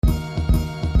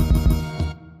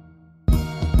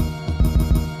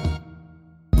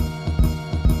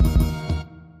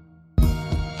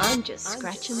I'm just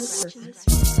scratching the surface.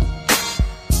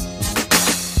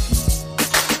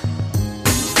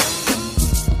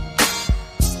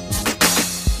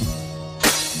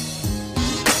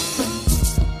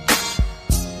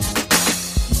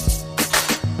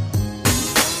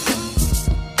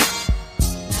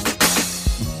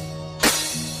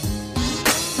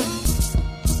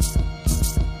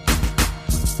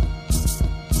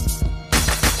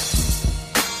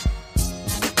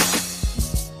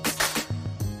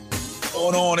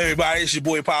 Going on, everybody? It's your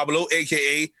boy Pablo,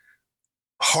 a.k.a.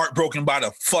 Heartbroken by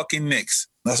the fucking Knicks.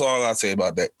 That's all I gotta say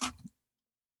about that.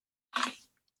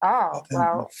 Oh,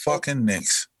 well. Fucking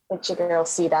Knicks. It's your girl,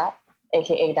 C-Dot,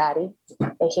 a.k.a. Dottie,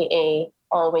 a.k.a.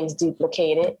 always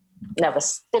duplicated, never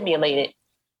stimulated.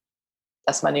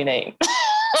 That's my new name.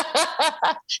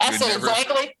 I said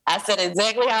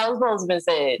exactly how it's supposed to be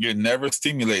said. You're never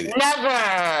stimulated.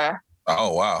 Never.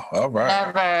 Oh, wow. All right.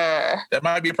 Never. That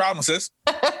might be a problem, sis.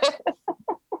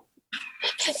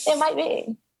 It might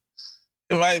be.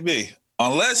 It might be.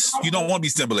 Unless you don't want to be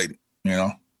stimulated, you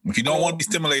know? If you don't want to be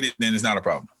stimulated, then it's not a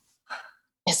problem.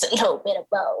 It's a little bit of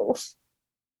both.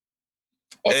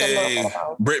 Hey,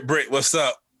 Britt, what's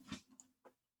up?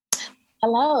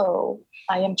 Hello.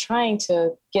 I am trying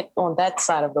to get on that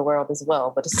side of the world as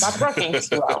well, but it's not working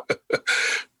too well.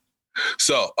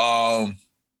 So,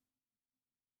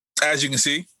 as you can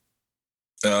see,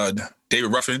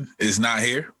 David Ruffin is not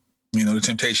here. You know, the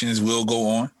Temptations will go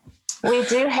on. We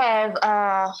do have,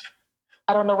 I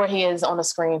don't know where he is on the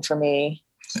screen for me.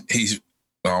 I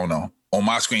don't know. On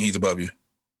my screen, he's above you.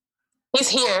 He's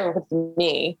here with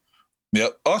me.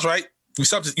 Yep. Oh, that's right. You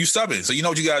subbing, so you know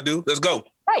what you got to do. Let's go.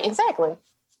 Right, exactly.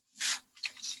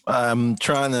 I'm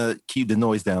trying to keep the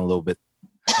noise down a little bit.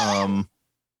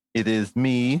 It is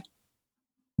me,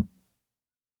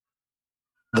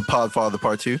 the Podfather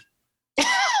Part 2.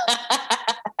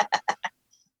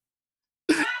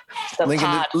 Link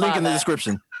in the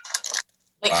description.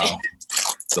 Wow.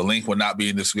 The link will not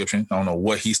be in the description. I don't know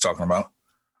what he's talking about.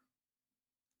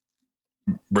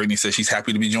 Brittany says she's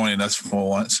happy to be joining us for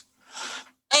once.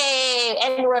 Hey,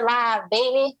 and we're live,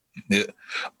 baby. Yeah.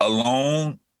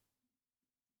 Alone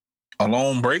I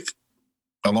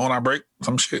break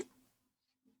some shit.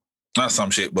 Not some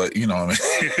shit, but you know what I mean.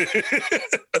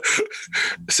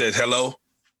 It says hello.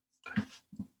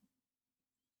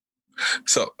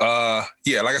 So,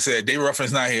 yeah, like I said, David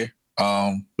Ruffin's not here,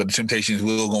 but the Temptations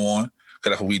will go on,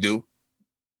 because that's what we do.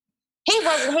 He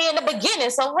wasn't here in the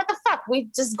beginning, so what the fuck? We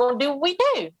just gonna do what we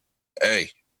do. Hey,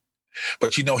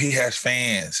 but you know he has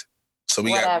fans, so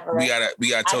we gotta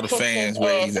tell the fans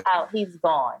where he's out. He's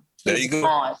gone. There you go.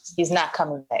 Gone. He's not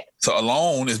coming back. So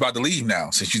Alone is about to leave now,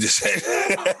 since you just said.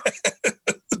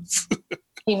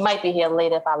 He might be here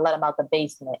later if I let him out the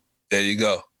basement. There you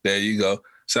go.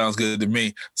 Sounds good to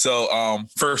me. So,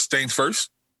 first things first,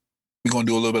 we're going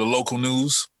to do a little bit of local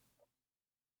news.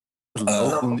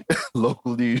 Local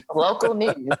news. Local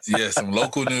news. Yeah, some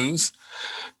local news.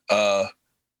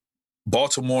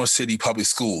 Baltimore City Public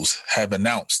Schools have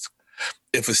announced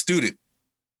if a student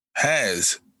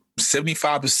has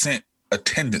 75%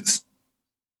 attendance,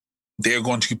 they're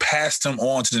going to pass them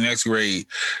on to the next grade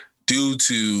due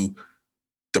to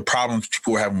the problems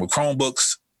people are having with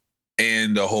Chromebooks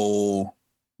and the whole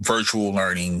virtual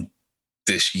learning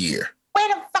this year. Where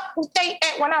the fuck was they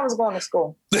at when I was going to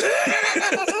school?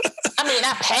 I mean,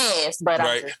 I passed, but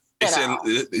right. So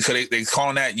they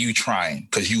calling that you trying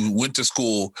because you went to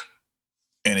school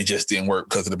and it just didn't work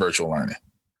because of the virtual learning.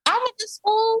 I went to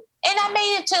school and I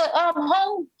made it to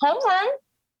homeroom.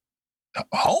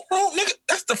 Homeroom, nigga,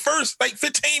 that's the first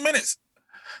 15 minutes.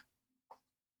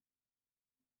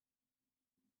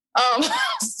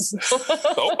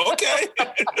 Okay.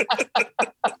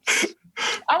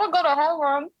 I would go to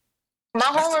homeroom. My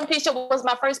homeroom teacher was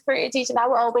my first period teacher, and I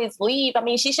would always leave. I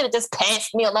mean, she should have just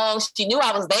passed me along. She knew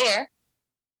I was there.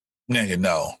 Nigga,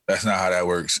 no, that's not how that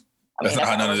works. That's not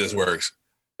how none of this works.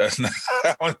 That's not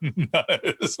how none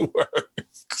of this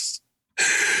works.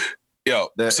 Yo,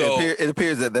 it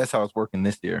appears that that's how it's working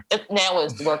this year. Now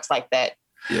it works like that.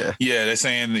 Yeah. Yeah, they're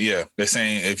saying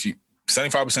if you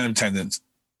 75% attendance,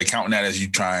 they're counting that as you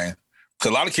trying. Because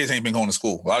a lot of kids ain't been going to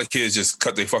school. A lot of kids just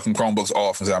cut their fucking Chromebooks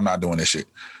off and say, I'm not doing this shit.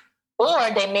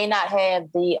 Or they may not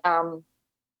have the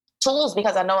tools,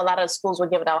 because I know a lot of schools were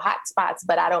giving out hotspots,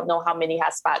 but I don't know how many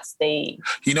hotspots they...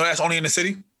 You know that's only in the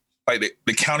city? Like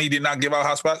the county did not give out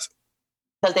hotspots?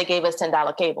 Because they gave us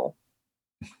 $10 cable.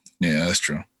 Yeah, that's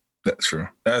true. That's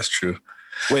true.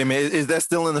 Wait a minute, is that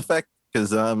still in effect?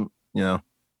 Because, you know...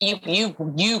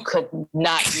 You could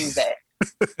not do that.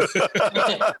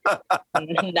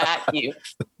 Not you.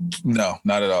 No,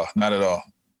 not at all. Not at all.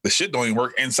 The shit don't even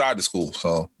work inside the school.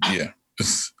 So yeah.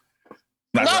 It's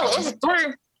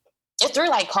through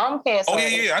like Comcast. Oh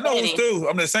yeah. I know it's through.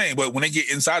 I'm just saying, but when they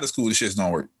get inside the school, the shit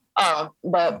don't work.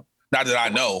 But not that I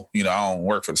know. You know, I don't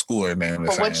work for the school or anything.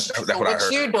 That's what I heard.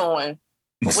 What you doing?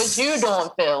 What you doing,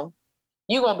 Phil?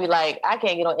 You gonna be like, I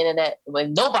can't get on the internet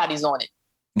when nobody's on it.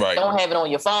 Right. Don't have it on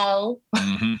your phone.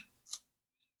 Mm-hmm.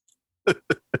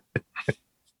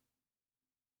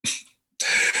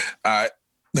 All right.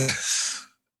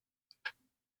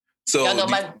 So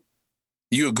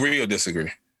you agree or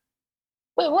disagree?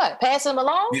 Wait, what? Passing them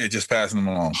along? Yeah, just passing them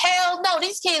along. Hell no,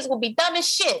 these kids will be dumb as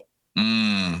shit.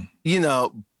 You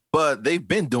know, but they've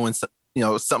been doing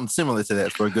something similar to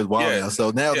that for a good while now. So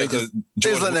now they're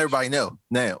just letting everybody know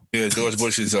now. Yeah, George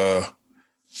Bush's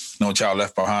No Child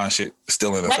Left Behind shit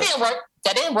still in effect.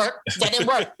 That didn't work.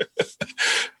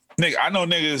 Nigga, I know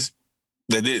niggas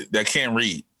that can't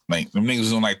read. Like them niggas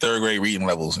was on like third grade reading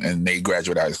levels and they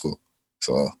graduated high school.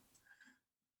 So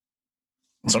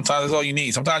sometimes that's all you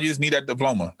need. Sometimes you just need that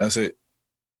diploma. That's it.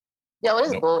 Yo,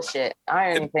 this is bullshit. I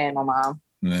ain't even paying my mom.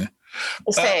 Yeah.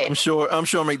 It's sad. I'm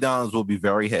sure McDonald's will be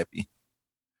very happy.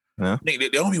 Yeah. They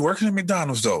don't be working at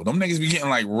McDonald's though. Them niggas be getting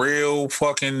like real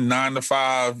fucking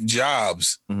 9-to-5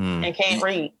 jobs. Mm-hmm. And can't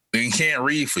read. They can't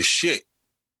read for shit.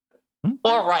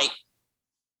 Or write.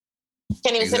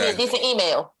 Can't even send me a decent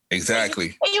email.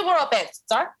 Exactly. Where you grew up at,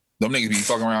 sir? Them niggas be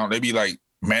fucking around. They be like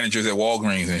managers at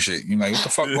Walgreens and shit. You like, what the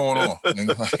fuck going on?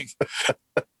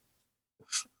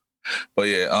 But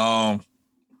yeah,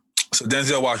 so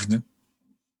Denzel Washington,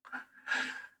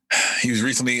 he was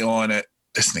recently on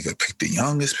this nigga picked the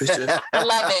youngest picture. I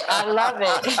love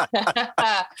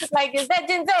it. Like, is that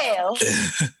Denzel?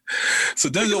 So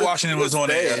Denzel Washington was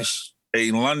on a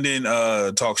London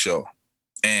talk show,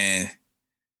 and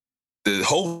the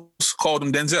host called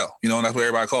him Denzel. You know, and that's what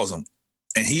everybody calls him.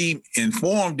 And he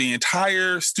informed the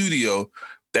entire studio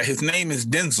that his name is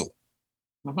Denzel.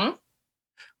 Mm-hmm.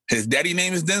 His daddy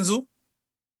name is Denzel.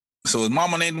 So his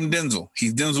mama named him Denzel.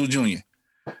 He's Denzel Jr.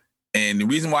 And the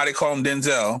reason why they call him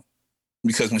Denzel,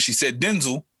 because when she said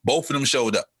Denzel, both of them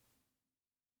showed up.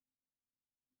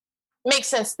 Makes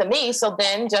sense to me. So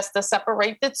then just to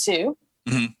separate the two,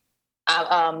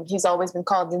 he's always been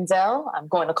called Denzel. I'm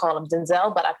going to call him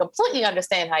Denzel, but I completely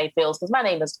understand how he feels because my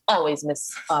name is always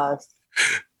mispronounced.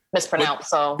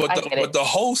 I get it. But the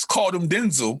host called him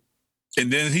Denzel,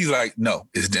 and then he's like, no,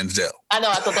 it's Denzel. I know.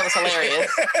 I thought that was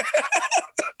hilarious.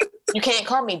 You can't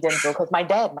call me Denzel because my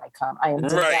dad might come. I am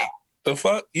Denzel. Right. The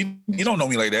fuck? You don't know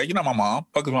me like that. You're not my mom.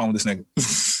 Fuck is wrong with this nigga?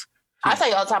 I tell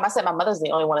you all the time, I said my mother's the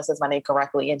only one that says my name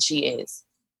correctly, and she is.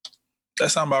 That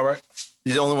sound about right.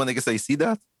 You're the only one that can say C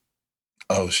dot?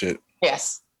 Oh, shit.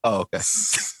 Yes. Oh, okay.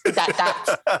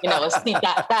 Dot. You know, it's C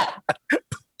dot.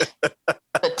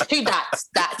 The 2 dots,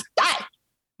 dot.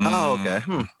 Oh, okay.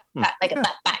 Dot, like a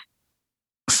dot.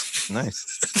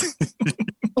 Nice.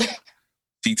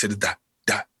 C to the dot.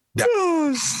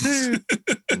 Oh,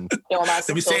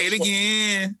 let me say it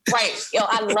again. Right.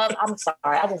 I'm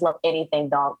sorry. I just love anything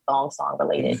thong song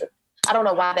related. I don't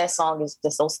know why that song is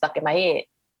just so stuck in my head.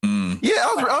 Yeah,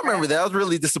 I remember that. I was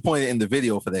really disappointed in the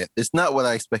video for that. It's not what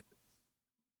I expected.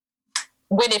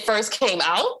 When it first came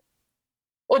out?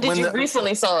 Or did you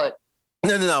recently saw it?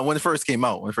 No. When it first came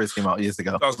out years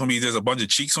ago. I was going to be there's a bunch of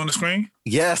cheeks on the screen?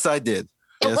 Yes, I did.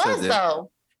 It was, though.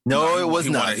 No, it was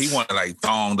not. He wanted like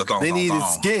thong. They needed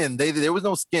skin. There was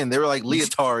no skin. They were like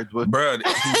leotards. Bro,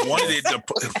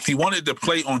 he wanted to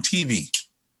play on TV.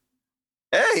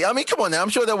 Hey, I mean, come on now. I'm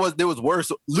sure there was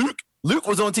worse. Luke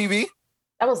was on TV.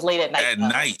 That was late at night. At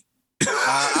night.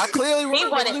 I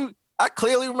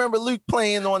clearly remember Luke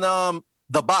playing on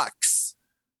the box.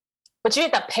 But you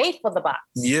had to pay for the box.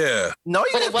 Yeah. No,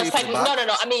 you didn't pay for the box.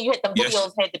 No. I mean, the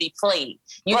videos had to be played.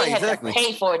 You didn't have to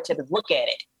pay for it to look at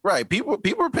it. Right. People were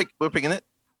picking it.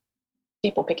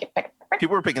 People pick it.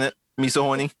 People were picking it. Me so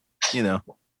horny. You know.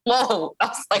 Whoa. I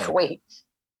was like, wait.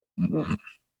 Can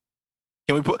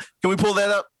we pull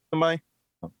that up? Somebody?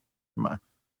 Oh, come on.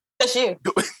 That's you.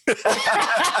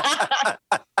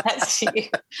 That's you.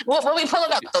 What we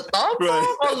pulling up? The thong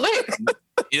song or Luke?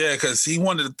 Yeah, because he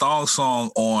wanted the thong song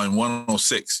on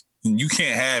 106. You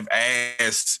can't have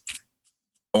ass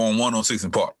on 106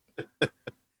 in Park.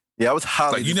 Yeah, I was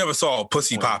highly. Like you never saw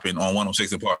pussy popping on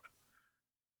 106 in Park.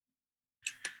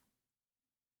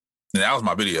 And that was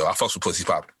my video. I fucks with pussy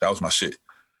popping. That was my shit.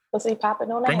 Pussy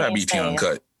popping on that. Bring that BT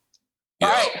Uncut. Yeah,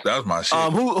 right. That was my shit.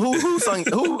 Who sung?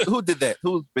 Who did that?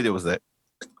 Whose video was that?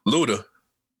 Luda.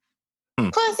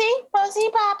 Pussy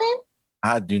popping.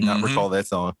 I do not recall that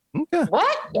song. Okay.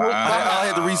 What? I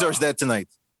had to research that tonight.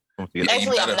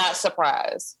 Actually, I'm not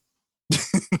surprised.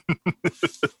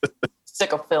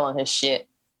 Sick of feeling his shit.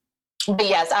 But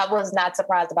yes, I was not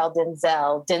surprised about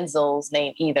Denzel's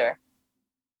name either.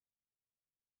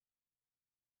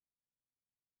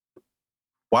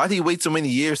 Why did he wait so many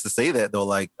years to say that though?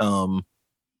 Like, what,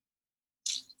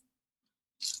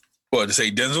 to say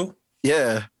Denzel?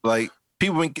 Yeah, like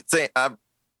people been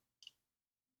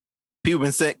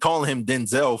saying calling him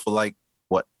Denzel for like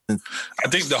what? I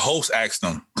think the host asked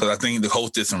him because I think the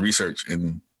host did some research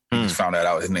and just found that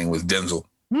out his name was Denzel.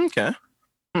 Okay.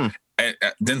 And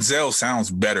Denzel sounds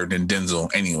better than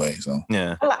Denzel anyway. So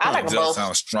yeah, I like Denzel both.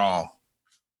 sounds strong.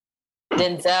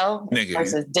 Denzel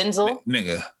versus Denzel.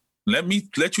 Nigga,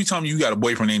 let you tell me you got a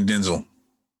boyfriend named Denzel.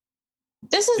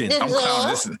 This is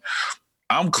Denzel.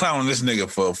 I'm clowning this nigga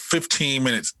for 15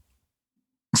 minutes.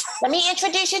 Let me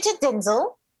introduce you to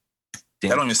Denzel. That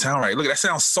don't even sound right. Look, that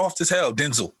sounds soft as hell.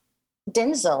 Denzel.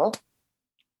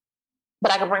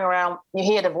 But I can bring around, you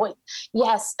hear the voice.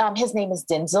 Yes, his name is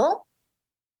Denzel.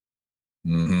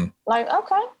 Mm-hmm. Like,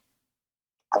 okay.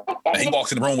 I like that. He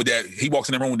walks in the room with that. He walks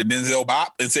in the room with the Denzel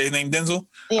bop and say his name Denzel.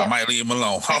 Yeah. I might leave him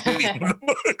alone.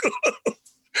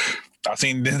 I've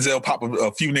seen Denzel pop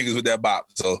a few niggas with that bop.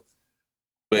 So,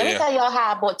 let me tell y'all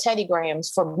how I bought Teddy Grahams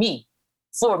for me.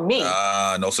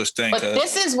 No such thing. But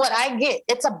this is what I get.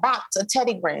 It's a box of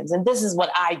Teddy Grahams, and this is what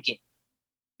I get.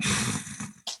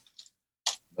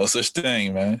 No such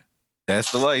thing, man.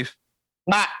 That's the life.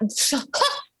 See,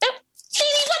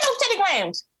 these are no Teddy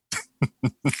Grahams.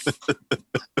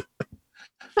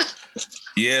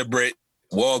 Yeah, Brett.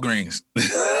 Walgreens.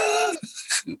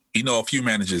 You know a few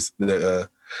managers that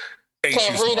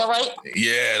can't read it right.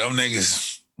 Yeah, them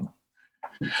niggas.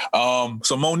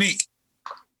 So Monique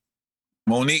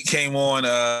came on.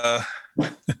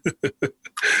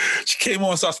 She came on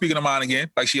and started speaking her mind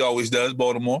again, like she always does,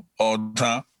 Baltimore, all the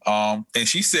time. And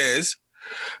she says,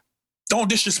 "Don't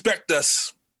disrespect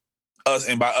us,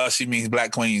 and by us she means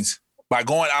Black queens, by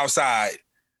going outside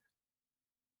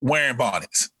wearing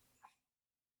bonnets."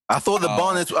 I thought the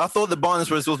bonnets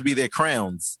were supposed to be their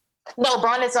crowns. No,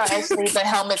 bonnets are actually the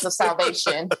helmets of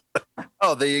salvation.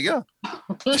 Oh, there you go.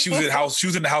 She was in the house. She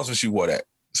was in the house when she wore that.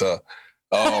 So,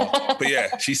 but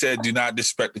yeah, she said, "Do not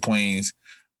disrespect the queens.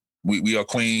 We are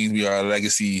queens. We are a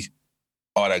legacy.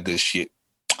 All that good shit."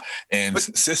 And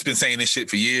Sis been saying this shit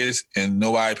for years, and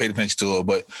nobody paid attention to her.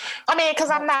 But I mean, because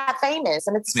I'm not famous,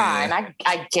 and it's fine. I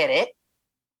get it.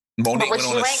 Monique went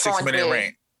on a 6-minute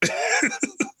rant.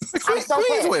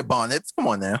 Queens wear bonnets. Come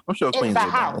on now. I'm sure Queens wear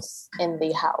bonnets. In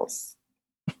the house.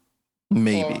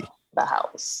 Maybe. In the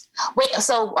house. Wait,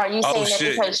 so are you saying that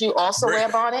because you also wear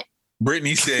a bonnet?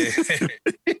 Brittany said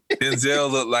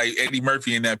Denzel looked like Eddie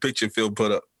Murphy in that picture Phil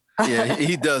put up. Yeah,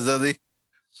 he does, doesn't he?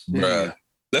 Bruh.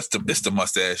 That's the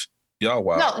mustache. Y'all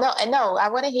wild. No. I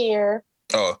want to hear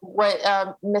what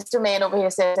Mr. Man over here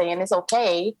said, saying it's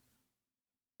okay.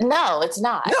 No, it's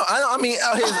not. No, I mean,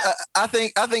 I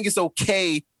think it's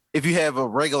okay if you have a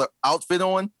regular outfit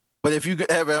on, but if you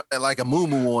have like a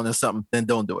muumuu on or something, then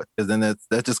don't do it, because then that's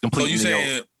just completely. So you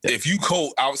saying if you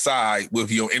go outside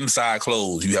with your inside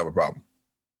clothes, you have a problem?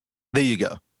 There you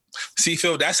go. See,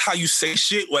 Phil, that's how you say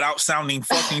shit without sounding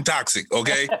fucking toxic.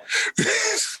 Okay.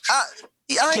 I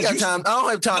ain't got time. I don't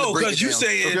have time to break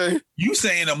it down. You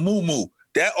saying a muumuu,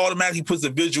 that automatically puts a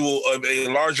visual of a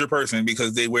larger person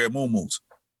because they wear muumuus.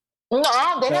 No,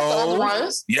 they're not the only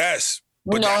ones. Yes.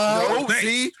 But that's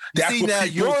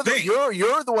what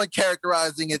you're the one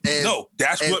characterizing it as. No,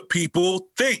 that's what people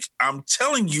think. I'm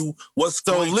telling you what's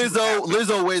going to happen.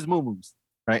 Lizzo wears muumuus,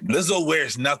 right? Lizzo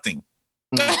wears nothing.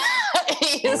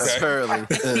 Apparently.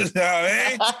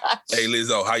 Hey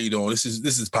Lizzo, how you doing? This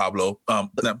is Pablo.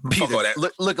 Peter, fuck all that.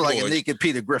 Look like a naked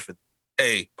Peter Griffin.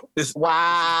 Hey, this is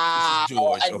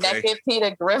George. Naked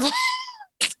Peter Griffin.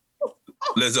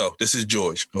 Lizzo, this is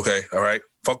George. Okay, all right.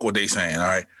 Fuck what they saying. All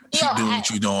right. Keep doing what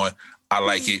you doing. I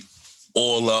like it.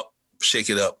 All up, shake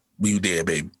it up. You there,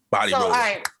 baby. Body roller. All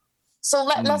right. So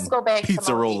let's go back.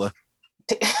 Pizza roller.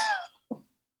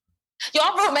 Yo,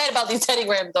 I'm real mad about these Teddy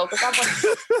Grahams though, because I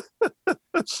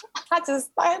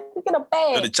get a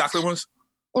bag. The chocolate ones?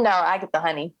 No, I get the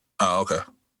honey. Oh, okay.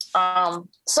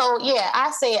 So yeah,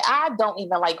 I say I don't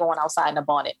even like going outside in a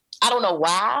bonnet. I don't know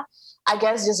why. I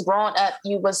guess just growing up,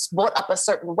 you was brought up a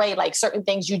certain way, like certain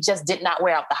things you just did not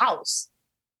wear out the house.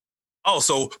 Oh,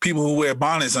 so people who wear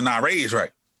bonnets are not raised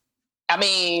right. I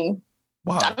mean,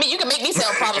 you can make me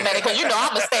sound problematic because I'm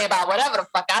gonna stand by whatever the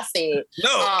fuck I said.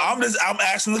 No, I'm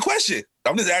asking the question.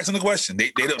 I'm just asking the question. They're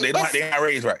not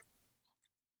raised right.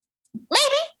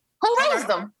 Maybe. Who raised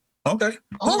them? Okay.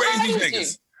 Who raised these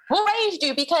niggas? Who raised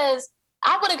you? Because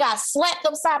I would have got slapped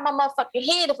upside my motherfucking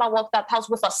head if I walked out the house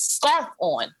with a scarf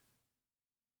on.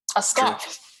 A scarf.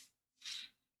 True.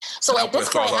 So at this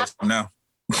point, now.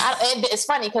 And it's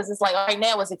funny because it's like right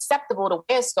now it's acceptable to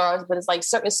wear scarves, but it's like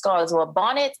certain scarves or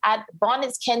bonnets.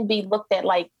 Bonnets can be looked at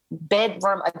like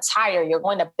bedroom attire. You're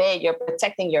going to bed, you're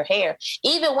protecting your hair.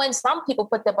 Even when some people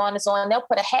put their bonnets on, they'll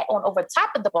put a hat on over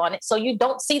top of the bonnet so you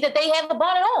don't see that they have the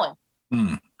bonnet on.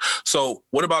 So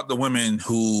what about the women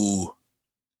who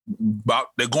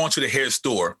they're going to the hair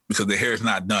store because their hair is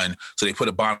not done, so they put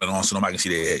a bonnet on so nobody can see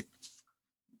their head?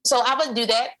 So I wouldn't do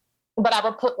that, but I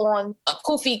would put on a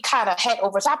poofy kind of hat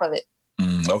over top of it.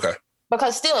 Okay.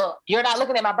 Because still, you're not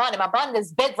looking at my bonnet. My bonnet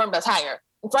is bedroom attire.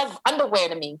 It's like underwear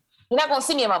to me. You're not going to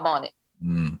see me in my bonnet.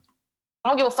 I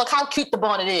don't give a fuck how cute the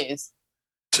bonnet is.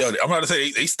 I'm about to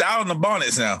say, they styling the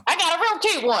bonnets now. I got a real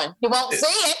cute one. You won't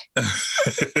see it.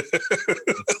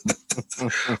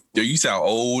 Yo, you sound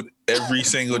old every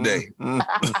single day.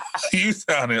 You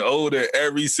sounding older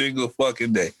every single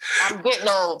fucking day. I'm getting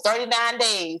old. 39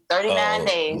 days. 39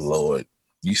 days. Lord.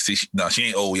 You see, she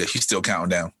ain't old yet. She's still counting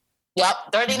down. Yep,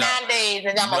 39 days,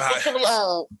 and I'm officially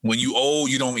old. When you old,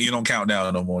 you don't count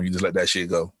down no more. You just let that shit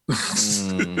go.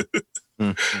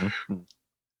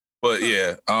 But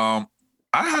yeah, I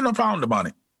have no problem with the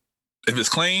bonnet. If it's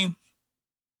clean.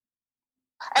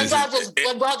 And y'all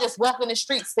just walking the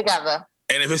streets together.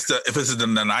 And if it's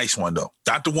the nice one though,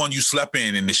 not the one you slept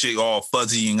in and the shit all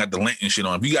fuzzy and got the lint and shit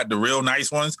on. If you got the real nice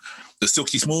ones, the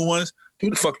silky smooth ones, do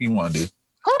the fuck you want to do.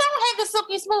 Who don't have the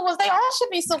silky smooth ones? They all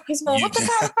should be silky smooth. What the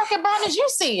kind of fucking bonnets you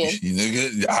seeing?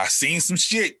 Nigga, I seen some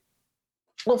shit.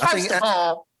 Well, first of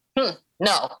all,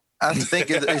 no. I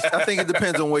think it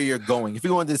depends on where you're going. If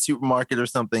you're going to the supermarket or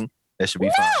something, that should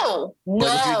be fine. No. But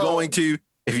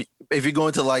if you're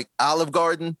going to like Olive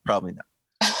Garden, probably not.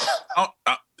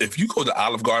 If you go to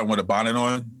Olive Garden with a bonnet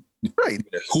on, right?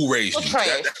 Who raised you?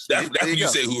 That's when you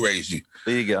say who raised you.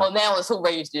 There you go. Well, now it's who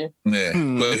raised you. Yeah,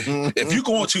 but if you're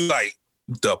going to like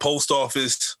the post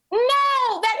office, no,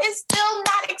 that is still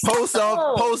not acceptable.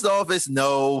 Post office,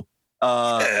 no.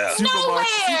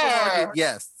 Supermarket,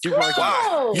 yes. Supermarket.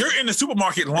 Why? You're in the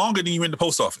supermarket longer than you're in the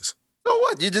post office. So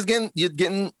what? You're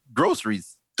getting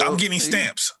groceries. I'm getting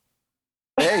stamps.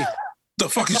 Hey. The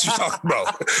fuck is you talking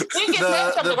about?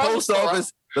 The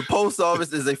post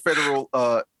office is a federal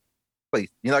place.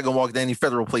 You're not gonna walk to any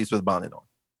federal place with a bonnet on.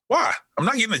 Why? I'm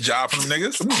not getting a job from them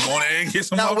niggas. I'm just going in there and get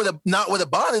some. Not with a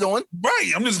bonnet on.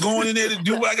 Right. I'm just going in there to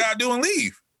do what I gotta do and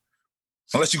leave.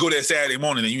 Unless you go there Saturday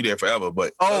morning and you there forever.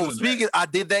 But I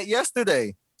did that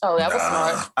yesterday. Oh, that was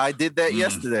smart. I did that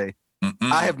yesterday.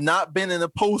 I have not been in a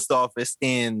post office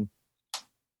in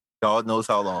God knows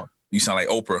how long. You sound like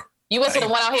Oprah. You went to the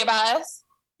one out here by us?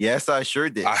 Yes, I sure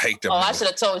did. I hate them. Oh, I should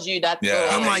have told you that. Yeah,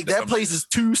 I'm like, that place is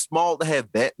too small to have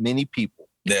that many people.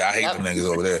 Yeah, I hate them niggas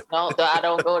over there. No, I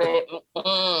don't go there.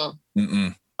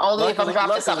 Only if I'm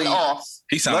dropping something off.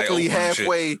 He sound luckily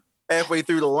like halfway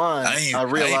through the line, I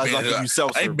realized I could use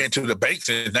self-service. I ain't been to the bank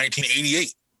since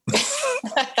 1988.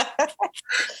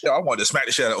 I wanted to smack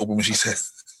the shit out of Oprah when she said.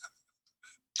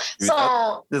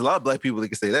 So there's a lot of black people that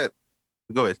can say that.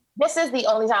 Go ahead. This is the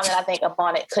only time that I think a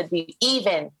bonnet could be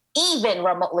even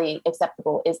remotely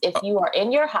acceptable is if you are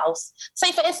in your house.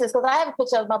 Say for instance, because I have a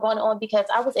picture of my bonnet on because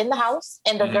I was in the house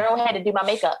and the girl had to do my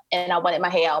makeup and I wanted my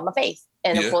hair out of my face.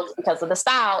 And of course, because of the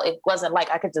style, it wasn't like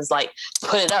I could just like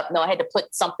put it up. No, I had to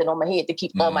put something on my head to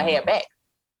keep all my hair back.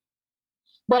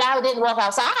 But I didn't walk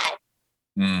outside.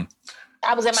 I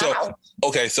was in my house.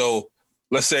 Okay, so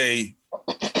let's say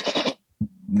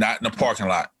not in the parking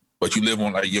lot, but you live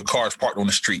on like your car's parked on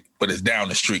the street, but it's down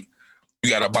the street. You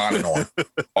got a bonnet on.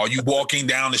 Are you walking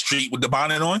down the street with the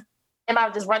bonnet on? Am I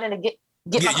just running to get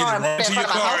my car in front of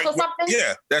my house or something?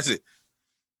 Yeah, that's it.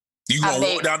 You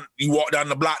gonna walk down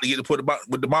the block to get to put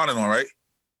with the bonnet on, right?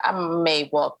 I may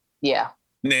walk, yeah.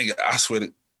 Nigga, I swear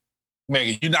to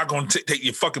nigga, you're not gonna take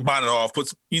your fucking bonnet off.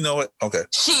 You know what? Okay.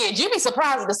 Shit, you'd be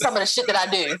surprised at some of the shit that I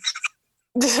do.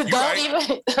 Don't even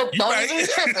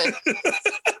trip it.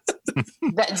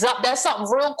 That's something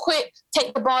real quick.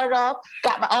 Take the bonnet off.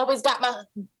 Always got my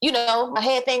my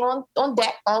hair thing on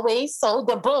deck always. So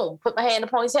then boom, put my hair in the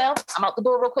ponytail. I'm out the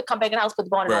door real quick. Come back in the house, put the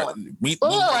bonnet on. We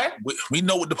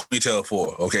know what the ponytail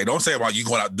for. Okay, don't say about you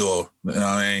going out the door. You know what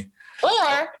I mean?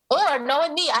 Or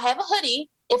knowing me, I have a hoodie.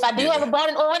 If I do have a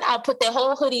bonnet on, I'll put that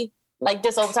whole hoodie like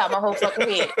this over top of my whole fucking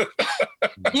head.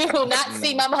 You will not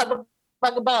see my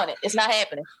motherfucking bonnet. It's not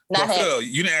happening. Phil,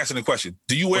 you didn't answer the question.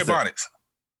 Do you wear bonnets?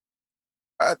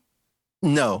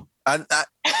 No. I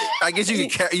guess you can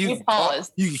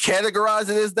categorize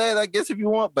it as that, I guess, if you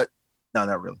want, but no,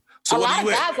 not really. So a lot of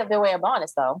guys have been wearing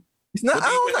bonnets though. It's not.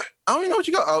 I don't even know what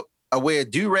you got. I wear a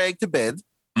do-rag to bed,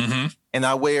 and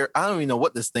I don't even know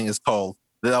what this thing is called.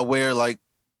 That I wear like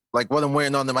what I'm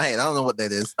wearing under my head. I don't know what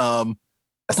that is.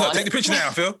 Take the picture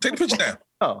down, Phil. Take the picture down.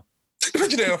 Oh. Take the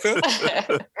picture down, Phil.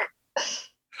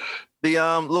 The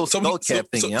little skull cap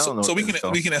thing. I don't know. So we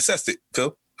can assess it,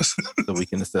 Phil. So we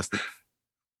can assess it.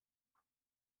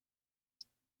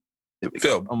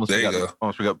 Phil, Almost there you forgot. go.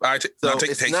 Almost forgot. All right, take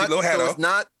your little hat off.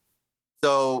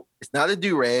 It's not a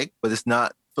do-rag, but it's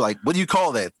not like, what do you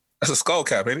call that? That's a skull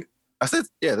cap, ain't it? I said,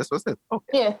 yeah, that's what I said.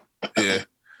 Okay. Yeah.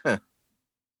 Yeah.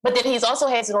 But then he's also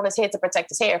has it on his head to protect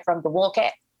his hair from the wool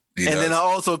cap. Then I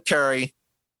also carry.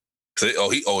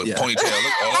 Ponytail. Look.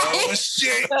 Oh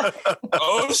shit.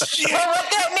 Oh shit. Well, what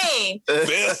that mean?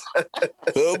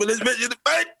 Phil, but this bitch in the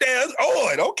fight down.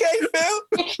 Oh, okay, Phil.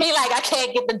 He like, I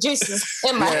can't get the juices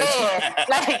in my hair.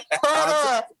 Like,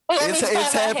 hold on.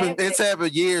 It's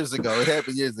happened years ago. It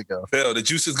happened years ago. Phil, the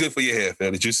juice is good for your hair,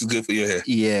 Phil. The juice is good for your hair.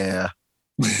 Yeah.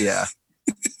 Yeah.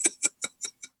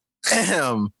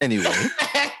 Anyway.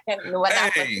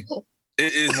 Hey,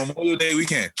 it is Memorial Day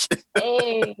weekend.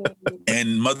 Hey.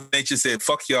 And Mother Nature said,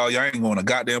 fuck y'all ain't going to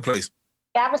goddamn place.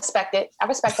 Yeah, I respect it. I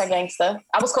respect that gangster.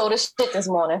 I was cold as shit this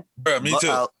morning. Bruh, me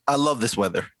too. I love this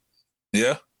weather.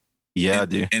 Yeah? Yeah, I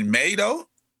do. In May, though?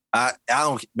 I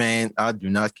don't, man, I do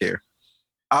not care.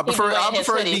 I prefer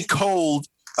to be cold.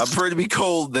 I prefer to be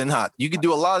cold than hot. You can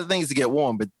do a lot of things to get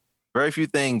warm, but very few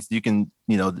things you can,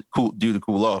 do to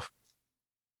cool off.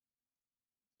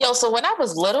 Yo, so when I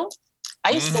was little, I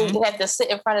used to have to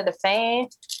sit in front of the fan,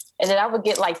 and then I would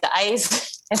get like the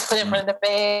ice and put it in front of the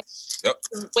fan. Yep.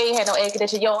 We ain't had no air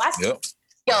conditioning. I stayed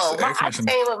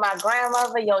with my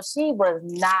grandmother. Yo, she was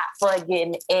not for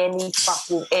getting any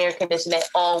fucking air conditioning at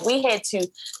all. We had to.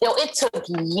 It took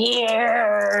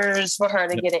years for her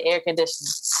to get an air conditioner.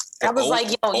 I was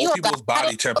old people's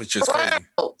body temperature is crazy.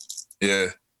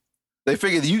 Yeah. They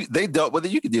figured they dealt with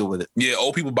it. You could deal with it. Yeah,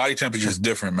 old people body temperature is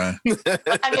different, man. When I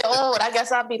get old, I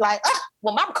guess I'll be like,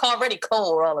 well, my car already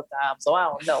cold all the time, so I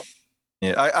don't know.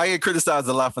 Yeah, I get criticized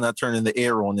a lot for not turning the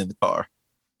air on in the car.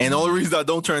 And the only reason I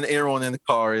don't turn the air on in the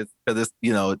car is because it's,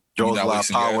 it draws a lot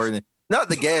of power. And not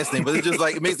the gas thing, but it's just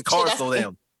like, it makes the car slow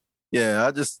down. Yeah,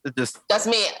 it just. That's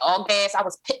me. All gas. I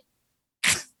was pissed.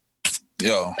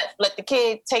 Yo. Let the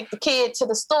kid take the kid to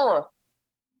the store.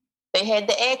 They had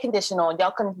the air conditioner on.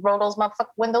 Y'all couldn't roll those motherfucking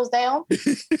windows down? Yeah,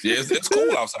 it's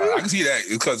cool outside. I can see that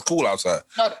because it's cool outside.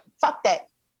 No, fuck that.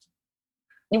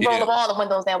 You roll all the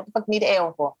windows down. What the fuck you need the air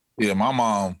on for? Yeah, my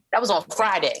mom. That was on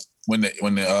Friday. When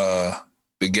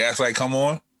the gas light come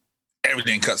on,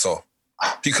 everything cuts off.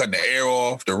 She cutting the air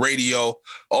off, the radio,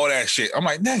 all that shit. I'm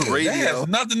like, nigga, that has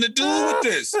nothing to do with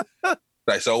this.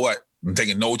 Like, so what? I'm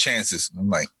taking no chances. I'm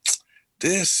like,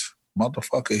 this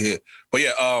motherfucker here. But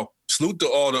yeah, salute to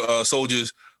all the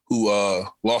soldiers who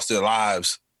lost their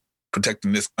lives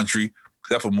protecting this country.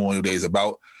 That's what Memorial Day is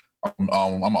about. I'm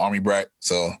an Army brat,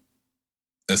 so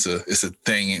it's a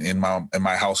thing in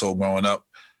my household growing up.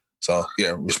 So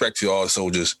yeah, respect to all the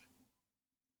soldiers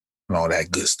and all that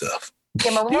good stuff.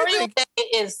 Yeah, Memorial Day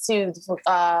is to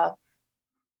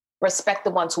respect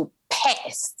the ones who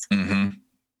passed. Mm-hmm.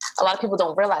 A lot of people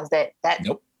don't realize that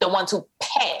the ones who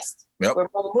passed. Yep. We're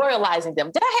memorializing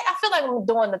them. I feel like I'm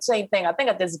doing the same thing. I think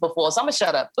I did this before, so I'm gonna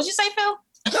shut up. What'd you say, Phil?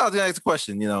 No, I was gonna ask a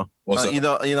question. What's up?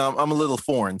 I'm a little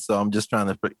foreign, so I'm just trying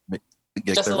to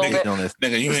get clarification on this.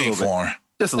 Nigga, you ain't foreign.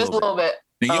 Just a little bit.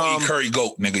 Nigga, you don't eat curry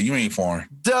goat, nigga. You ain't foreign.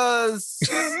 Does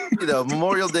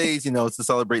Memorial Days? It's to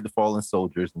celebrate the fallen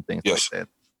soldiers and things like that.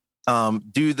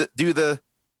 Do the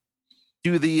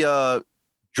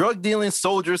drug dealing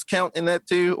soldiers count in that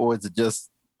too, or is it just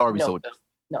Army soldiers?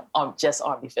 No, just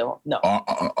Army, Phil. No,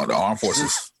 the armed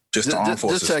forces. Just the armed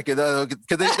forces. Just check it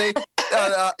because they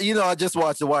I just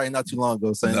watched The Wire not too long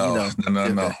ago. Saying no.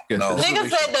 Nigga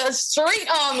said the street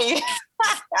army.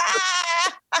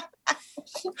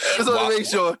 Just want to make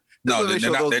sure. No,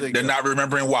 they're not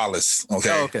remembering Wallace.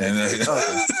 Okay. Okay.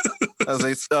 I was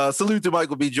like, salute to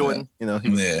Michael B. Jordan.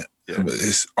 Yeah.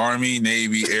 It's Army,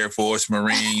 Navy, Air Force,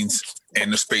 Marines,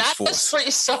 and the Space Force. Not the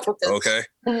street soldiers. Okay.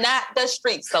 Not the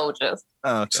street soldiers.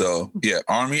 Okay. So yeah,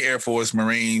 Army, Air Force,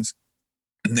 Marines,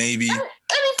 Navy. Let me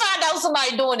find out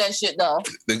somebody doing that shit though.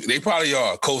 They probably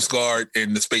are Coast Guard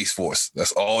and the Space Force.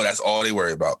 That's all they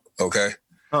worry about. Okay.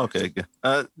 Okay. Good.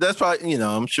 That's probably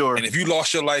I'm sure. And if you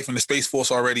lost your life in the Space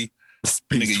Force already,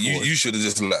 nigga, you should have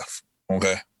just left.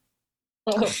 Okay.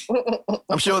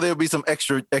 I'm sure there'll be some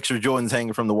extra Jordans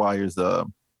hanging from the wires.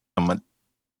 I'm fucking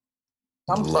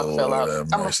fell out. I'm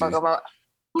gonna fuck them up.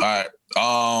 All right.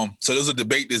 So there's a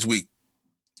debate this week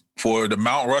for the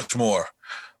Mount Rushmore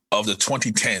of the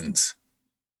 2010s.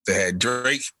 They had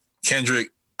Drake, Kendrick,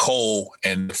 Cole,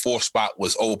 and the fourth spot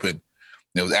was open.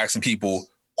 They was asking people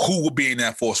who would be in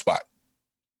that fourth spot.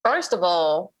 First of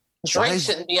all, Drake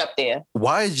shouldn't be up there.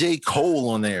 Why is J. Cole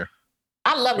on there? I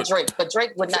I love Drake, but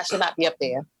Drake should not be up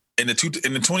there. In the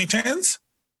 2010s,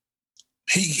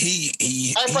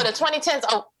 he for the 2010s.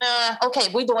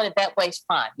 Okay, we doing it that way.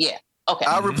 Fine, yeah, okay.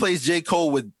 I'll replace J.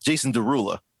 Cole with Jason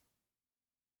Derulo.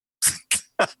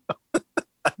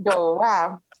 Yo,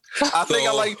 wow. I think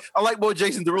I like more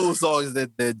Jason Derulo songs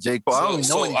than J. Cole. I don't know.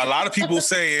 So a lot of people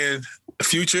saying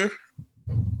Future,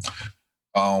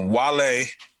 Wale.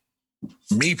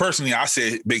 Me personally, I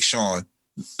said Big Sean.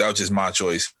 That was just my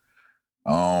choice.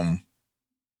 And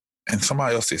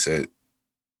somebody else they said.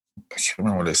 I can't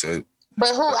remember what they said.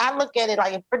 But who I look at it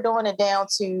like if we're doing it down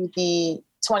to the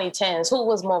 2010s, who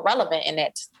was more relevant in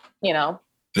that? You know,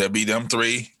 that'd be them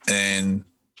three, and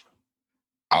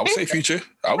I would say Future.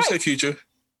 I would say Future.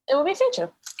 It would be Future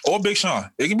or Big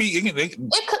Sean. It could be. It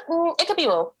could be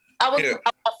both. I would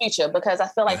Future because I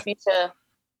feel like Future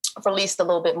released a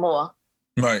little bit more.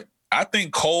 Right. I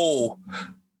think Cole's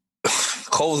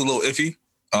a little iffy.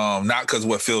 Not because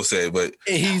what Phil said, but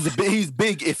he's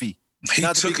big iffy.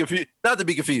 Not to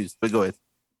be confused, but go ahead.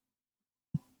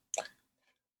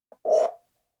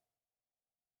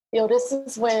 Yo, this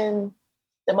is when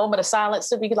the moment of silence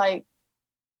should be like.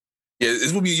 Yeah,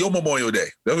 it's gonna be your Memorial Day.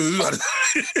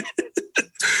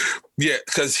 Yeah,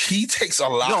 because he takes a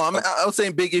lot. No, I was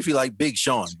saying big iffy like Big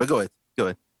Sean, but go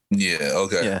ahead. Yeah,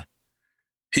 okay. Yeah.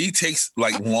 He takes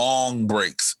like long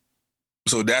breaks.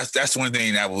 So that's one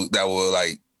thing that will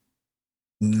like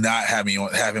not have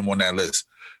him on that list.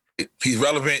 He's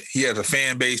relevant. He has a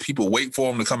fan base. People wait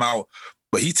for him to come out,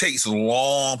 but he takes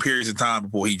long periods of time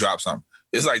before he drops something.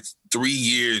 It's like 3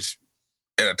 years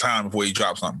at a time before he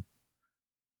drops something.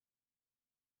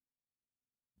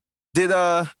 Did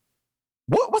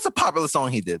what's a popular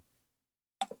song he did?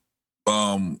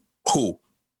 Who?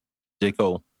 J.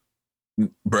 Cole.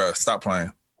 Bruh, stop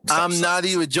playing. I'm not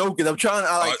even joking. I'm trying.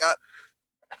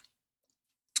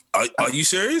 Are you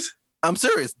serious? I'm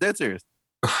serious. Dead serious.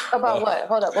 About what?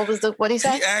 Hold up. What he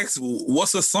said? He asked,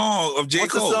 "What's a song of J.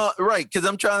 Cole?" Song? Right, because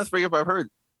I'm trying to figure if I've heard.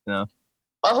 A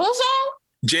who song?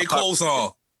 J. Cole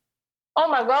song. Oh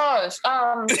my gosh.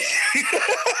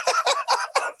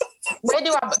 Where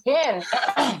do I begin?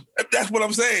 That's what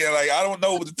I'm saying. Like, I don't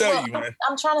know what to tell you, man.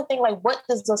 I'm trying to think, like, what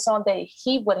is the song that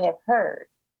he would have heard?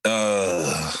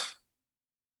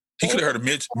 He could have heard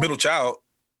a Middle Child.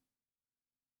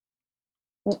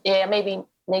 Yeah, maybe.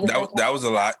 That was a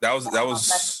lot. That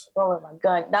was. Oh my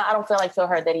God! No, I don't feel like Phil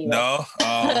heard that either. No, no,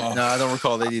 I don't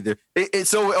recall that either.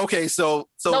 So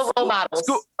no role models,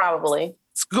 probably.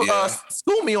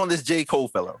 School me on this J. Cole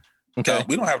fellow. Okay,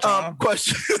 we don't have time.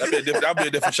 Question. That'll be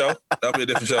a different show.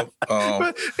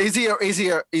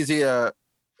 Is he a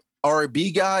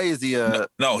R&B guy? Is he a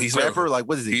he's rapper? lyrical. Like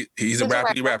what is he? He's a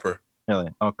rapper.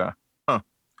 Really? Okay. Huh.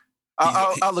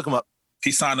 I'll look him up.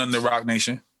 He signed under Rock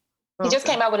Nation. He just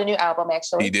came out with a new album,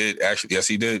 actually. He did, actually. Yes,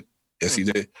 he did.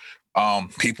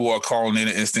 People are calling it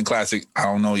an instant classic. I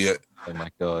don't know yet. Oh my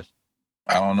gosh.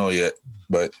 I don't know yet.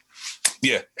 But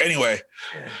yeah. Anyway.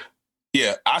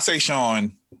 Yeah, I say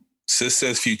Sean. Sis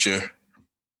says Future.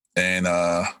 And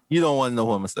you don't want to know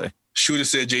what I'm gonna say. Shooter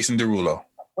said Jason Derulo.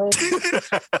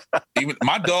 Even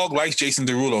my dog likes Jason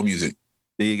Derulo music.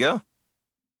 There you go.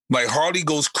 Like Harley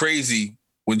goes crazy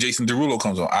when Jason Derulo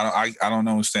comes on. I don't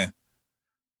understand.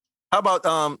 How about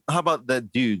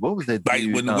that dude? What was that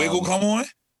dude? Like when Wiggle come on?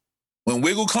 When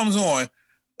Wiggle comes on,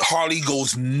 Harley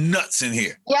goes nuts in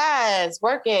here. Yes,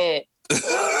 work it.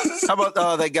 How about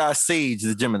that guy Sage,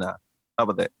 the Gemini? How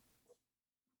about that?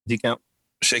 Does he count?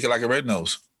 Shake It Like a Red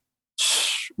Nose.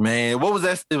 Man, what was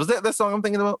that? Was that song I'm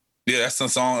thinking about? Yeah, that's the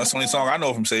song. That's the only song I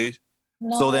know from Sage.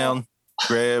 No. Slow down,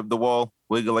 grab the wall,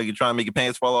 wiggle like you're trying to make your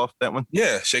pants fall off. That one?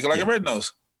 Yeah, Shake It Like a Red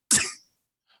Nose.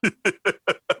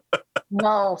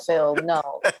 No, Phil, no.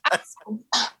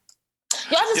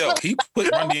 He put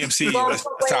Run DMC in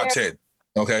the top 10.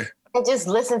 Okay. And just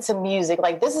listen to music.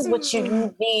 Like, this is what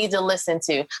you need to listen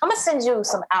to. I'm going to send you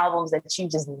some albums that you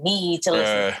just need to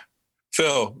listen to.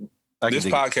 Phil, this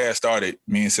podcast started,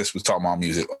 me and Sis was talking about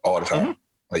music all the time. Mm-hmm.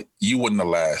 Like, you wouldn't have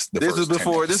lasted. This is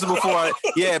before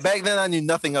back then I knew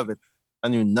nothing of it.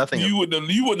 You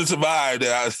wouldn't have survived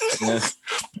that.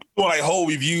 Like whole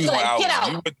reviews on albums. Get out.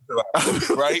 You wouldn't have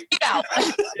survived, right? Get out.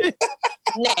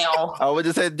 Now. I would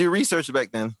just have to do research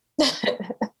back then.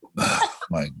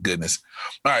 My goodness.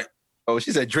 All right. Oh,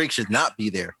 she said Drake should not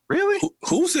be there. Really?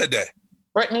 Who said that?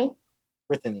 Brittany.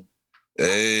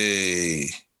 Hey.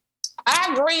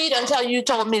 I agreed until you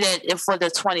told me that for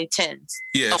the 2010s.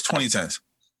 Yeah, it's 2010s.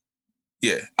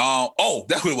 Yeah.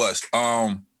 That's what it was.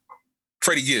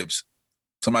 Freddie Gibbs.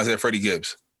 Somebody said Freddie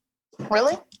Gibbs.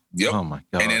 Really? Yep. Oh my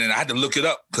God. And then I had to look it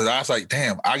up because I was like,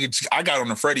 damn, I got on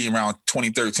the Freddie around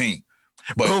 2013.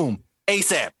 But boom.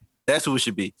 ASAP. That's who it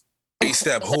should be.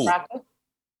 ASAP who?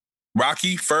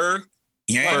 Rocky, Ferg,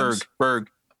 Yams? Ferg.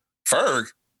 Ferg?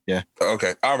 Yeah.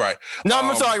 Okay. All right. No,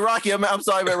 I'm sorry, Rocky. I'm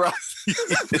sorry about Rocky.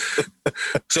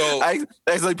 So I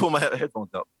actually pulled my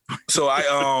headphones up. So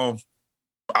I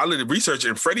did research,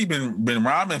 and Freddie been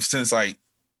rhyming since like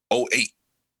 2008.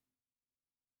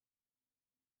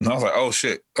 And I was like, oh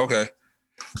shit, okay.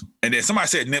 And then somebody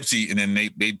said Nipsey, and then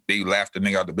they laughed the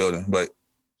nigga out the building, but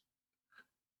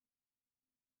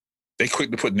they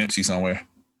quick to put Nipsey somewhere.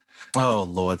 Oh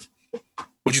Lord.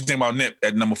 What you think about Nip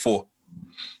at number 4?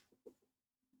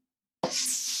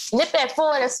 Nip at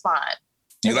 4 is fine.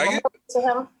 You like it? To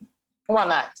him? Why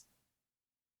not?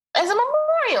 As a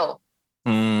memorial.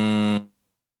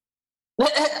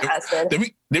 I said.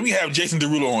 Then we have Jason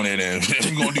Derulo on there. Then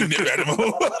we're gonna do Nip at him.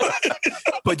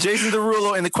 Put Jason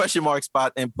Derulo in the question mark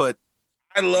spot and put.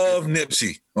 I love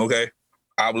Nipsey. Okay,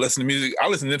 I listen to music. I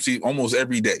listen to Nipsey almost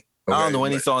every day. Okay? I don't know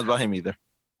any songs about him either.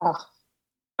 Oh.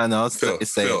 I know it's sad.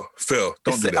 Phil,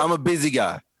 don't do that. I'm a busy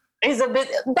guy. He's a bit.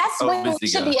 That's when you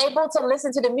should be able to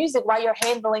listen to the music while you're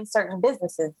handling certain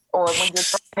businesses, or when you're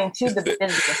listening to the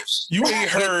business. You ain't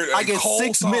heard. I get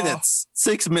 6 minutes.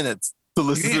 6 minutes to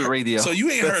listen to the radio. So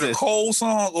you ain't heard a Cole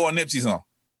song or a Nipsey song?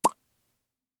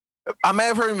 I may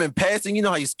have heard him in passing. You know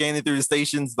how you scanning through the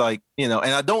stations, like and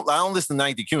I don't listen to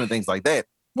 90Q and things like that.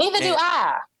 Neither do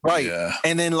I. Right. Yeah.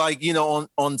 And then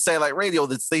on satellite radio,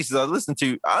 the stations I listen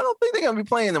to, I don't think they're gonna be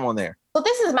playing them on there. So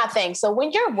this is my thing. So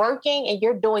when you're working and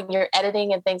you're doing your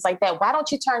editing and things like that, why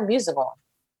don't you turn music on?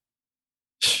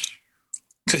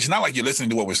 Because it's not like you're listening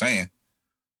to what we're saying.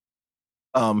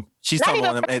 She's talking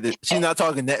when I'm editing. She's not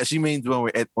talking that. She means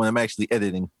when I'm actually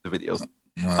editing the videos.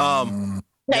 Editing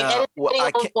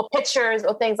videos or pictures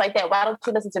or things like that. Why don't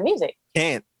you listen to music?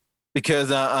 Can't,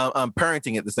 because I'm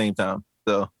parenting at the same time.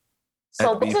 So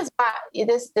this is why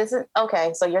this is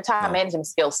okay. So your time management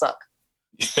skills suck.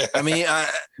 I mean,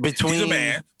 between he's a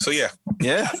man, so yeah,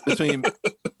 between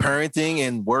parenting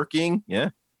and working,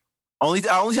 Only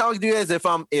time I can do that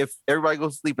is if everybody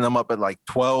goes to sleep and I'm up at like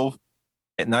 12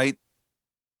 at night,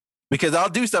 because I'll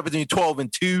do stuff between 12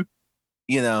 and 2.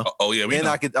 Oh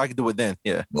yeah, I could do it then.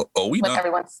 Yeah. We when know.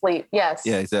 everyone's asleep. Yes.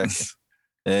 Yeah, exactly.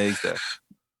 Exactly.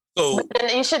 So but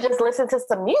then you should just listen to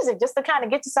some music just to kind of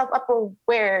get yourself up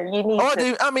where you need. I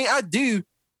do.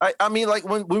 I mean, like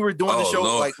when we were doing the show,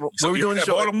 Lord. like when we were doing the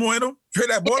show. Baltimore in them? You heard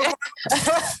that Baltimore?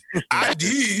 I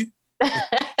did.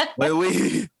 When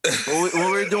we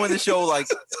were doing the show like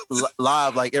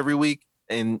live, like every week,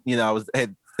 and I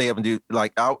had to stay up and do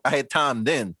like I had time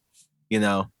then,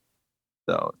 So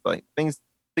it's like things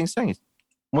change.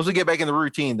 Once we get back in the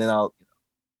routine, then I'll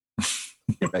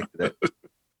get back to that.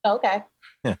 Okay.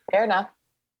 Yeah. Fair enough.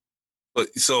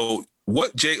 So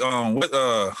what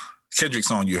Kendrick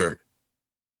song you heard?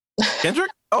 Kendrick?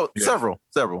 Oh, yeah. Several.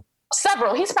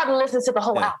 He's probably listened to the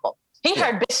whole album. He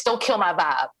heard "Bitch Don't Kill My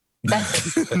Vibe."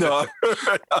 That's No.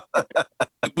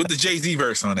 With the Jay-Z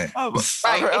verse on it.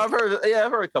 I've heard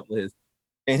a couple of his,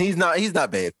 and he's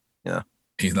not bad. Yeah,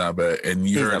 he's not bad. And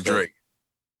you heard Drake,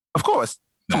 of course.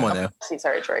 Come on now. He's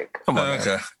heard Drake. Come on.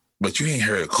 Okay. But you ain't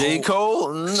heard Cole. J.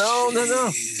 Cole? No.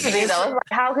 It's like,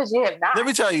 how could you have not? Let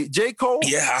me tell you, J. Cole.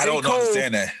 Yeah, I don't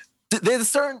understand that. There's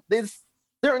certain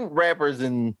rappers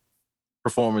and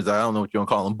performers, I don't know what you want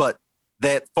to call them, but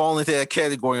that fall into that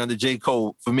category under J.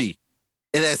 Cole for me.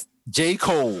 And that's J.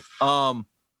 Cole.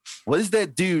 What is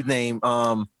that dude name?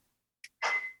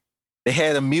 They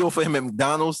had a meal for him at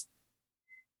McDonald's.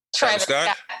 Travis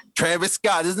Scott. Travis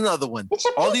Scott is another one.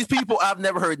 All these people, I've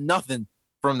never heard nothing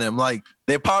from them. Like,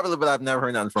 they're popular, but I've never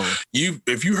heard nothing from them.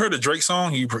 If you heard a Drake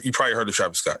song, you probably heard of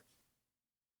Travis Scott.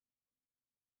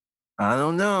 I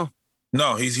don't know.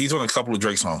 No, he's on a couple of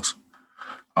Drake songs.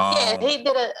 Yeah, he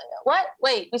did a what?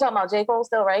 Wait, we talking about J. Cole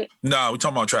still, right? No, we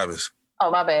talking about Travis.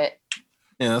 Oh, my bad.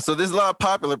 Yeah, so there's a lot of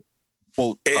popular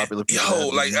people.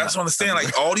 Like, I just understand,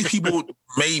 like, all these people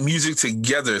made music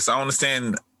together, so I don't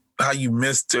understand how you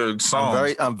missed their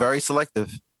song. I'm very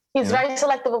selective. He's very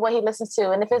selective of what he listens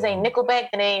to, and if it's ain't Nickelback,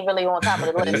 then they ain't really on top of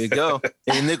the list. There you go.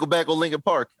 Ain't Nickelback or Linkin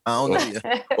Park. I don't know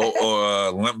yet.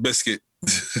 or Limp Bizkit.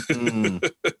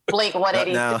 Blink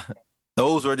 182. Now,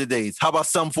 those were the days. How about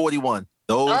Sum 41?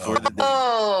 Those were the days.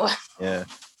 Oh, yeah.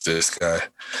 This guy.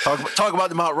 Talk about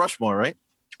the Mount Rushmore, right?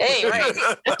 Hey, right.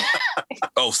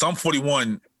 Sum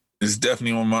 41 is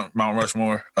definitely on Mount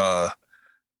Rushmore. I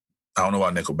don't know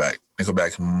about Nickelback.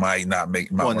 Nickelback might not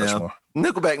make Mount Rushmore.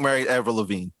 Nickelback married Avril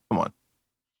Lavigne. Come on.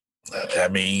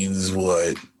 That means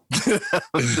what?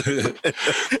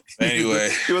 Anyway.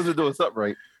 He wasn't doing something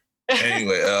right.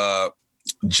 Anyway,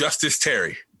 Justice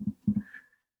Terry.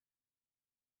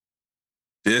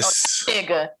 This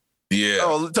Yeah.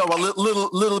 Oh, talk about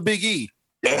little Big E.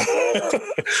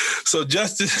 So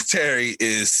Justice Terry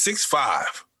is 6'5",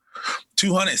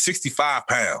 265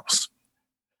 pounds.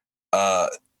 The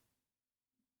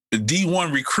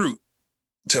D1 recruit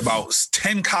to about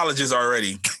 10 colleges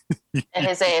already. And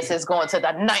his ass is going to the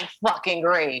 9th fucking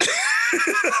grade.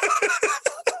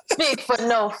 Big for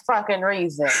no fucking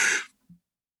reason.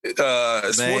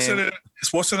 SportsCenter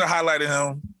highlighted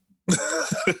him.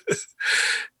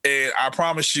 And I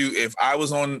promise you, if I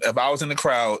was in the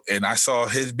crowd and I saw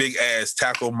his big ass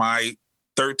tackle my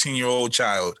 13-year-old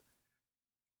child,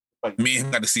 me and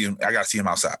him got to see him. I got to see him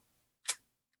outside.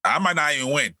 I might not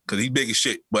even win because he's big as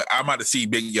shit, but I'm about to see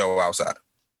Big Yo outside.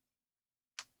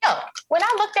 Yo, when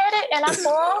I looked at it and I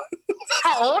saw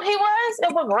how old he was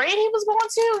and what grade he was going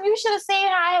to, you should have seen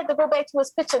how I had to go back to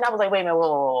his picture. And I was like, wait a minute,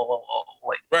 whoa,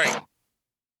 wait. Right.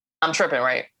 I'm tripping,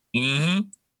 right? Mm-hmm.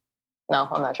 No,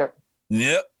 I'm not tripping.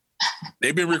 Yep.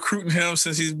 They've been recruiting him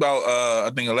since he's about, I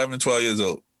think, 11, 12 years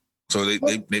old. So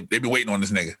they've been waiting on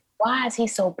this nigga. Why is he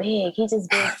so big? He's just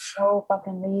big for no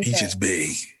fucking reason. He's just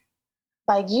big.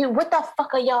 Like, what the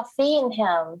fuck are y'all feeding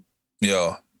him?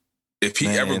 Yo, if he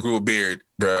ever grew a beard,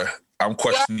 bruh, I'm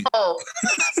questioning. Yo.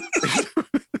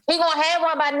 He gonna have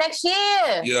one by next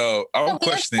year. Yo, I'm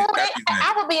questioning.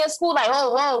 I would be in school like,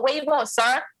 oh, whoa, where you going,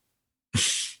 sir?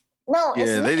 No,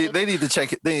 yeah, they need to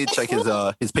check it. They need to check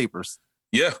his papers.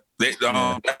 Yeah, that's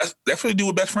what they do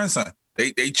with best friend's son.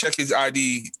 They check his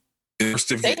ID and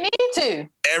certificate. They need to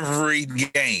every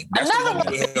game. That's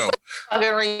another one.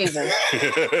 Fucking reason.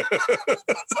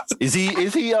 Is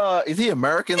he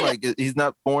American? Like he's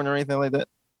not born or anything like that?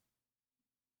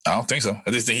 I don't think so.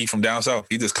 I just think he's from down south.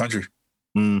 He's just country.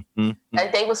 Mm-hmm.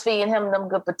 They was feeding him them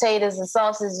good potatoes and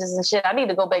sausages and shit. I need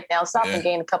to go back down south and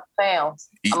gain a couple pounds.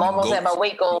 I'm almost at my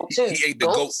weight goal too. He ate the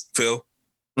goat, Phil.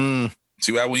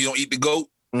 See why when you don't eat the goat?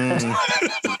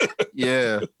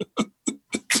 Yeah.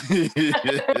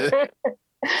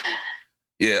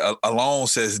 Yeah, Alone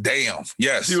says, damn.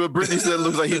 Yes. See what Brittany said?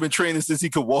 Looks like he's been training since he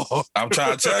could walk. I'm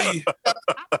trying to tell you.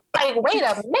 Like, wait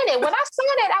a minute. When I saw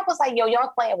that, I was like, yo, y'all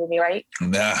playing with me, right?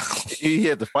 Nah. He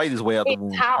had to fight his way out the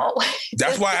room. How?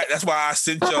 That's why I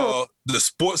sent y'all the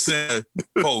SportsCenter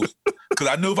post. Because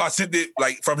I knew if I sent it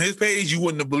like from his page, you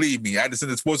wouldn't have believed me. I had to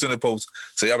send the SportsCenter post.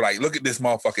 So y'all be like, look at this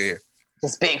motherfucker here.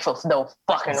 Just big for no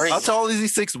fucking reason. How tall is he?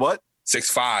 6 what?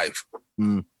 6'5".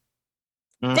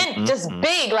 Then just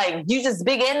big, like you just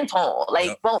big and tall,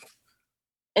 like both.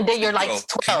 And then you're like 12.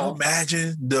 Can you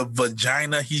imagine the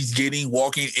vagina he's getting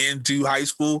walking into high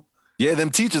school? Yeah,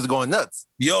 them teachers going nuts.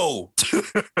 Yo,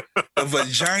 the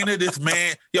vagina, this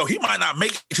man, yo, he might not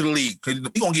make it to the league. He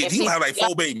gonna have like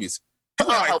 4 babies. He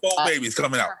gonna have like 4 babies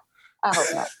coming out. I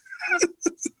hope not.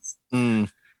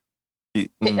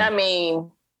 I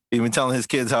mean, even telling his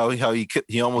kids how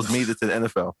he almost made it to the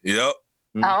NFL. Yep.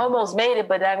 I almost made it,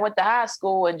 but I went to high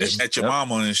school and just met your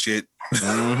mama and shit.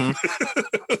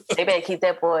 They better keep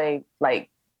that boy like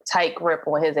tight grip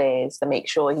on his ass to make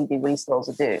sure he do what he's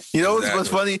supposed to do. You know what's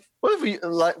funny? What if you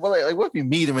what if you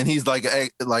meet him and he's like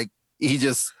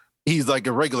he's like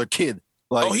a regular kid?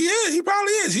 Like, oh, he is. He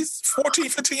probably is. He's 14,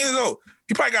 15 years old.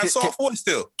 He probably got a soft voice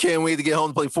still. Can't wait to get home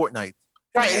to play Fortnite.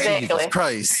 Right, exactly. Jesus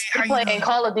Christ. He's playing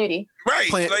Call of Duty. Right.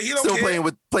 Still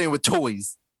playing with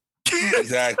toys.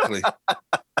 Exactly.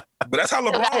 But that's how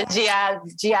LeBron.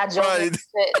 G.I. Joe. Right.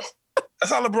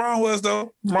 That's how LeBron was,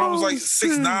 though. LeBron was like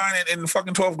 6'9" in the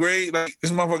fucking 12th grade. Like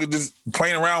this motherfucker just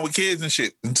playing around with kids and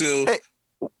shit until. Hey,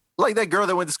 like that girl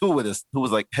that went to school with us who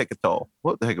was like hecka tall.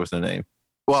 What the heck was her name?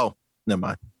 Well, never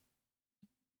mind.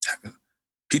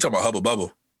 He talking about Hubba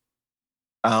Bubble.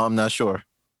 I'm not sure.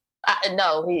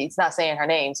 No, he's not saying her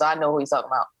name, so I know who he's talking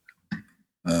about.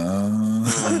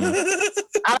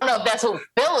 I don't know if that's who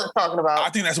Phil is talking about. I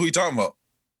think that's who he's talking about.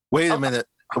 Wait a minute.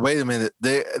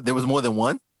 There was more than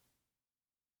one?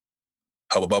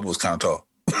 Hubba Bubba was kind of tall.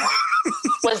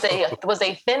 Was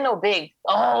they thin or big?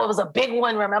 Oh, it was a big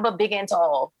one. Remember, big and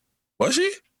tall. Was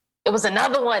she? It was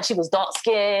another one. She was dark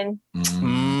skinned.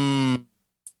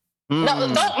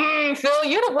 No, don't Phil.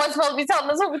 You're the one supposed to be telling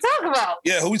us who we talking about.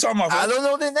 Yeah, who we talking about? Phil? I don't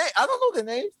know their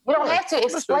name. You don't have to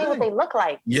explain what they look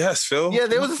like. Yes, Phil. Yeah,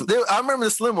 I remember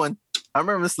the slim one. I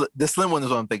remember the slim one is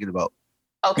what I'm thinking about.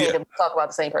 Okay, then we'll talk about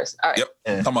the same person. All right. Yep.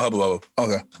 Yeah. Talking about Hubba Bubba.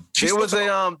 Okay. It was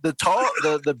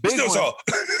the big still one. Tall.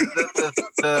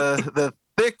 the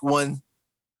thick one.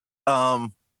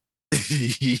 The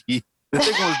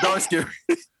thick one was dark skin.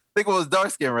 Thick one was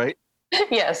dark skin, right?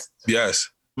 Yes.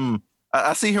 Yes.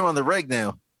 I see her on the reg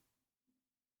now.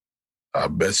 I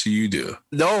bet you do.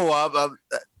 No,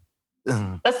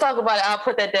 let's talk about it. I'll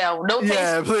put that down. No,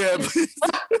 yeah, please.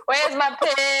 Where's my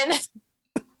pen?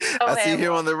 I see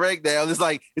him on the reg now. It's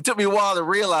like it took me a while to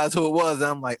realize who it was. And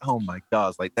I'm like, oh my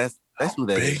gosh, like that's who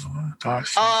that is.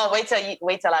 Oh, wait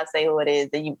till I say who it is.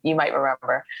 Then you might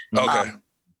remember. Okay. All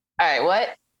right.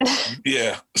 What?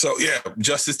 Yeah. So yeah,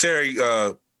 Justice Terry.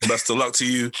 Best of luck to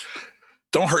you.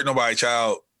 Don't hurt nobody,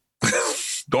 child.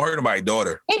 Don't hurt nobody's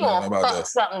daughter. He gonna fuck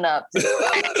something up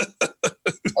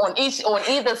on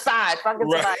either side. Fucking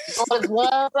somebody on his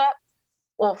walls up,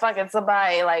 or fucking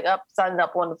somebody like something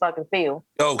up on the fucking field.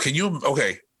 Oh, can you?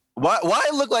 Okay. Why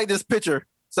it look like this picture?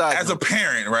 As a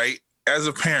parent, right? As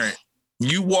a parent,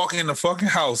 you walk in the fucking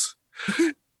house.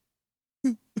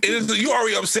 You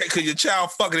already upset because your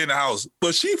child fucking in the house,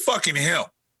 but she fucking him.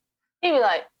 He be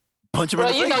like, punch him in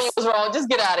the face. You know you was wrong. Just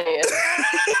get out of here.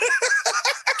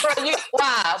 Bro,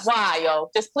 why, yo?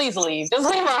 Just please leave. Just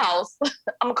leave my house. I'm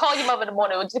gonna call you up in the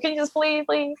morning. Can you just please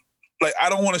leave? Like,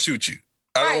 I don't want to shoot you.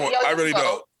 I really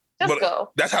don't. Just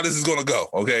go. That's how this is gonna go.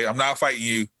 Okay, I'm not fighting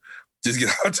you. Just get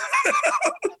out.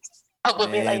 I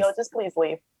would be like, yo, just please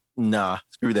leave. Nah,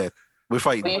 screw that. We're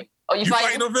fighting. You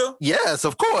fighting them, Phil? Yes,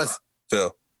 of course.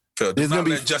 Phil. There's gonna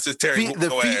be Justice Terry.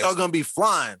 The feet are gonna be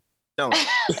flying. Hold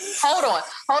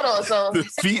on. So the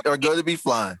feet are going to be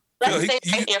flying. Let's stay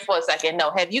right here for a second.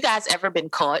 No, have you guys ever been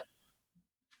caught?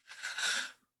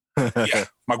 Yeah,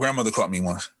 my grandmother caught me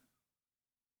once.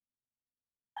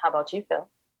 How about you, Phil?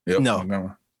 Yep,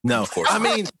 no. Of course. I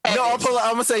mean, no.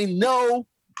 I'm gonna say no.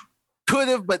 Could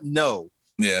have, but no.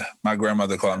 Yeah, my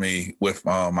grandmother caught me with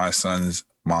my son's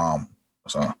mom.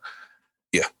 So,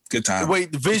 yeah, good time. Wait,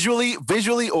 visually,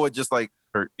 or just like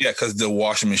hurt? Yeah, because the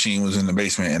washing machine was in the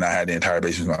basement, and I had the entire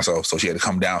basement myself. So she had to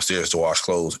come downstairs to wash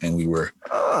clothes, and we were.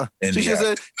 She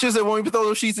said, "Won't you throw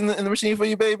those sheets in the machine for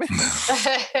you, baby?"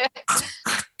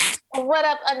 What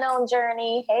up, unknown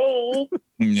journey? Hey.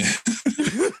 Yeah.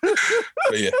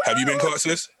 Have you been caught,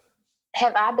 sis?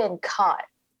 Have I been caught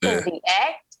in the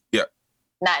act? Yeah.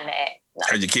 Not in the act. No.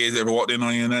 Had your kids ever walked in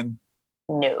on you or nothing?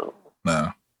 No.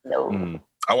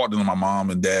 I walked in on my mom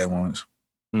and dad once.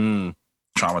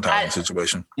 Traumatizing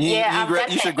situation. You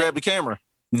should grab the camera.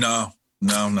 No.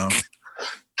 No,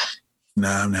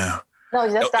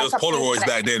 It was Polaroids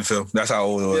back then, Phil. That's how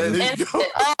old it was.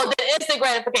 The instant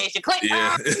gratification. Click.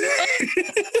 Yeah.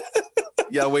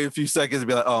 Yeah, wait a few seconds and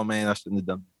be like, oh man, I shouldn't have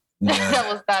done that. Yeah. That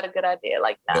was not a good idea.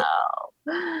 Like, no.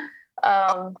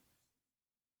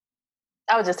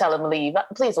 I would just tell him to leave.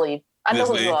 Please leave. I know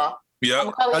who you are.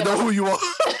 Yeah, I know who you are.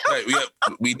 Right,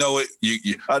 we know it.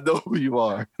 I know who you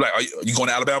are. Like, are you going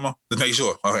to Alabama? Let's make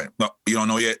sure. Okay, no, you don't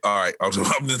know yet. All right, I'm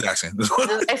just asking. Just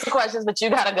ask the questions, but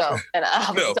you gotta go. And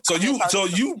Phil, so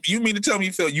you mean to tell me,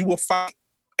 Phil, you will fight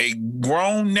a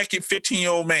grown, naked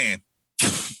 15-year-old man?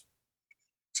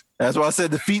 That's why I said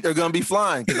the feet are gonna be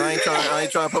flying because I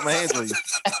ain't trying to put my hands on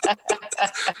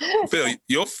you. Phil,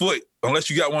 your foot, unless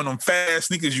you got one of them fast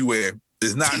sneakers you wear,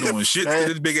 is not doing shit to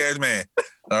this big ass man.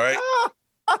 All right,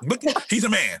 but he's a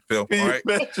man, Phil. All right,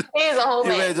 he's a whole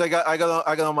man. I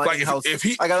got on my in-house. If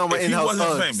he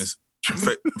wasn't famous,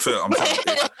 Phil, I'm telling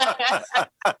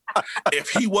you, if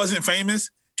he wasn't famous,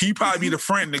 he'd probably be the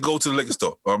friend to go to the liquor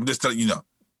store. I'm just telling you,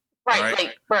 Right,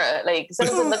 like, bruh, like, as soon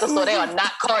as the liquor store, they are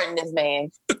not carting this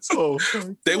man.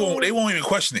 They won't even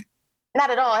question it. Not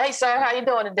at all. Hey, sir, how you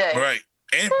doing today? Right,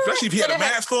 and especially if he had a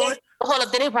mask on. Hold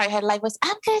up, then they probably had like,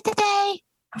 I'm good today.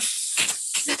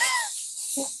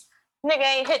 Nigga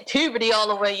ain't hit puberty all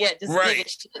the way yet. Just right.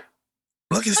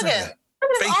 Look at that.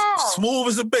 Face smooth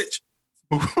as a bitch.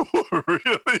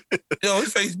 Really? Yo,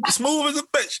 his face smooth as a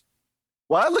bitch.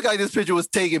 Well, I look like this picture was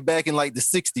taken back in like the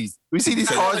 60s. We see these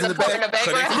cars in the back.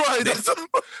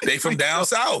 They from down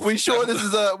south. We sure this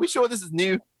is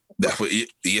new. That's what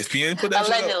ESPN put that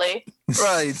allegedly.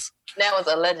 Right. That was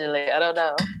allegedly. I don't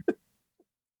know.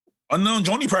 Unknown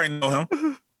Johnny probably know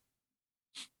him.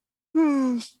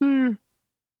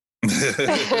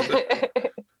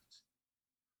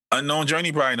 Unknown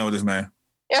Journey probably know this man.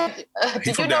 Did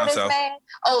you know this man?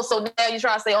 Oh, so now you're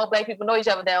trying to say all black people know each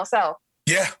other down south?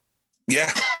 Yeah.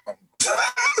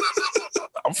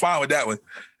 I'm fine with that one.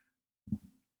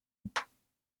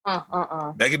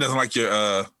 Megan doesn't like your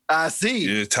I see.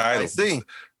 Your title. I see. At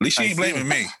least she ain't blaming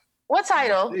me. What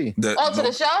title? To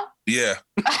the show? Yeah.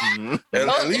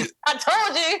 At least, I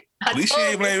told you. At least she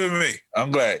ain't blaming me.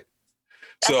 I'm glad.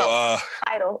 So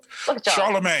title. Look at y'all.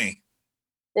 Charlemagne.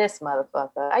 This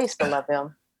motherfucker. I used to love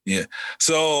him. Yeah.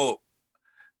 So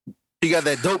he got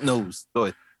that dope nose. Go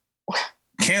ahead.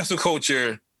 Cancel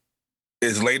culture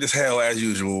is late as hell as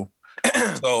usual.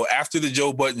 So after the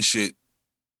Joe Budden shit,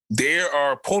 they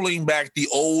are pulling back the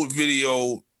old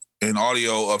video and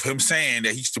audio of him saying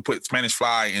that he used to put Spanish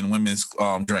fly in women's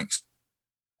drinks.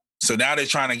 So now they're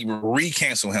trying to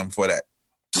re-cancel him for that.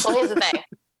 So here's the thing.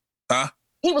 Huh?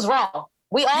 He was wrong.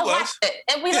 We all watched it,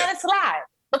 and we let it slide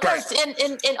because,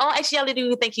 in all actuality,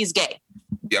 we think he's gay.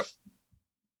 Yep.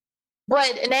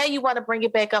 But now you want to bring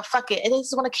it back up. Fuck it. And they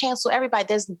just want to cancel everybody.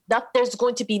 There's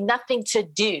going to be nothing to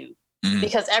do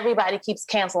because everybody keeps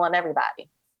canceling everybody.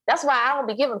 That's why I don't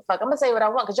be giving a fuck. I'm going to say what I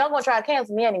want because y'all going to try to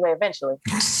cancel me anyway eventually.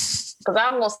 Because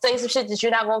I'm going to say some shit that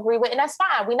you're not going to agree with. And that's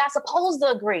fine. We're not supposed to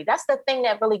agree. That's the thing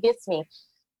that really gets me.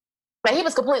 But he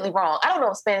was completely wrong. I don't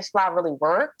know if Spanish Fly really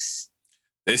works.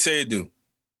 They say it do.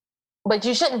 But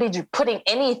you shouldn't be putting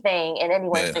anything in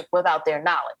anyone's drink without their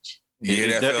knowledge. You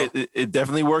hear that, Phil? It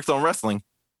definitely works on wrestling.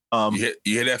 You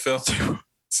hear that, Phil?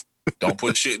 Don't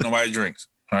put shit in nobody's drinks.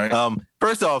 All right.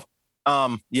 First off,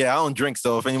 I don't drink,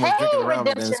 so if anyone's drinking around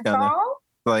me, then it's kind of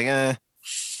like,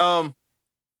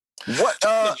 what?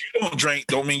 If you don't drink,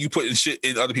 don't mean you putting shit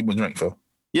in other people's drink, Phil.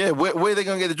 Yeah, where are they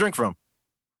gonna get the drink from?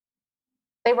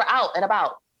 They were out and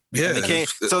about. Yeah,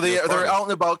 they're out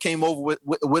and about. Came over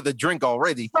with a drink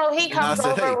already. So he comes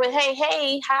over with,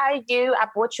 hey, hi you. I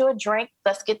bought you a drink.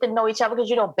 Let's get to know each other because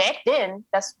back then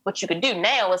that's what you could do.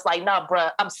 Now it's like, nah,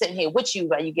 bruh, I'm sitting here with you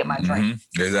while you get my drink.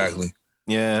 Exactly.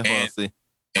 Yeah.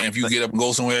 And if you get up and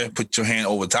go somewhere, put your hand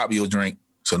over top of your drink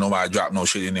so nobody drop no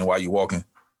shit in there while you're walking.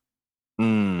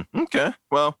 Okay.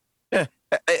 Well, yeah.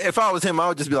 If I was him, I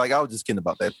would just be like, I was just kidding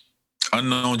about that.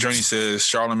 Unknown Journey says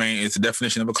Charlemagne is the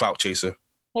definition of a clout chaser.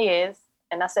 He is.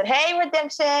 And I said, hey,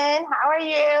 Redemption, how are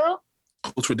you?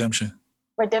 What's Redemption?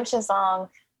 Redemption song.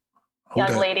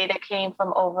 Young lady that came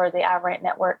from over the iRant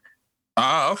network.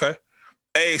 Okay.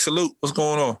 Hey, salute. What's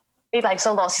going on? He's like,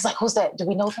 so lost. He's like, who's that? Do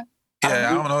we know them?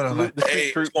 Yeah, I don't know them. Like,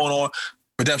 hey, what's going on?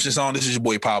 Redemption song. This is your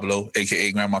boy Pablo,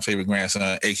 a.k.a. Grandma's favorite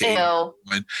grandson, a.k.a.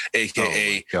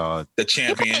 The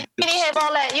champion. You ain't have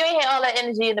all that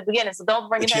energy in the beginning, so don't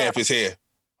bring it down. The champ is here.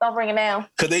 Don't bring it down.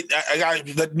 Because I got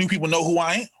to let new people know who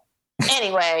I am.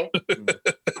 Anyway,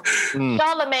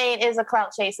 Charlemagne is a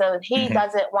clout chaser. He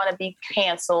doesn't want to be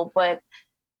canceled, but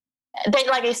they,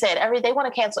 like I said, they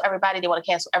want to cancel everybody. They want to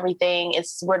cancel everything.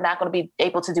 We're not going to be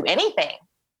able to do anything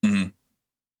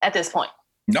at this point.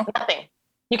 No, nothing.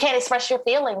 You can't express your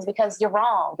feelings because you're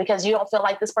wrong, because you don't feel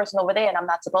like this person over there, and I'm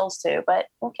not supposed to. But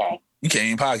okay, you can't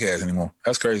even podcast anymore.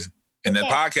 That's crazy. And that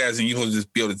podcasting, you will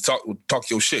just be able to talk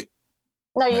your shit.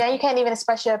 No, you can't even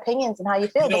express your opinions and how you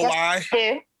feel. You know why?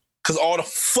 Because all the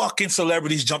fucking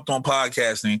celebrities jumped on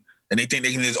podcasting and they think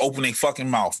they can just open their fucking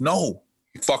mouth. No,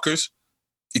 you fuckers.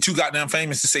 You're too goddamn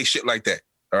famous to say shit like that.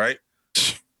 All right?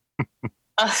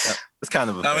 It's kind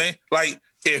of I mean, like,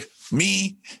 if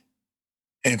me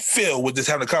and Phil were just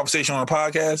having a conversation on a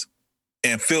podcast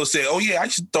and Phil said, oh, yeah, I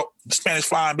just thought Spanish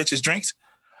flying bitches drinks,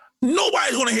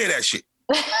 nobody's going to hear that shit.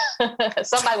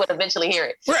 Somebody would eventually hear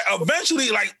it. Right.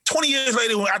 Eventually, like 20 years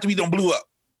later, after we done blew up.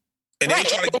 And they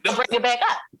try to bring it back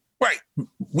up. Right.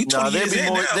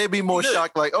 They'd be more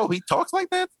shocked, like, oh, he talks like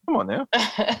that? Come on now.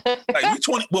 Like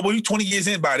we 20 years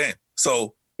in by then.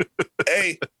 So,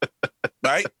 hey,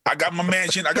 right? I got my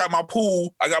mansion, I got my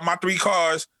pool, I got my 3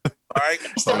 cars. All right. You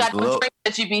still got the drink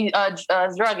that you be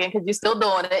drugging because you're still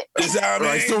doing it. Is that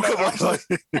right?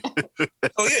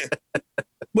 Oh, yeah.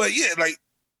 But yeah, like,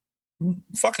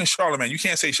 fucking Charlemagne, you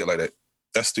can't say shit like that.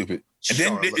 That's stupid.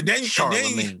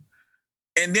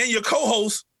 And then your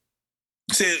co-host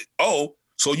said, "Oh,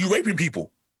 so you raping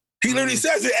people?" He literally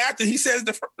says it after he says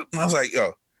the. I was like,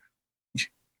 "Yo,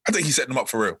 I think he set them up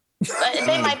for real."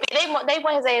 They might be. They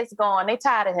want his ass gone. They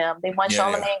tired of him. They want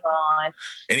Charlemagne gone.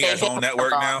 And he has his own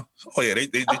network now. Oh yeah, they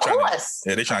trying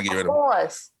to get rid of him. Of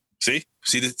course. See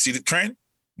the trend.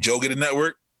 Joe get a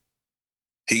network.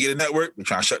 He get a network. They're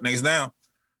trying to shut niggas down.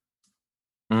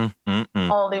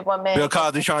 Only one man. Bill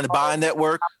Cosby trying to buy a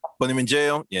network, put him in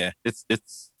jail. Yeah, it's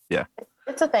yeah.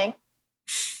 It's a thing.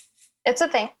 It's a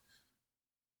thing.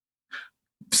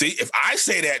 See, if I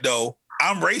say that though,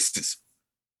 I'm racist.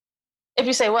 If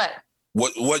you say what?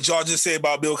 What y'all just said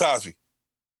about Bill Cosby?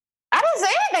 I didn't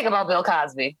say anything about Bill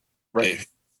Cosby. Right.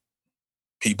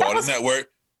 He bought a network,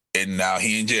 and now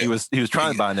he in jail. He was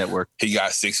trying to buy a network. He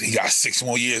got 6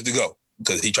 more years to go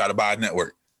because he tried to buy a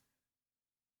network.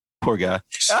 Poor guy.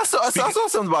 I saw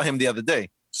something about him the other day.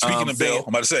 Speaking of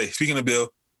Bill,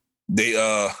 they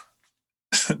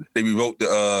revoked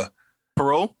the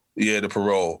parole. Yeah, the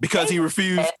parole because he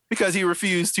refused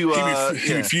to.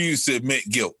 He refused to admit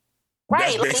guilt.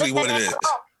 Right, that's basically what it is.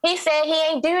 He said he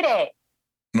ain't do that.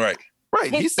 Right. Right.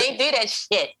 He ain't do that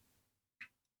shit.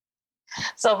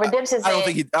 So Redemption said, I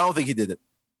don't think he did it.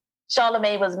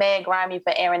 Charlemagne was mad grimy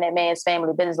for airing that man's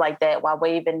family business like that while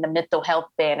waving the mental health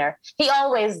banner. He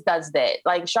always does that.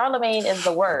 Like, Charlemagne is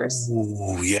the worst.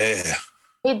 Ooh, yeah.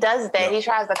 He does that. He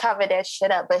tries to cover that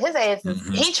shit up. But his ass is,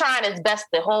 he trying his best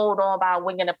to hold on by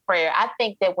winging a prayer. I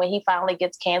think that when he finally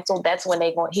gets canceled, that's when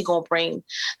he gonna bring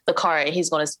the card.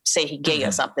 He's gonna say he gay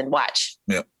or something. Watch.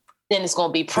 Yeah. Then it's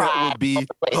gonna be pride. That would be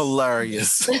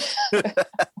hilarious.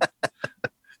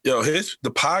 Yo,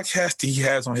 the podcast he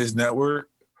has on his network.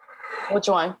 Which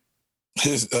one?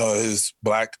 His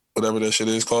Black, whatever that shit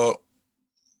is called.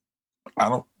 I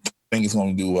don't think it's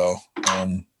gonna do well.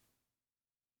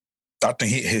 I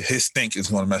think his stink is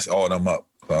going to mess all of them up.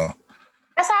 So.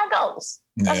 That's how it goes.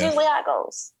 That's usually how it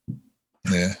goes.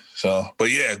 Yeah. So, but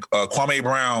yeah, Kwame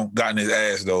Brown got in his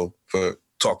ass though for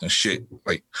talking shit.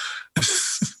 Like,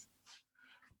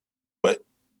 but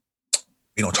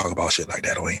we don't talk about shit like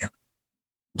that over here.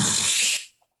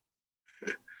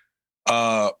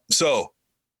 So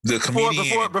the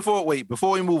comedian. Before we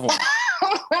move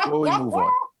on.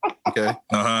 Okay.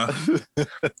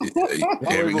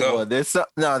 Here we go. There's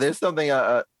something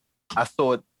I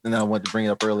thought, and I wanted to bring it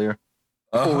up earlier.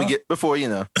 Before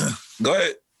Go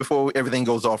ahead. Before everything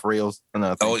goes off rails.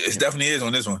 It definitely is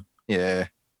on this one. Yeah.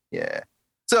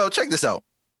 So check this out.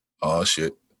 Oh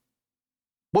shit.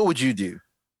 What would you do?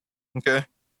 Okay.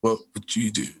 What would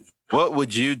you do? What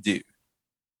would you do?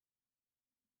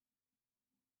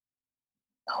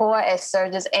 Whore at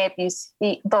surgeon's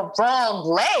amputee the wrong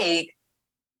leg.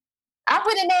 I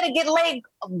went in there to get leg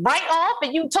right off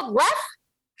and you took left?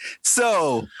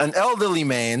 So, an elderly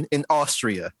man in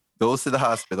Austria goes to the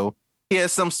hospital. He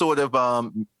has some sort of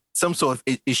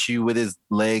issue with his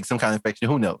leg, some kind of infection.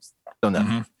 Who knows? Don't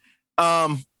know.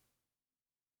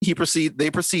 They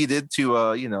proceeded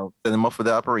to set him up for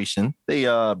the operation. They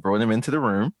brought him into the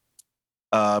room,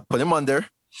 put him under,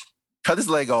 cut his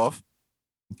leg off.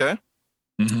 Okay.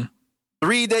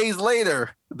 3 days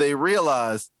later, they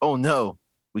realized, oh no,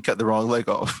 we cut the wrong leg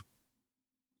off.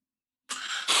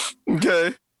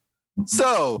 Okay.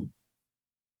 So,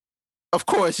 of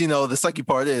course, the sucky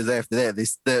part is after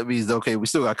that means, okay, we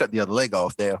still got to cut the other leg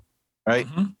off there. Right?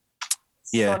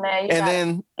 Yeah. So now you and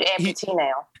then amputee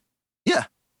now. Yeah.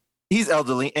 He's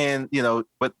elderly and,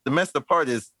 but the messed up part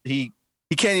is he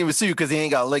can't even sue because he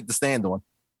ain't got a leg to stand on.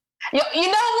 You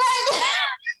know what?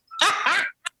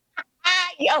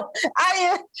 Yo,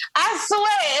 I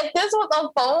swear, if this was a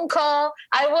phone call,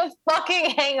 I would fucking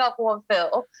hang up on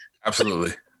Phil.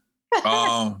 Absolutely.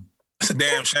 It's a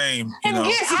damn shame,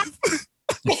 Get out.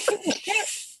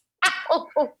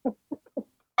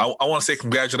 I want to say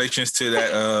congratulations to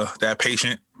that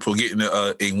patient for getting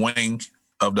a wing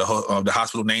of the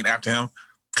hospital named after him,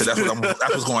 because that's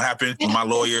what's going to happen when my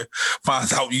lawyer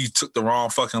finds out you took the wrong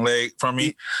fucking leg from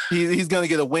me. He's going to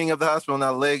get a wing of the hospital,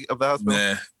 not a leg of the hospital.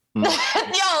 Yeah.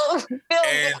 Yo, Phil,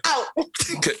 get out.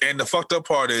 And the fucked up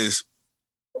part is,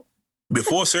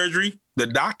 before surgery, the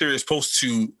doctor is supposed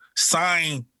to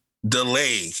sign the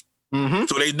leg.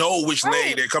 So they know which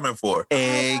leg they're coming for.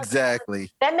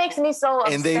 Exactly. That makes me so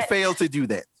upset. And they failed to do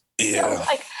that. Yeah.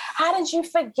 Like, how did you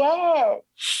forget?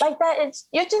 Like that,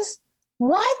 you're just,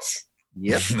 what?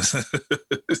 Yep.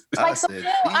 Like, so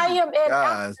now I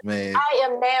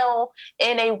am now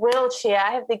in a wheelchair.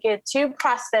 I have to get 2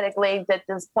 prosthetic legs at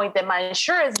this point that my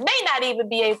insurance may not even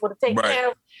be able to take care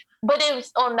of. But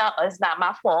it's not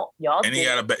my fault, y'all. And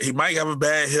he might have a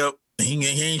bad hip. He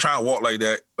ain't trying to walk like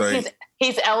that. Like,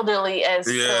 he's elderly as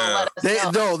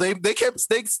they kept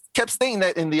stating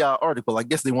that in the article. I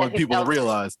guess they wanted people to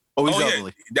realize. Oh, he's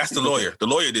elderly. That's the lawyer. The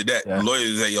lawyer did that. Yeah. The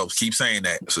lawyer said, "Yo, keep saying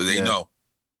that," so they know.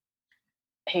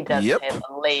 He doesn't have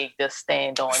a leg to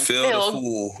stand on. Phil the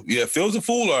fool. Yeah, Phil's a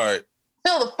fool. All right.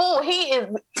 Phil the fool.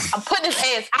 I'm putting his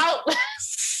ass out.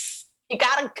 He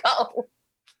gotta go.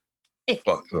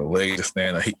 Fuck the leg to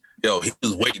stand on. He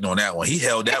was waiting on that one. He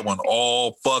held that one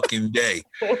all fucking day.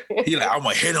 He like, I'm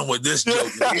gonna hit him with this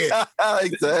joke. Yeah,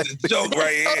 exactly. This joke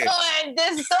right here.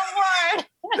 This is the word.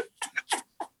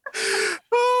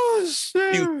 Oh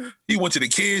shit! He went to the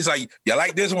kids like, you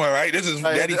like this one, right? This is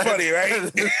Daddy funny,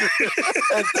 right?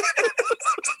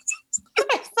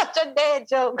 It's such a dad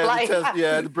joke. I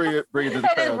had to bring it to the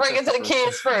crowd. Bring it to the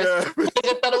kids first. Yeah. They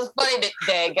just thought it was funny that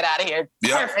Dad, get out of here.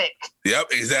 Yep. Perfect. Yep,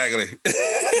 exactly.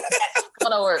 That's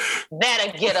gonna work.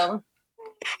 That'll get him.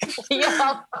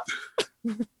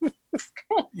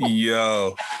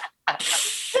 Yo.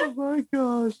 Oh my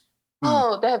gosh.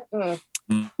 Oh, that.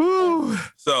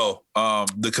 So,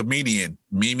 the comedian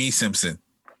Mimi Simpson.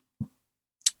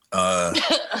 I'm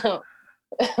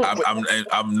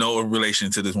no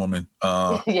relation to this woman.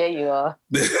 Yeah, you are.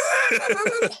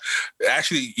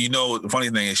 Actually, the funny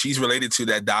thing is she's related to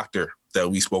that doctor that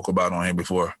we spoke about on here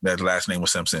before. That last name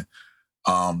was Simpson.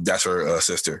 That's her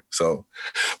sister. So,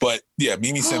 but yeah,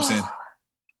 Mimi Simpson.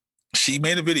 She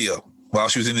made a video while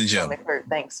she was in the gym.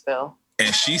 Thanks, Phil.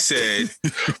 And she said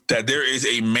that there is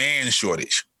a man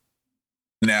shortage.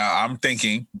 Now, I'm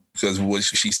thinking, because what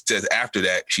she says after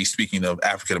that, she's speaking of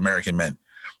African-American men.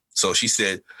 So she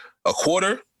said a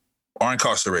quarter are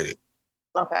incarcerated.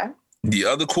 Okay. The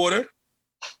other quarter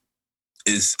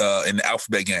is in the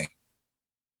alphabet gang.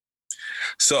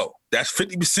 So that's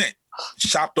 50%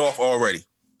 chopped off already.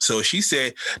 So she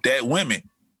said that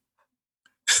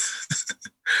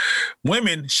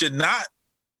women should not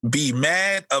be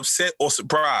mad, upset, or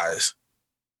surprised.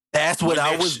 That's what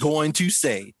I was going to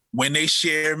say. When they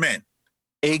share men.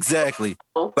 Exactly.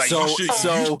 Like you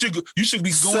should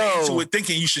be going into it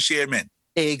thinking you should share men.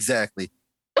 Exactly.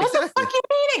 What the fuck you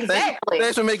mean exactly?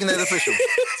 Thanks for making that official.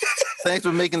 Thanks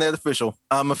for making that official.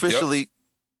 I'm officially.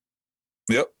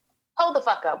 Yep. Hold the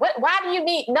fuck up. Why do you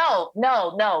need? No.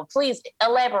 Please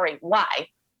elaborate. Why?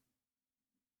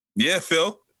 Yeah,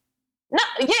 Phil. No.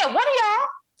 Yeah. What are y'all?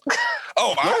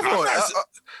 Oh,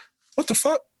 what the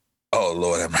fuck? Oh,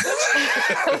 Lord.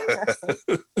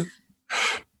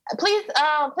 Please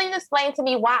explain to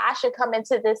me why I should come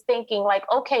into this thinking like,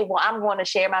 okay, well, I'm going to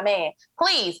share my man.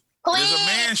 Please. There's a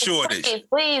man shortage.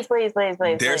 Please.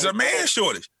 There's a man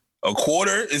shortage. A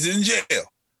quarter is in jail.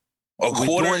 A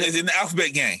quarter is in the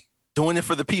alphabet gang. Doing it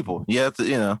for the people. You have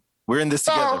to, we're in this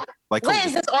together. Like, what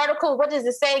is this article? What does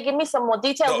it say? Give me some more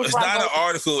details. No, it's not an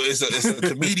article. It's a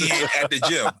comedian at the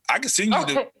gym. I can send you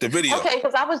the video. Okay,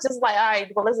 because I was just like, all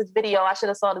right, well, this is video. I should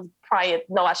have saw this prior.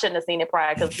 No, I shouldn't have seen it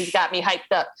prior because he got me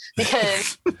hyped up.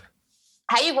 Because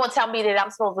how you going to tell me that I'm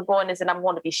supposed to go in this and I'm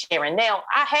going to be sharing? Now,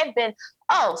 I have been,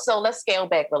 so let's scale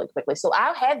back really quickly. So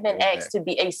I have been asked to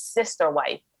be a sister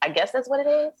wife. I guess that's what it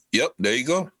is. Yep, there you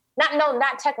go.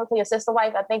 Not technically a sister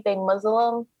wife. I think they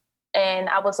Muslim. And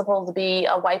I was supposed to be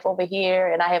a wife over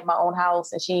here, and I have my own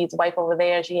house, and she's a wife over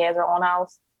there, and she has her own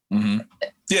house. Mm-hmm.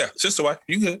 Yeah, sister wife,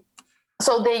 you good.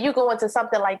 So then you go into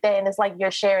something like that, and it's like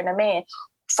you're sharing a man.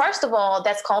 First of all,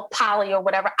 that's called poly or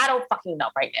whatever. I don't fucking know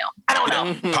right now. I don't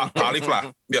know.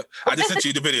 Polyfly. Yeah, I just sent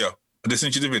you the video.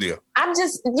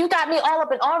 You got me all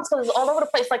up in arms because it's all over the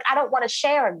place. Like, I don't want to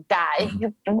share a guy.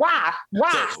 Why?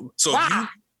 So why?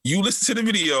 You listen to the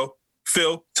video.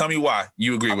 Phil, tell me why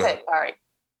you agree with it. Okay, all right.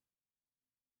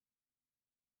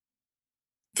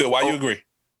 Phil, why you agree?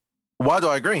 Why do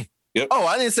I agree? Yep. Oh,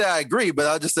 I didn't say I agree, but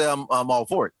I just say I'm all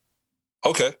for it.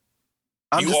 Okay.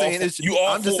 I'm just saying you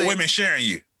all for women sharing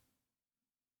you.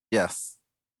 Yes.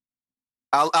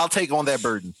 I'll take on that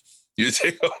burden. You'll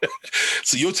take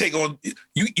on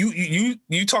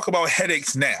you talk about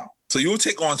headaches now. So you'll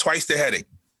take on twice the headache.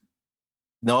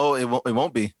 No, it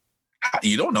won't be.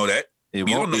 You don't know that. It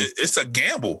won't be. It's a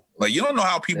gamble. Like, you don't know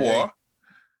how people are.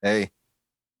 Hey.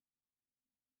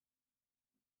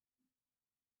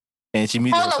 And she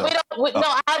muted herself.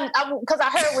 Because I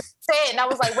heard what you said, and I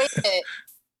was like, wait a minute.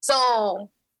 So,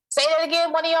 say that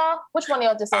again, one of y'all? Which one of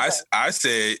y'all just said that? I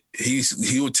said he's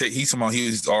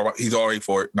already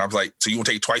for it. And I was like, so you will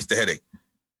take twice the headache.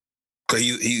 Because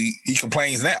he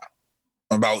complains now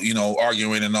about,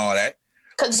 arguing and all that.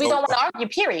 Because we don't want to argue,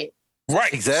 period.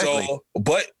 Right. Exactly. So,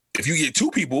 but if you get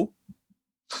two people,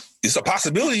 it's a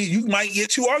possibility you might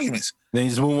get two arguments. Then you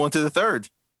just move on to the third.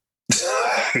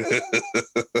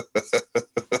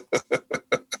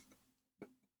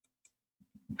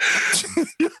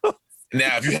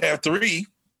 Now, if you have three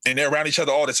and they're around each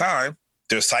other all the time,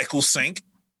 their cycles sync.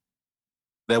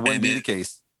 That wouldn't be the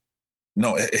case.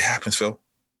 No, it happens, Phil.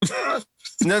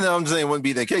 No, I'm saying it wouldn't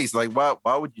be the case. Like,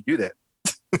 why would you do that?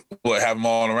 What, have them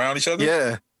all around each other?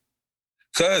 Yeah.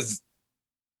 Because,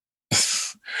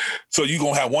 so you're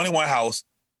going to have one in one house,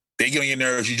 they get on your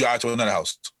nerves, you drive to another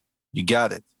house. You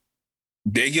got it.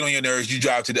 They get on your nerves, you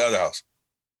drive to the other house.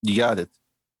 You got it.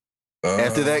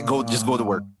 After that, go to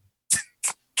work.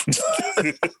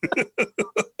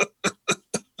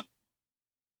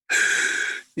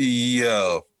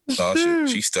 Yo. Oh,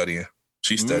 she's studying.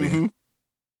 Mm-hmm.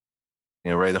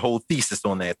 Yeah, right. The whole thesis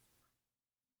on that.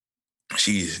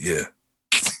 Yeah.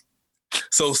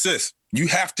 So, sis, you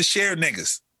have to share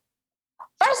niggas.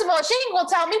 First of all, she ain't gonna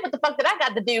tell me what the fuck that I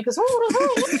got to do, because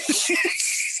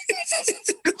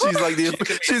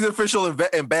she's the official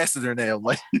ambassador now.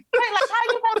 Like, right, like, how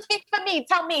you gonna speak for me?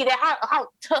 Tell me that how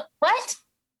what?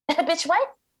 Bitch,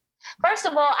 what? First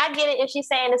of all, I get it if she's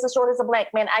saying it's as short as a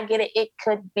black man. I get it. It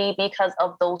could be because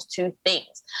of those two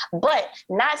things. But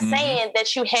not saying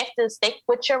that you have to stick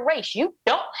with your race. You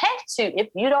don't have to if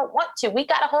you don't want to. We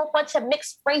got a whole bunch of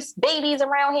mixed race babies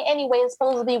around here anyway. It's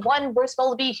supposed to be one. We're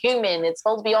supposed to be human. It's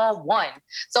supposed to be all one.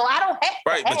 So I don't have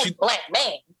to have a black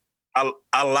man.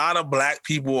 A lot of black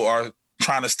people are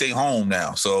trying to stay home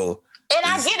now. So And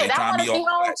I get it. I want to be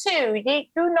home too.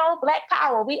 You know, Black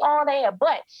Power. We all there,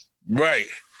 but right.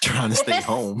 Trying to stay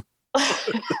home.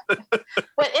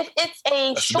 But if it's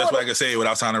a that's the best way I can say it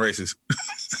without sounding racist.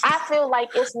 I feel like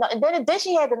it's not. And then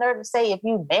she had the nerve to say, if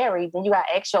you married, then you got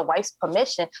to ask your wife's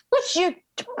permission. Which you,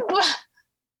 I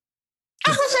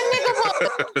wish a nigga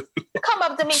would come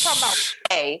up to me talking about,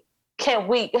 hey, can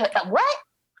we? What?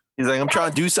 He's like, I'm trying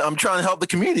to do something. I'm trying to help the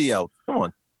community out. Come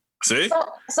on. See?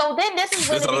 So then this is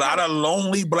there's a lot of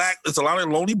lonely black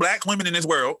women in this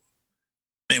world,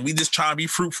 and we just trying to be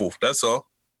fruitful. That's all.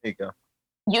 There you go.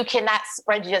 You cannot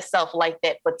spread yourself like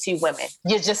that for two women.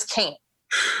 You just can't.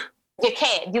 You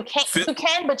can't. You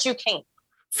can, but you can't.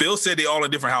 Phil said they all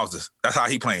in different houses. That's how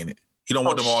he playing it. He don't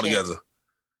want them all together.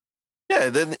 Yeah,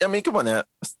 then I mean, come on now.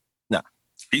 Nah.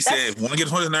 He said if one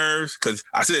gets on his nerves, because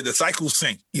I said the cycles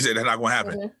sync. He said that's not gonna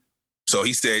happen. Mm-hmm. So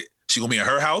he said she gonna be in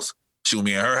her house. She gonna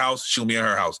be in her house. She gonna be in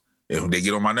her house. If they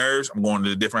get on my nerves, I'm going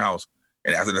to a different house.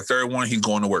 And after the third one, he's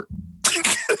going to work.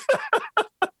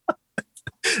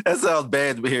 That sounds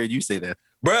bad to hear you say that.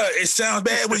 Bruh, it sounds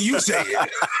bad when you say it.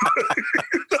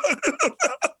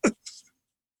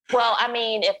 Well, I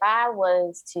mean, if I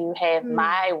was to have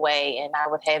my way and I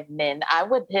would have men, I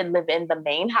would live in the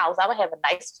main house. I would have a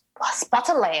nice spot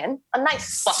of land.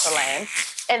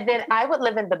 And then I would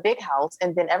live in the big house.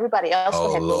 And then everybody else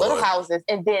would have the little houses.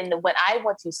 And then when I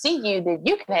want to see you, then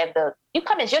you can have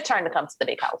it's your turn to come to the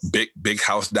big house. Big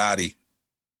house daddy.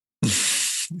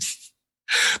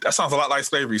 That sounds a lot like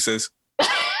slavery, sis.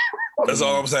 That's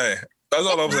all I'm saying.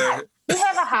 You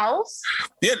have a house?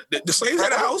 Yeah, the slaves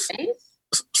had a house.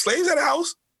 Slaves had a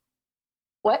house.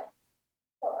 What?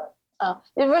 Oh,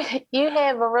 you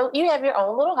have your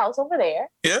own little house over there.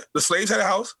 Yeah, the slaves had a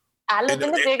house. I live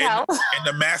in the big house. And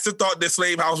the master thought the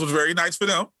slave house was very nice for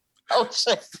them. Oh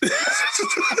shit.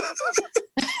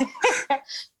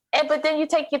 But then you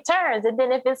take your turns. And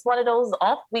then if it's one of those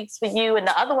off weeks for you and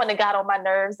the other one that got on my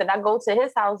nerves, and I go to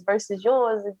his house versus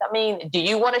yours, I mean, do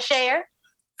you want to share?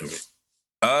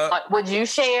 Would you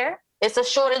share? It's a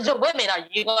shortage of women. Are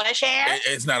you going to share?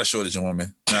 It's not a shortage of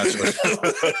women. Not a shortage.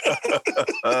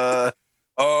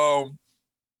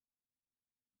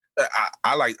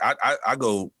 I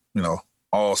go,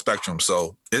 all spectrum.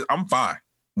 So I'm fine.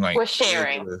 Like, we're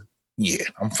sharing. Yeah,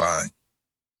 I'm fine.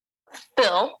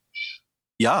 Phil?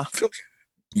 Yeah. Phil,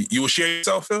 you will share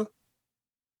yourself, Phil?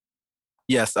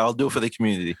 Yes, I'll do it for the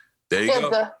community. There you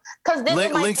go.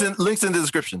 Links in the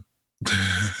description.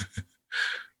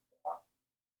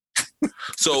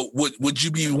 So would you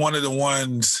be one of the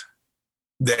ones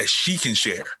that she can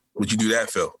share? Would you do that,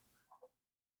 Phil?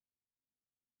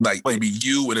 Like maybe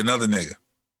you and another nigga?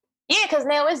 Yeah, because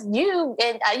now it's you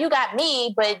and you got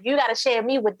me, but you got to share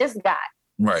me with this guy.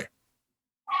 Right.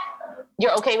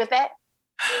 You're okay with that?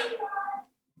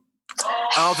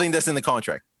 I don't think that's in the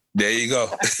contract. There you go.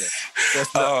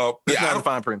 That's not a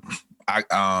fine print.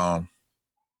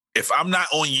 If I'm not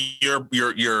on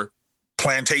your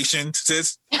plantation,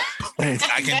 sis,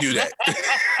 I can do that.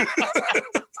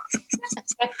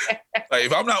 Like,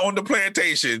 if I'm not on the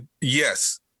plantation,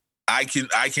 yes, I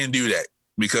can do that,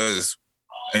 because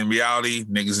in reality,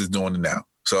 niggas is doing it now.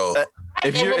 So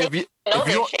if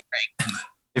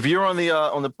you're on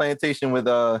the plantation with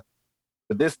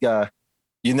this guy,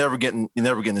 you're never getting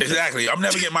exactly. I'm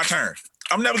never getting my turn.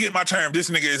 This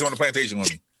nigga is on the plantation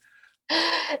with me.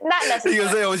 Not necessarily. You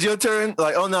gonna say it was your turn?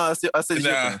 Like, oh no, I said it's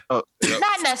your turn. Oh.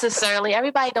 Not necessarily.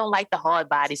 Everybody don't like the hard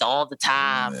bodies all the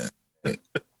time. Yeah.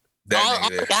 All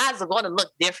the guys are going to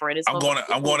look different. I'm gonna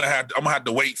have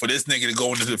to wait for this nigga to go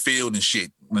into the field and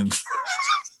shit.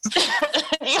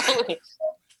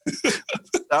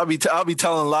 I'll be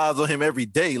telling lies on him every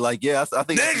day. Like, yeah, I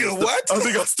think. Nigga, what? I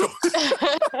think I stole.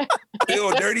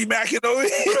 Little dirty mackin' over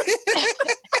here.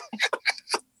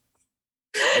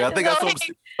 Yeah, I think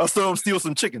I saw him steal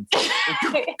some chickens.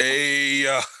 Hey,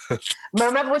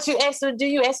 remember what you asked him to do?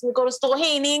 You asked him to go to the store.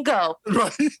 He ain't even go.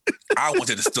 Right. I went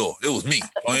to the store. It was me.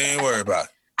 I ain't worried about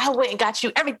it. I went and got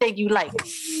you everything you like.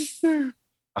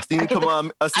 I seen him come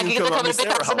on. I seen him come on Miss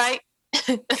Sarah's house tonight.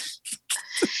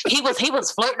 He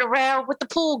was flirting around with the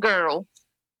pool girl.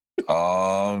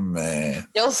 Oh man.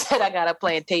 Yo said I got a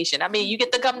plantation. I mean, you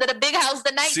get to come to the big house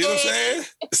tonight. See what I'm saying?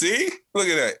 See? Look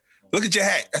at that. Look at your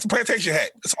hat. That's a plantation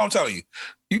hat. That's all I'm telling you.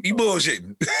 You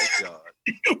bullshitting.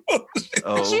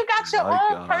 But you got your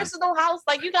own personal house.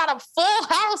 Like, you got a full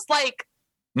house. Like,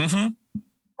 right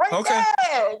okay.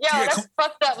 there. Yo, yeah, that's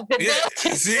fucked up. Yeah.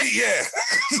 See?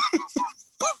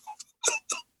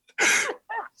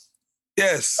 Yeah.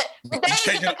 Yes. But they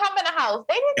didn't get to come in the house.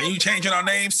 They didn't. And you changing our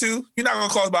names too? You're not gonna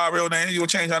call us by our real names. You gonna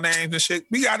change our names and shit.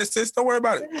 We got it, sis. Don't worry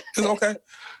about it. It's okay.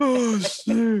 Oh,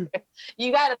 shit.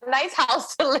 You got a nice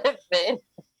house to live in.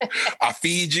 I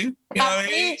feed you. You know what I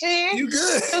mean? Feed you. You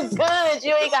good. You good.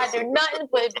 You ain't got to do nothing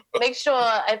but make sure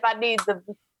if I need to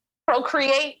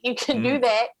procreate, you can do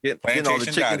that. Getting all the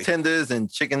chicken Daddy. tenders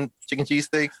and chicken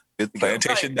cheesesteaks.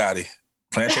 Plantation Daddy.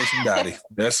 Plantation Daddy.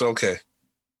 That's okay.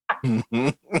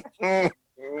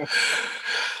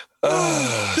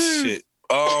 Oh, shit.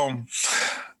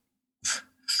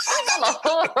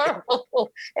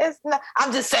 It's not,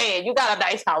 I'm just saying, you got a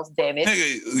nice house, damn it.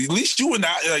 Nigga, at least you and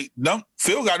I, like,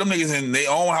 Phil got them niggas in their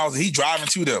own house. He driving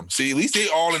to them. See, at least they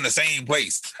all in the same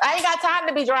place. I ain't got time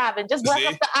to be driving. Just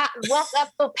walk up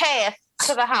the path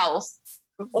to the house.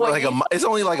 It's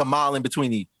only like a mile in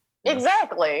between each.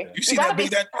 Exactly. You see how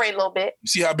big that a little bit. You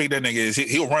see how big that nigga is.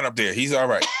 He'll run up there. He's all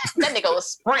right. That nigga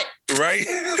was sprint. Right?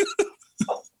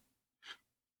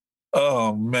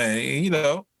 Oh man, you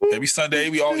know, every Sunday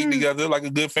we all eat together like a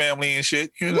good family and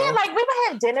shit. You know, yeah, like we would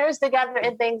have dinners together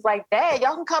and things like that.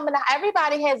 Y'all can come in.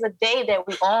 Everybody has a day that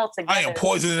we all together. I am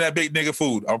poisoning that big nigga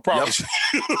food. I promise you.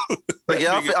 But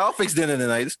yeah, I'll fix dinner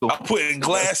tonight. It's cool. I'm putting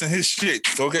glass in his shit.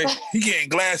 Okay, he getting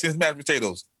glass in his mashed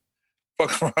potatoes.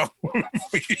 Fuck around.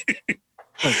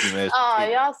 Oh,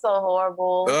 y'all so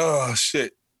horrible. Oh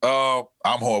shit. I'm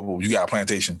horrible. You got a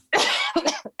plantation,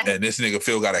 and this nigga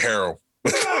Phil got a harrow.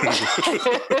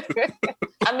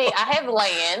 I mean, I have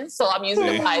land, so I'm using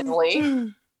it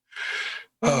wisely.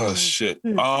 Oh shit.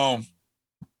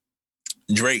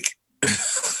 Drake.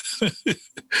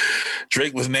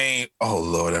 Drake was named. Oh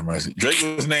Lord have mercy. Drake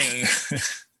was named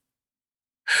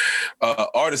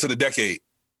Artist of the Decade.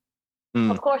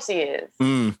 Of course he is.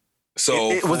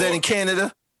 So was that in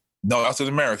Canada? No, that's in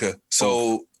America.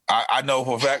 So I know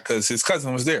for a fact because his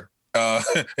cousin was there,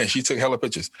 and she took hella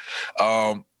pictures.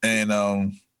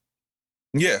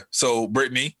 Yeah. So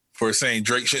Brittany for saying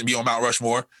Drake shouldn't be on Mount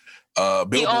Rushmore.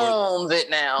 Billboard, he owns it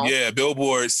now. Yeah,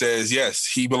 Billboard says yes,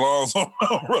 he belongs on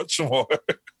Mount Rushmore.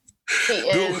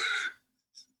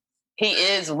 He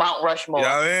is Mount Rushmore. You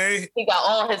know what I mean? He got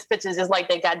all his pictures just like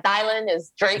they got Dylan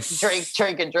is Drake,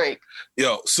 and Drake.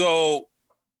 Yo, so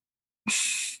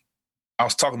I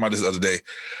was talking about this the other day.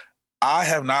 I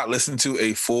have not listened to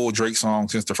a full Drake song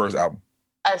since the first album.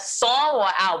 A song or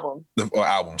album? Or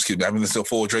album, excuse me. I haven't listened to a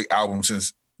full Drake album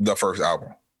since the first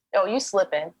album. Oh, you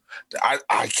slipping. I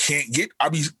can't get, I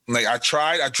was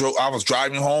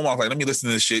driving home. I was like, let me listen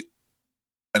to this shit.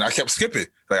 And I kept skipping.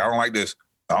 Like, I don't like this.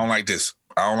 I don't like this.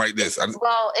 I don't like this.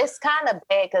 Well, it's kind of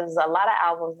bad because a lot of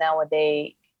albums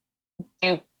nowadays,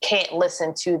 you can't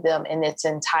listen to them in its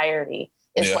entirety.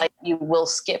 It's like you will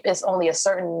skip. It's only a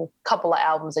certain couple of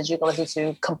albums that you can listen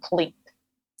to complete.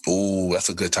 Ooh, that's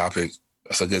a good topic.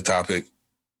 That's a good topic.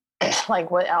 Like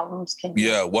what albums can you?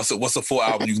 Yeah, what's a full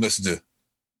album you can listen to?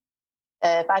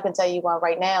 If I can tell you one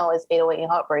right now, it's 808 and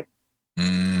Heartbreak.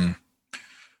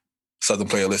 Southern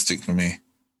Playalistic for me.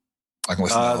 I can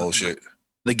listen to that whole shit.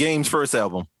 The Game's first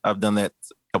album. I've done that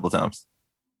a couple of times.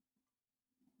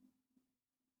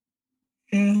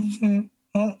 Mm-hmm.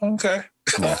 Oh, okay.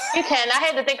 Yeah. You can. I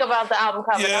had to think about the album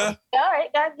cover. Yeah. All right.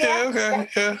 Yeah, okay.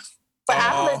 Yeah. But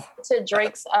I listened to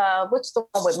Drake's, which the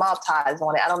one with Mob Ties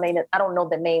on it. I don't know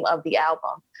the name of the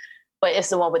album, but it's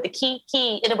the one with the key,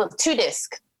 and it was 2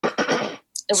 discs.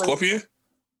 Scorpion?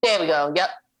 There we go. Yep.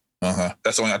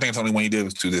 That's the only. I think it's the only one he did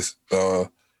was 2 discs. Yeah,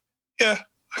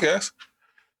 I guess.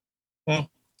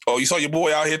 Oh, you saw your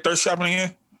boy out here thirst shopping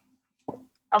again?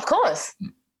 Of course.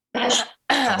 I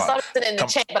saw it in the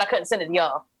chat, but I couldn't send it to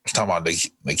y'all. I'm talking about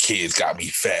the kids got me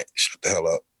fat. Shut the hell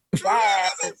up.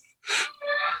 Yes.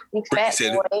 You fat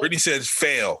boy. Brittany says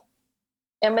fail.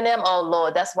 Eminem, oh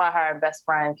Lord, that's why her best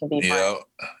friend can be friends.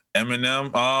 Yeah.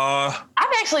 Eminem,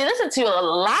 I've actually listened to a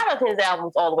lot of his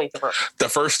albums all the way through. The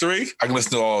first 3? I can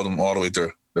listen to all of them all the way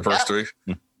through. The first 3?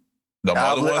 The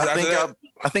other ones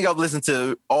I think I've listened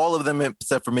to all of them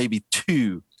except for maybe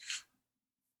 2.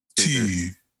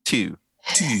 Two.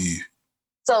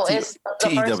 So it's the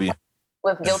TEW. first one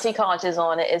with Guilty Conscience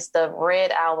on it. It's the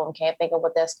Red album. Can't think of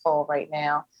what that's called right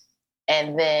now.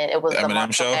 And then it was the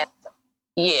Eminem show.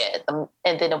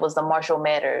 And then it was the Marshall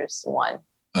Matters one.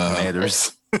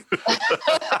 Matters.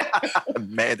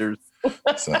 Matters.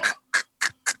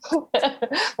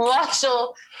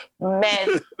 Marshall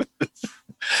Matters.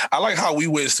 I like how we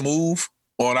went smooth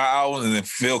on our album and then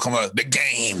Phil come out, The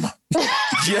Game.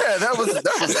 Yeah, that was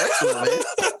excellent, man.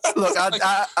 Look,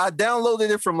 I downloaded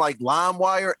it from like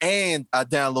LimeWire and I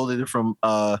downloaded it from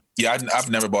I've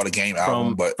never bought a Game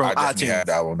album, but I definitely had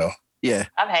the album though. Yeah.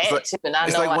 I've had it too, and I know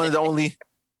it's like one of the only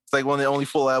It's like one of the only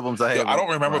full albums I have. I don't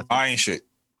remember buying shit.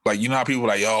 Like, you know how people are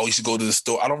like, yo, you should go to the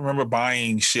store. I don't remember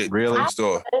buying shit really from the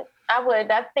store. I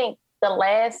would. I think the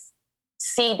last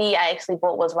CD I actually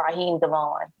bought was Raheem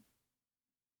Devon.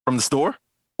 From the store?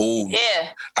 Oh,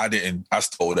 yeah. I didn't. I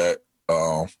stole that.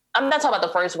 I'm not talking about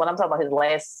the first one. I'm talking about his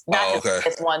last, his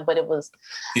last one, but it was.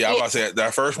 Yeah, I was about to say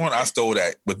that first one. I stole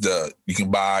that with you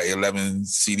can buy 11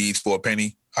 CDs for a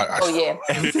penny. Yeah.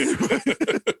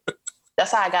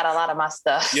 That's how I got a lot of my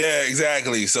stuff. Yeah,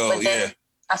 exactly. So yeah,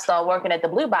 I started working at the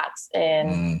Blue Box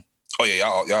and. Oh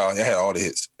yeah, y'all had all the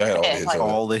hits.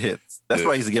 All the hits. That's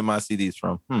where I used to get my CDs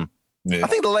from. Yeah. I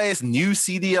think the last new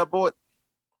CD I bought,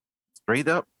 straight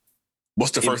up.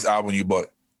 What's the first album you bought?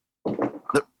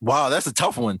 Wow, that's a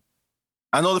tough one.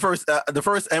 I know the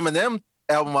first Eminem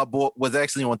album I bought was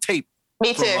actually on tape.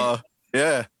 Me too.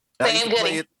 Yeah. Same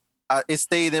goodie. It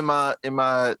stayed in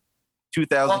my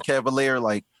 2000 Cavalier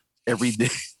like every day.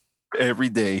 Every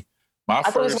day. I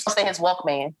thought he was going to say his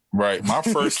Walkman. Right. My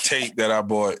first tape that I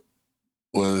bought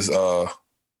was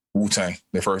Wu-Tang,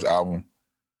 their first album.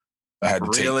 I had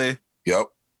the tape. Really? Yep.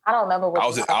 I don't remember what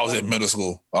I was in middle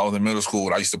school.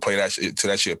 And I used to play that shit till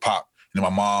that shit pop. And then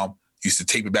my mom used to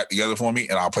tape it back together for me,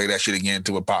 and I'll play that shit again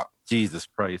until it pop. Jesus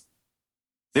Christ.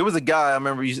 There was a guy I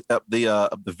remember up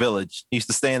the village. He used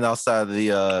to stand outside of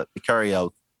the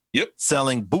carryout. Yep.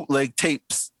 Selling bootleg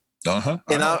tapes. Uh-huh.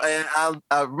 And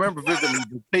I remember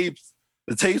vividly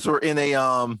the tapes were in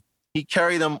a he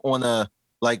carried them on a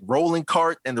like rolling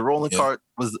cart, and the rolling cart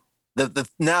was the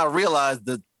now I realize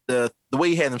the way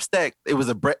he had them stacked, it was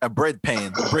a bread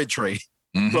pan, a bread tray.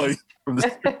 Mm-hmm. Like,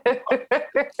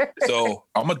 so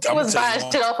I'm gonna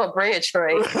buying shit off a bread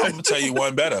tray. I'm gonna tell you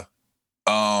one better.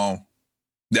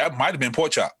 That might have been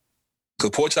Pork Chop, because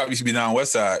Pork Chop used to be down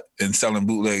West Side and selling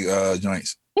bootleg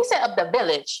joints. He said up the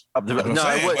village.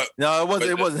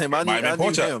 It wasn't him. I knew him.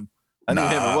 I knew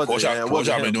him. It wasn't. Pork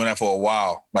Chop been doing that for a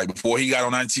while. Like before he got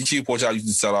on 92, Pork Chop used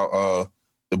to sell out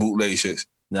the bootleg shits.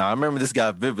 No, I remember this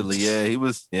guy vividly. Yeah, he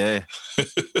was. Yeah. All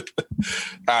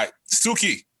right,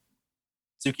 Sukiyaki.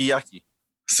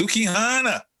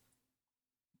 Sukihana.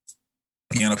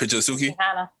 You got a picture of Suki?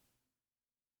 Sukihana.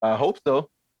 I hope so.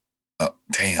 Oh,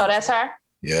 damn. Oh, that's her?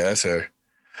 Yeah, that's her.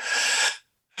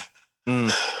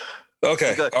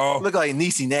 Okay. Look like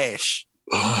Niecy Nash.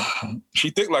 She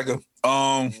thick like a.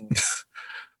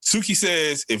 Suki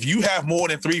says if you have more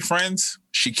than 3 friends,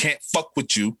 she can't fuck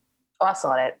with you. Oh, I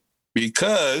saw that.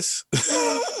 Because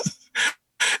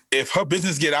if her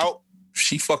business get out,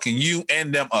 she fucking you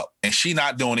and them up, and she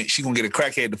not doing it. She gonna get a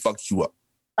crackhead to fuck you up.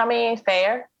 I mean,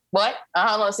 fair. What?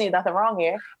 I don't see nothing wrong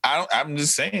here. I'm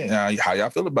just saying how y'all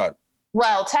feel about it.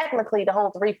 Well, technically, the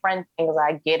whole 3 friend things,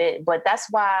 I get it, but that's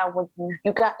why when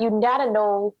you gotta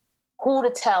know who to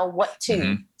tell what to.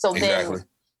 Mm-hmm. So exactly. then,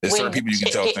 there's certain people you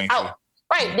can tell things to.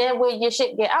 Right. Then when your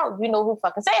shit get out, you know who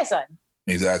fucking said something.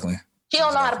 Exactly. She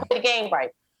don't know how to play the game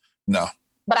right. No.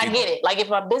 But I get it. Like if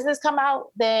my business come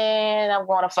out, then I'm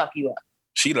gonna fuck you up.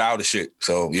 She loud as shit.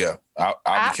 So yeah, I'll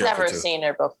I've be careful. I've never seen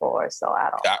her before, so I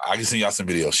don't. I can send y'all some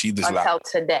videos. She just until loud.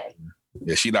 Today.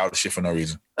 Yeah, she loud as shit for no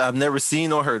reason. I've never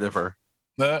seen or heard of her.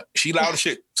 She loud as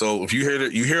shit. So if you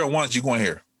hear her once, you're gonna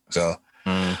hear her. So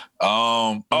in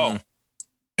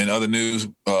other news,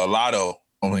 Mulatto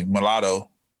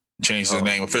changed his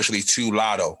name officially to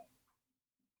Lotto.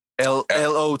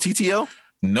 Lotto?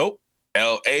 Nope.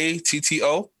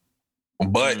 Latto.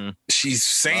 But she's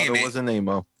saying Lotto was a name,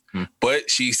 oh. But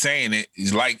she's saying it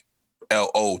is like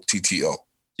Lotto.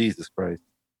 Jesus Christ.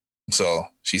 So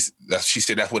she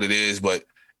said that's what it is, but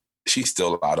she's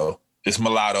still Lotto. It's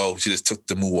mulatto. She just took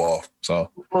the move off.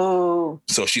 So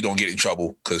she don't get in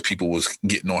trouble because people was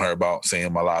getting on her about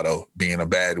saying mulatto being a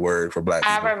bad word for black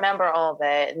people. I remember all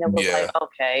that. And it was like,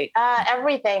 okay.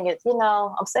 Everything is,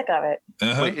 I'm sick of it.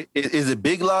 Uh-huh. Wait, is it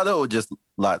Big Lotto or just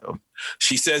Lotto?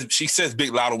 She says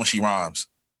Big Lotto when she rhymes.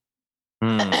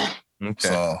 Okay.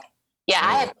 So,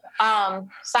 I had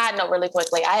side note really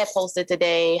quickly. I had posted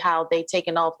today how they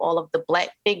taken off all of the black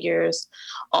figures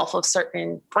off of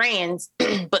certain brands,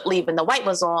 but leaving the white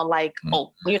ones on, like,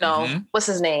 what's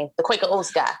his name? The Quaker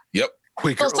Oats guy. Yep.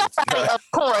 So somebody, of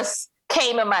course,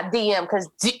 came in my DM because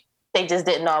they just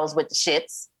didn't know I was with the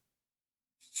shits.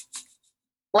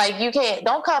 Like,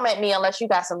 don't come at me unless you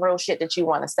got some real shit that you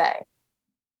want to say.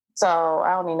 So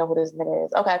I don't even know who this nigga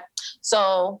is. Okay.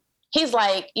 So he's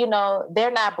like,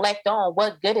 they're not black owned.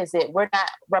 What good is it? We're not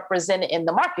represented in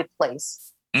the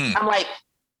marketplace. I'm like,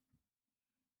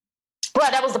 bro,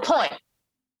 that was the point.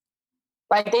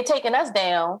 Like, they taking us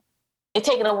down. They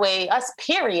taking away us,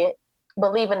 period,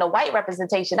 but leaving the white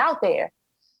representation out there.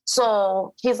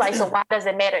 So he's like, so why does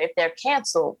it matter if they're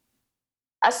canceled?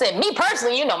 I said, me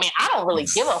personally, you know me, I don't really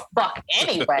give a fuck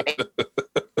anyway.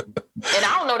 And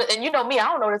I don't know that, and you know me, I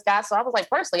don't know this guy. So I was like,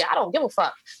 personally, I don't give a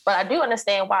fuck. But I do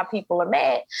understand why people are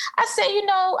mad. I said, you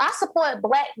know, I support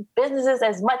Black businesses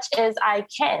as much as I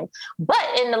can.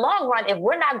 But in the long run, if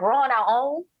we're not growing our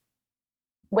own,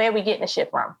 where are we getting the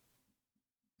shit from?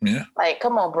 Yeah. Like,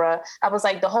 come on, bro. I was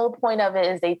like, the whole point of it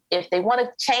is if they want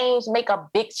to change, make a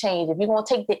big change. If you're going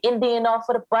to take the Indian off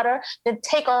of the butter, then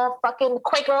take off fucking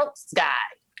Quaker Oats guy.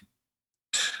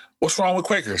 What's wrong with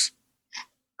Quakers?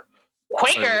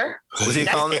 Quaker? Was he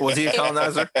a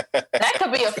colonizer? That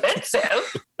could be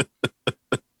offensive.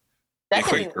 That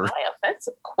could be really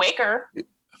offensive. Quaker.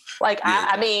 Like, yeah.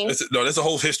 I mean... there's a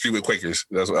whole history with Quakers.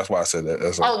 That's why I said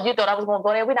that. Oh, you thought I was going to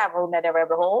go there? We're not rolling that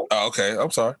rabbit hole. Oh, okay.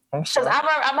 I'm sorry. Because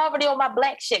I'm already on my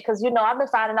Black shit. Because, you know, I've been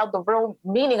finding out the real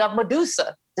meaning of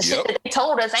Medusa. The shit that they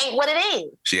told us ain't what it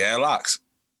is. She had locks.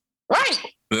 Right.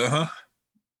 Uh-huh.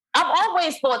 I've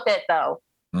always thought that, though.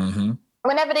 Mm-hmm.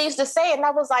 Whenever they used to say it, and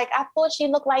I was like, I thought she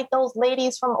looked like those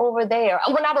ladies from over there.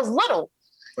 When I was little.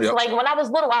 Yep. Like, when I was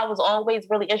little, I was always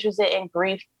really interested in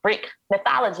Greek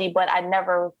mythology, but I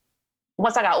never...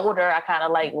 Once I got older, I kind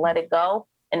of like let it go.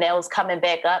 And that was coming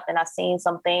back up and I seen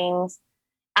some things.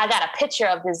 I got a picture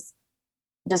of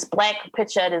this Black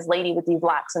picture of this lady with these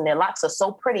locks, and their locks are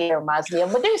so pretty. It reminds me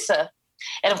of Medusa.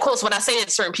 And of course, when I say it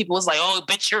to certain people, it's like, oh,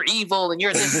 bitch, you're evil and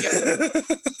you're this.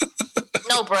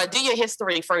 No, bro, do your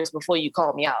history first before you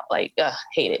call me out. Like,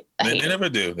 hate it. They never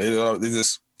do. They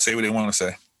just say what they want to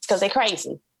say. Because they're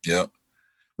crazy. Yep.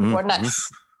 Or nuts.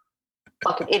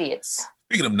 Fucking idiots.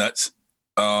 Speaking of nuts,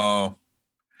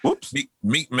 whoops.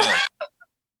 Meek Mill.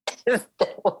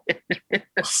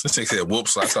 This thing said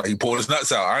whoops. I thought he pulled his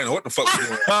nuts out. I didn't know what the fuck was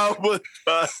going on.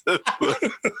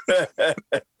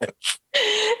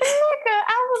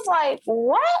 I was like,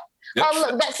 what? Yep. Oh,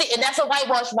 look, that's a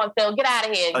whitewash one, Phil. Get out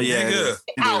of here. Oh, yeah.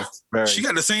 Out. She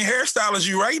got the same hairstyle as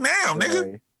you right now,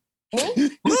 nigga.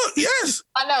 Look, yes.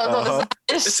 I know.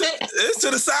 It's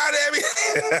to the side of me.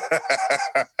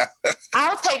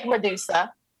 I'll take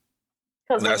Medusa.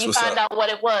 Because when you find out what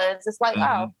it was, it's like,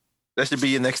 oh. That should be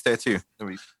your next tattoo.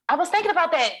 I was thinking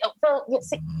about that. Phil,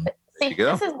 see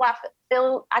this is why,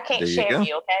 Phil, I can't share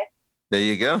you, okay? There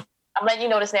you go. I'm letting you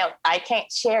know this now. I can't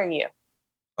share you.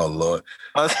 Oh, Lord.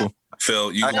 Oh, that's cool.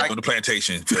 Phil, you on the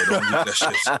plantation. Phil, don't get that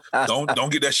shit. Don't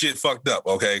get that shit fucked up,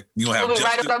 okay? You gonna have Justice.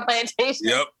 Right up on plantation.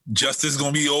 Yep. Justice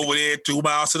gonna be over there 2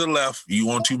 miles to the left. You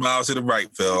on 2 miles to the right,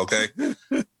 Phil, okay?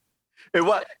 Hey,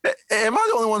 what? Am I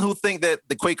the only one who think that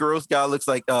the Quaker Oats guy looks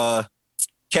like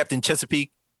Captain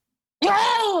Chesapeake?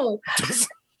 Yo!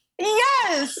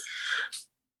 Yes!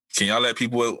 Can y'all let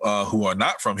people who are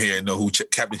not from here know who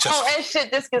Captain Chesapeake? Oh, and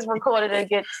shit, this gets recorded and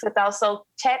gets sent out. So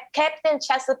Captain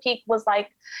Chesapeake was like,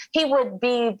 he would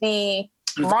be the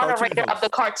moderator of the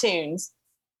cartoons.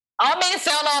 I made it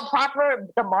sound all proper.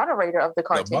 The moderator of the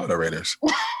cartoons. The moderators.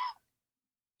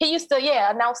 He used to,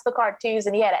 announce the cartoons,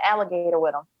 and he had an alligator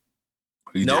with him.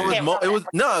 No, it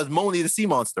was Moni the sea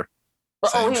monster.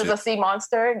 But, he was a sea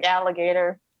monster,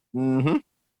 alligator. Mm-hmm.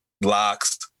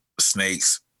 Locks,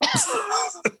 snakes.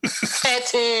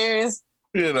 Tattoos.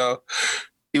 You know.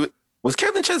 Was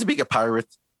Captain Chesapeake a pirate?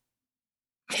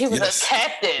 He was a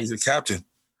captain. He's a captain.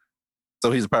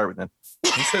 So he's a pirate then.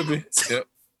 He could be. Yep.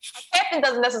 A captain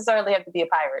doesn't necessarily have to be a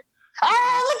pirate.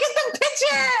 Oh, look at the picture.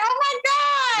 Oh, my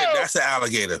God. Yeah, that's an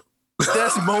alligator.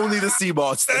 That's Moni the sea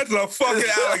monster. That's a fucking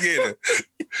alligator.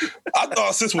 I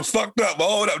thought sis was fucked up, but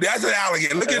hold up. That's an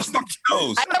alligator. Look at his fucking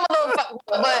nose. I know a little fucked up,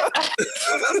 but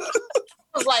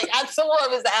I was like, I swore it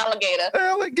was the alligator.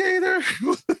 Alligator.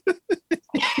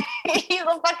 He's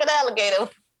a fucking alligator.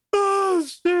 Oh,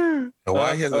 shit.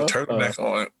 Why he has a turtleneck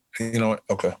on? You know what?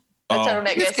 Okay.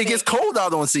 It gets cold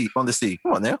out on the sea.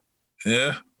 Come on now.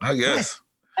 Yeah, I guess.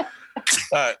 All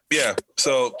right. Yeah.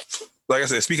 So, like I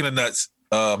said, speaking of nuts,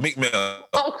 Meek Mill.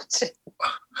 Oh, shit.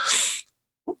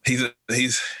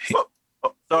 He's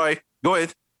sorry. Go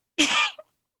ahead.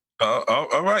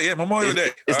 All right. Yeah, Memorial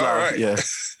Day. It's all live, right. Yeah.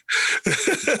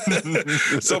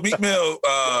 So Meek Mill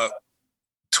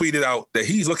tweeted out that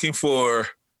he's looking for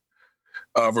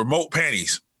remote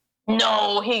panties.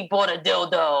 No, he bought a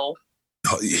dildo.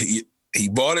 He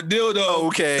bought a dildo.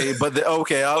 Okay,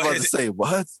 I was about to say,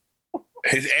 what?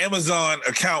 His Amazon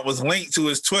account was linked to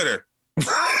his Twitter.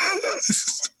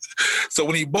 So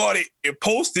when he bought it, it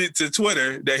posted to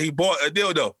Twitter that he bought a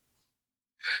dildo.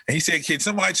 And he said, can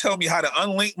somebody tell me how to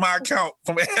unlink my account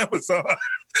from Amazon?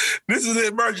 This is an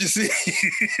emergency.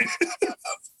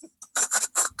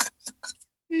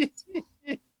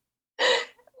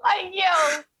 Like,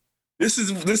 yo. This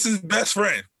is best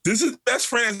friend. This is best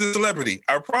friend as a celebrity.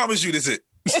 I promise you this is it.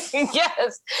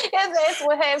 Yes, his ass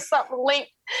would have something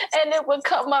linked, and it would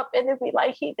come up, and it'd be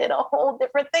like he did a whole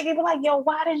different thing. He'd be like, "Yo,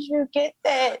 why did you get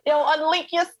that? Yo, unlink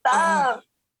your stuff."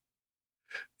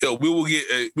 Yo, we will get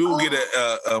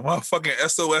a motherfucking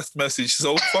SOS message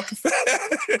so fucking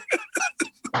fast.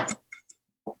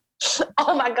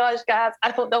 Oh my gosh, guys!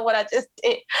 I don't know what I just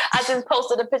did. I just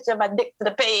posted a picture of my dick to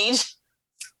the page.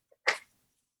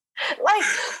 Like,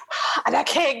 and I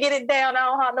can't get it down. I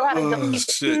don't know how to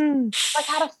delete it. Like,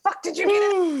 how the fuck did you get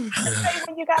it?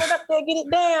 When you got it up there, get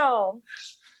it down.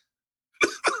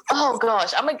 Oh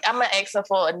gosh, I'm gonna ask him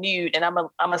for a nude, and I'm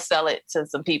gonna sell it to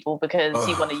some people because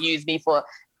he want to use me for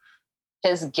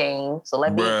his game. So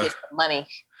let me get the money.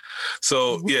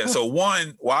 So yeah, so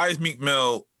one, why is Meek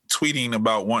Mill tweeting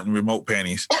about wanting remote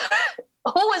panties?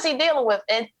 Who is he dealing with,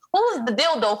 and who's the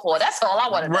dildo for? That's all I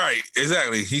want to know. Right,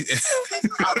 exactly.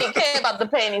 I don't care about the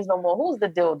panties no more. Who's the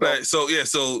dildo? Right. So yeah,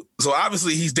 so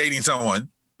obviously he's dating someone.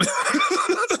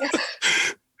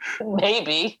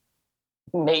 Maybe.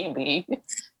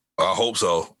 I hope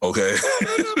so. Okay.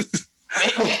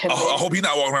 I hope he's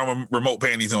not walking around with remote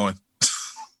panties on.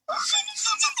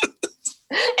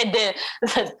 And then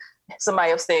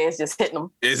somebody upstairs just hitting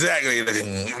him. Exactly.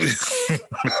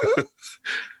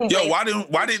 Yo,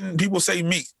 why didn't people say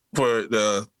Meek for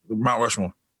the Mount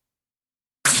Rushmore?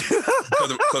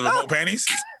 Because remote panties?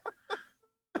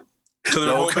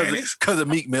 Because of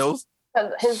Meek Mills?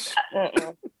 His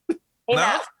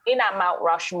he not Mount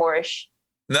Rushmore-ish.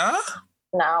 Nah?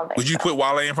 No. Would you put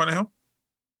Wale in front of him?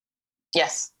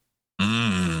 Yes.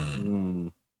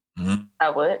 Mm. I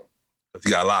would. If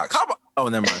you got locks. Oh,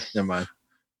 never mind.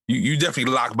 You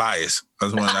definitely lock bias.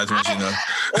 That's one. That's what you know.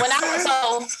 When I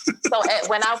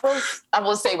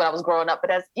will say when I was growing up,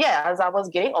 but as I was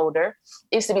getting older,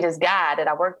 it used to be this guy that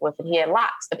I worked with, and he had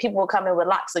locks. And people would come in with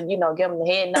locks, and give him the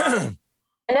head nod,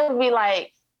 and it would be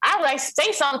like I would like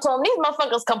say something to him. These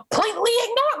motherfuckers completely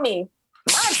ignored me.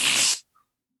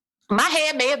 My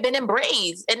hair may have been in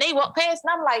braids, and they walk past,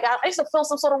 and I'm like, I used to feel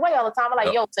some sort of way all the time. I'm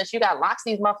like, yo, since you got locks,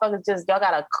 these motherfuckers y'all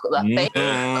got a fake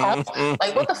comb.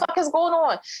 Like, what the fuck is going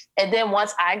on? And then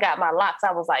once I got my locks,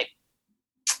 I was like,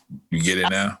 you get it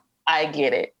now? I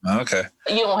get it. Okay.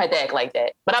 You don't have to act like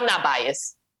that, but I'm not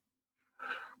biased.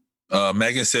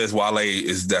 Megan says Wale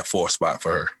is that fourth spot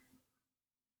for her.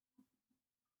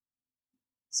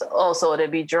 So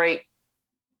it'd be Drake.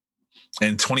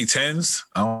 In 2010s,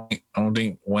 I don't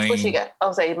think Wayne. What she got?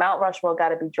 I'll say Mount Rushmore got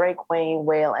to be Drake, Wayne,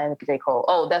 Whale, and J. Cole.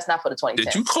 Oh, that's not for the 2010s.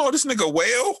 Did you call this nigga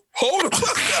Whale? Hold the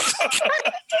fuck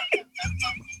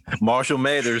up. Marshall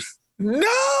Mathers. No.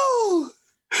 All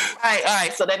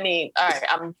right. So that means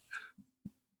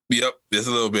Yep, just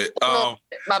a little bit.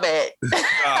 My bad.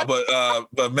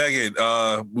 But Megan,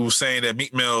 we were saying that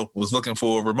Meek Mill was looking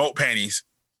for remote panties,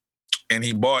 and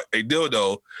he bought a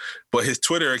dildo, but his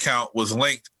Twitter account was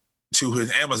linked to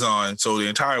his Amazon, so the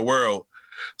entire world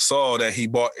saw that he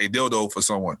bought a dildo for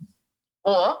someone.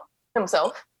 Or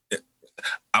himself.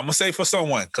 I'm gonna say for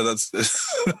someone, because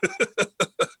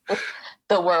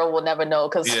the world will never know.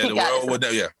 Because the world would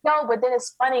never. Yeah. No, but then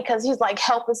it's funny because he's like,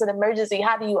 "Help us in emergency.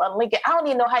 How do you unlink it?" I don't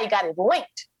even know how he got it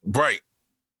linked. Right.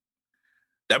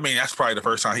 I mean, that's probably the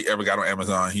first time he ever got on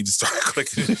Amazon. He just started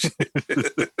clicking.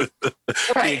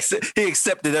 Right. He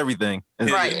accepted everything.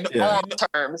 Right. All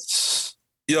terms.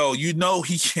 Yo,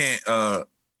 he can't.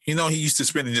 He used to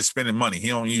spending money. He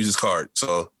don't use his card,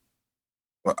 so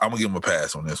I'm gonna give him a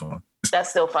pass on this one.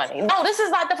 That's still funny. No, this is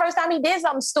not the first time he did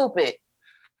something stupid.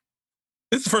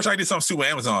 This is the first time he did something stupid with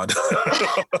Amazon.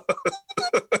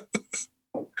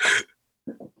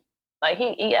 Like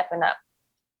he effing up.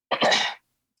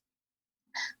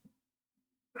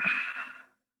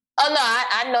 Oh no,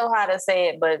 I know how to say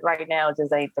it, but right now it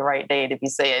just ain't the right day to be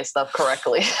saying stuff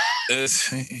correctly. It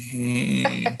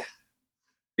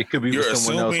could be You're for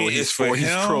someone else,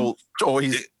 or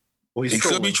he's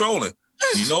could be trolling.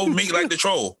 Meek like to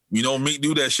troll. Meek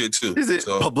do that shit too. Is it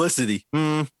publicity?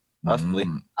 Possibly.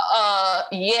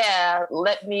 Yeah.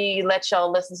 Let me let y'all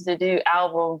listen to the new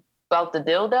album about the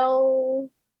dildo.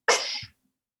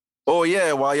 Oh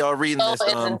yeah, while y'all reading this,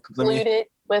 it's included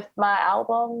with my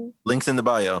album. Links in the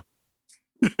bio.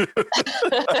 If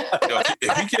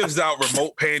he gives out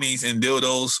remote panties and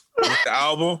dildos with the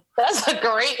album, that's a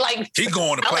great he's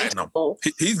going to platinum.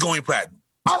 He's going platinum.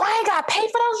 Oh, I ain't got to pay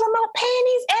for those remote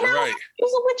panties, and I don't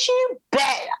use it with you.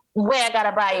 Bet where I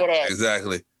gotta buy it at.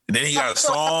 Exactly. And then he got a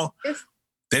song.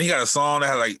 Then he got a song that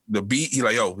had like the beat. He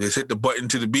like, yo, just hit the button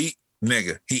to the beat,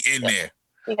 nigga. He in there.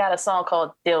 He got a song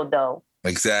called Dildo.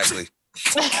 Exactly.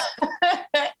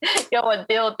 Yo, a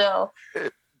dildo.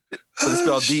 So it's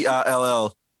spelled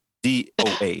DILLDOA.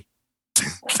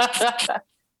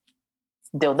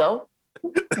 Dildo.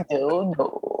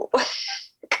 No.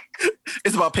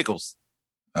 It's about pickles.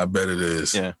 I bet it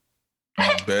is. Yeah.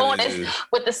 I bet it is.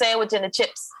 With the sandwich and the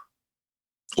chips.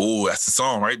 Oh, that's the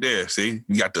song right there. See?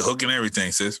 You got the hook and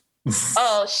everything, sis.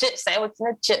 Oh, shit. Sandwich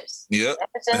and the chips. Yep.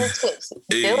 Sandwich and the chips.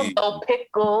 Hey. Still no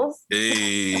pickles.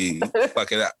 Hey.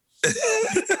 Fuck it up.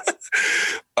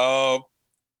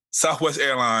 Southwest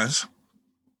Airlines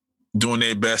doing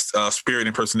their best Spirit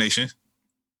impersonation.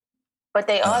 But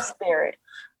they are Spirit.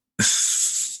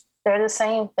 They're the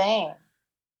same thing.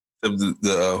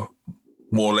 The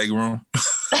more leg room.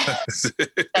 That's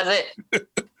it.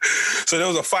 So there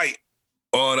was a fight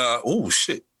on oh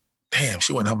shit. Damn,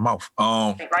 she went in her mouth.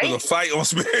 Right? There was a fight on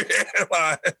Spirit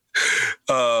Airlines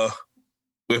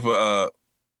with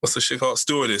what's the shit called?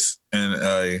 Stewardess and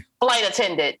a flight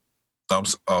attendant.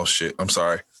 Oh shit, I'm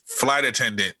sorry. Flight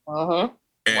attendant and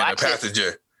a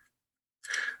passenger.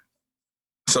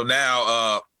 So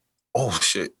now oh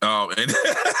shit. And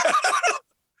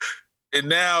and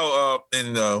now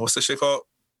what's the shit called?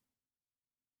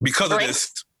 Because of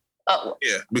this. Oh.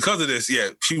 Yeah, because of this, yeah,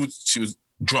 she was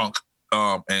drunk.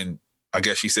 And I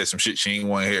guess she said some shit she didn't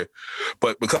want to hear.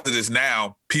 But because of this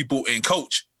now, people in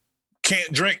coach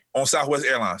can't drink on Southwest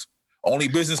Airlines. Only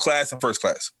business class and first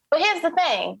class. But here's the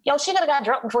thing. Yo, she could have got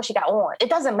drunk before she got on. It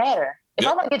doesn't matter. If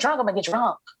I'm going to get drunk, I'm going to get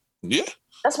drunk. Yeah.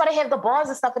 That's why they have the bars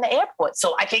and stuff in the airport,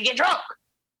 so I can get drunk.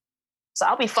 So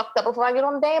I'll be fucked up before I get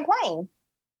on the damn plane.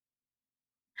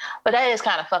 But that is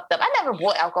kind of fucked up. I never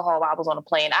bought alcohol while I was on a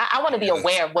plane. I want to be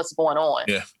aware of what's going on.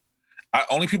 Yeah.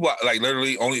 Only people, like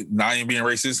literally, only, not even being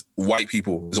racist, white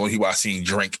people is the only people I've seen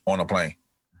drink on a plane.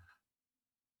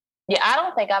 Yeah, I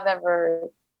don't think I've ever...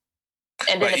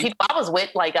 And then the people I was with,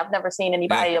 like, I've never seen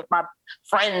anybody of my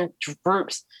friend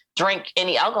groups drink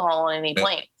any alcohol on any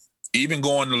planes. Even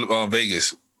going to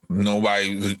Vegas,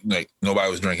 nobody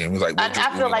was drinking. It was like,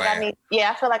 I feel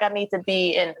like I need to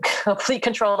be in complete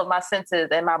control of my senses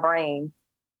and my brain.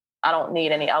 I don't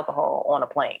need any alcohol on a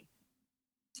plane.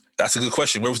 That's a good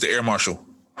question. Where was the air marshal?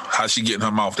 How's she getting her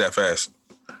mouth that fast?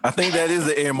 I think that is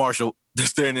the air marshal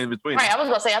just standing in between. Right, I was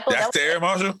gonna say, I thought that's the air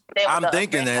marshal. I'm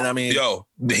thinking that. I mean,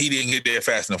 he didn't get there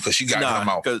fast enough because she got in her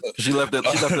mouth. She left it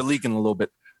leaking a little bit.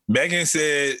 Megan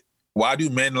said, "Why do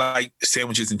men like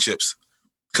sandwiches and chips?"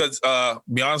 Because,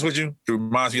 be honest with you, it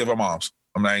reminds me of our moms.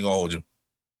 I'm not even gonna hold you.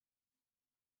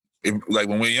 Like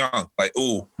when we're young, like,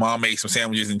 ooh, mom made some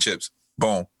sandwiches and chips.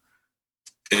 Boom.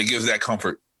 It gives that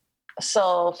comfort.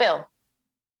 So, Phil,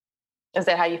 is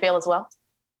that how you feel as well?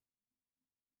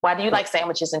 Why do you like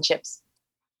sandwiches and chips?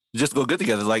 Just go good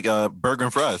together, like burger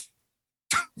and fries.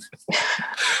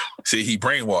 See, he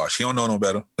brainwashed. He don't know no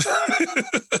better.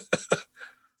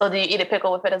 So do you eat a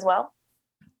pickle with it as well?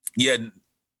 Yeah.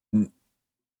 You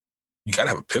gotta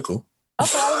have a pickle.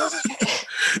 Okay.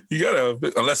 You gotta have a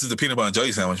pickle. Unless it's a peanut butter and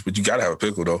jelly sandwich, but you gotta have a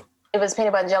pickle though. If it's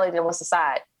peanut butter and jelly, then what's the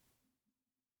side?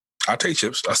 I take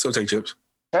chips. I still take chips.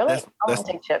 Really? I won't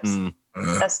take chips.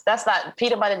 That's not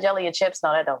peanut butter jelly and chips.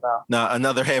 No, that don't go. No,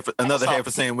 another half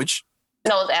a sandwich.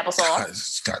 No, it's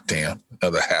applesauce. God damn,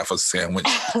 another half a sandwich.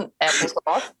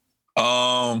 Applesauce.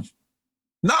 Nah,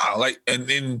 like and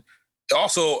then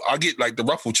also I get like the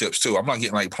ruffle chips too. I'm not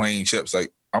getting like plain chips.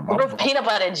 Like I'm peanut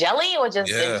butter and jelly or just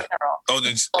in general? Oh,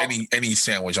 then any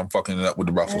sandwich. I'm fucking it up with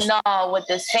the ruffles. No, with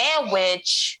the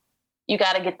sandwich, you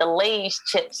got to get the Lay's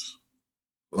chips.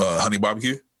 Honey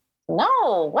barbecue.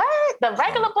 No, what? The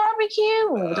regular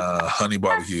barbecue?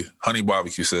 Honey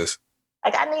barbecue sis.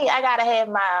 Like I gotta have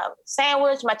my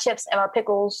sandwich, my chips, and my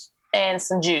pickles, and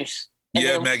some juice. And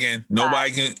yeah, Megan.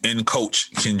 Nobody in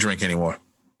coach can drink anymore.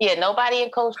 Yeah, nobody in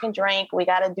coach can drink. We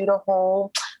gotta do the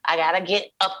whole. I gotta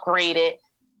get upgraded,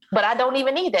 but I don't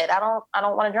even need that. I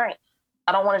don't want to drink.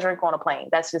 I don't want to drink on a plane.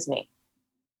 That's just me.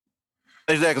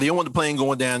 Exactly. You don't want the plane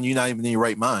going down. You're not even in your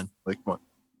right mind. Like, come on.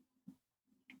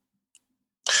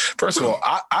 First of all,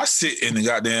 I sit in the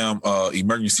goddamn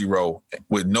emergency row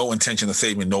with no intention of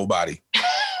saving nobody.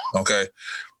 Okay?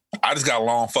 I just got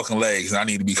long fucking legs and I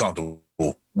need to be comfortable.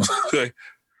 Okay?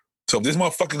 So if this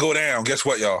motherfucker go down, guess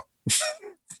what, y'all?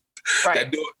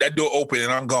 Right. That door open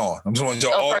and I'm gone. I'm just want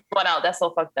y'all all... first one out. That's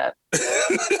so fucked up.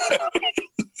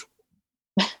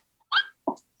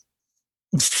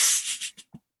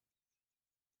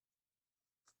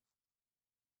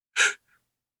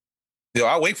 Yo,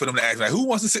 I wait for them to ask, like, who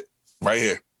wants to sit right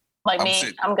here? Like me,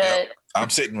 I'm good. Yep, I'm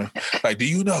sitting. Like, do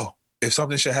you know if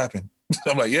something should happen?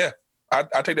 I'm like, yeah,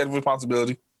 I take that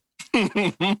responsibility. All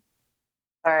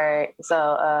right,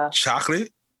 so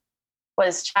chocolate. What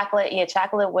is chocolate? Yeah,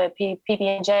 chocolate with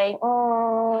PB&J.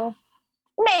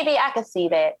 Maybe I could see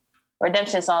that.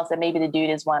 Redemption Song said maybe the dude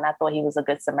is one. I thought he was a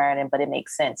good Samaritan, but it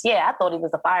makes sense. Yeah, I thought he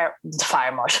was the fire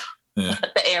marshal. Yeah.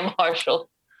 The air marshal.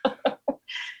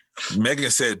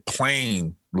 Megan said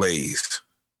plain Lay's.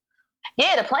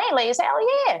 Yeah, the plain Lay's.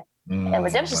 Hell yeah. And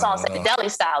Redemption Song said deli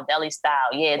style.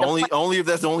 Yeah. Only if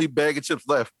that's the only bag of chips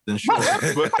left, then sure.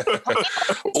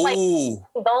 Ooh.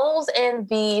 Those and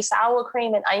the sour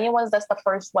cream and onion ones, that's the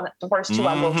first one, the first two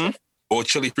I go to. Or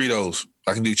chili Fritos.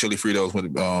 I can do chili Fritos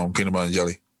with peanut butter and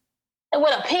jelly. And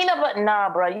with a peanut butter,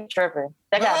 nah, bro, you tripping.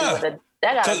 That gotta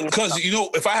be because you know,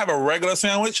 if I have a regular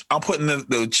sandwich, I'm putting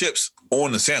the chips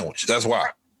on the sandwich. That's why.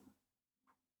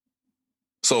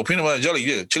 So peanut butter and jelly,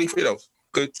 yeah, chili Fritos,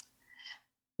 good.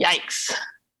 Yikes.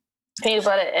 Peanut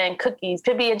butter and cookies,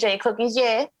 PB&J cookies,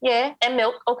 yeah, and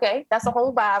milk. Okay, that's a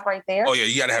whole vibe right there. Oh yeah,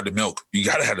 you gotta have the milk. You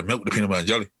gotta have the milk with the peanut butter and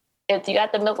jelly. If you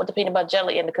got the milk with the peanut butter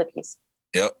jelly and the cookies.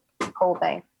 Yep. Whole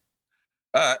thing.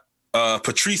 All right.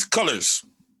 Patrice Cullors.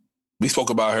 We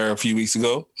spoke about her a few weeks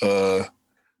ago.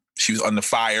 She was under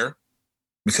fire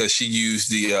because she used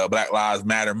the Black Lives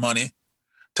Matter money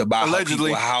to buy her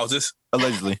people houses.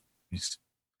 Allegedly.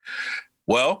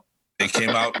 Well, it came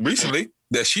out recently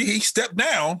that he stepped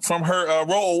down from her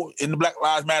role in the Black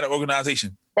Lives Matter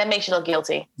organization. That makes you look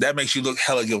guilty. That makes you look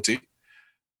hella guilty.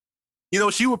 You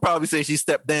know, she would probably say she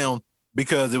stepped down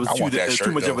because it was too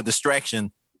much of a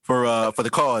distraction for the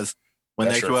cause. When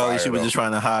in actuality, she was just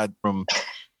trying to hide from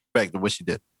back to what she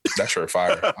did. That's her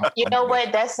fire. You know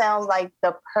what? That sounds like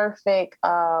the perfect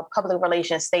public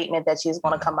relations statement that she's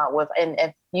going to come out with.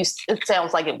 And it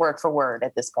sounds like it word for word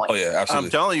at this point. Oh, yeah, absolutely.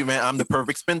 I'm telling you, man, I'm the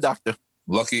perfect spin doctor.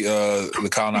 Lucky the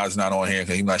colonizer's not on here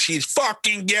because he's like, she's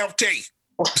fucking guilty.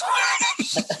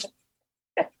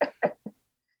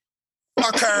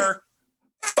 Fuck her.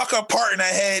 Fuck her part in her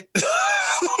head.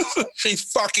 She's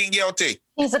fucking guilty.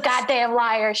 She's a goddamn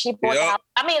liar. She brought out.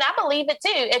 I mean, I believe it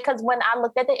too. Because when I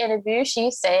looked at the interview, she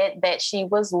said that she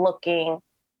was looking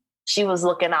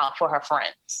out for her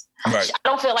friends. Right. I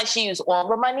don't feel like she used all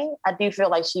the money. I do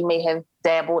feel like she may have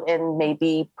dabbled and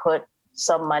maybe put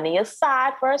some money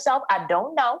aside for herself. I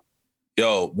don't know.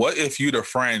 Yo, what if you the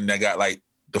friend that got like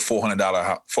the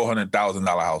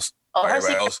 $400,000 house? Oh,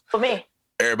 everybody else for me.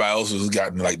 Everybody else has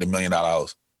gotten like the $1 million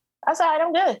house. That's all right.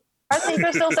 I'm good. Her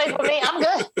secret's still safe for me. I'm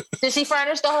good. Did she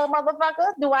furnish the whole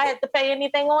motherfucker? Do I have to pay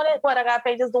anything on it? What, I got to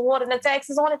pay just the water and the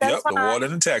taxes on it? That's fine. The water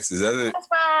and the taxes. That's it. That's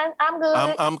fine. I'm good.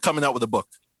 I'm coming out with a book.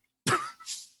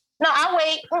 No, I'll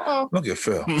wait. Look at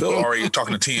Phil. Phil already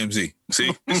talking to TMZ.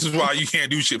 See? This is why you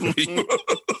can't do shit for me.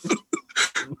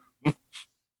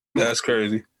 That's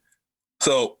crazy.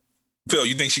 So, Phil,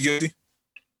 you think she guilty?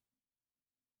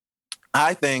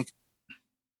 I think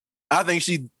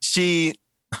she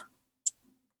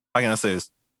how can I say this?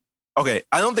 Okay,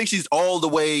 I don't think she's all the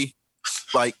way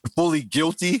like fully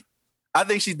guilty. I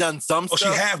think she's done some stuff. Oh,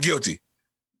 she's half guilty.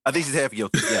 I think she's half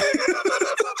guilty. Yeah.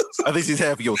 I think she's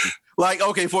half guilty. Like,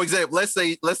 okay, for example, let's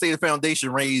say the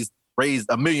foundation raised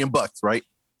 $1 million, right?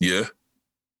 Yeah.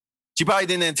 She probably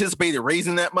didn't anticipate it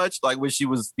raising that much. Like when she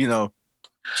was, she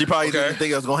probably didn't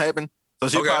think it was gonna happen. So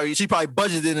she probably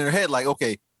budgeted in her head, like,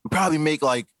 okay, we probably make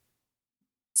like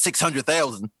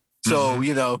 600,000. So,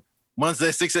 once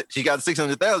that she got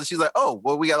 600,000, she's like, oh,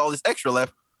 well, we got all this extra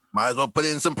left. Might as well put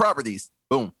it in some properties.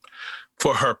 Boom.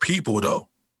 For her people, though.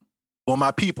 For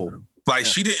my people. Like,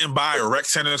 she didn't buy rec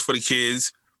centers for the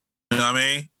kids. You know what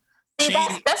I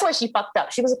mean? That's where she fucked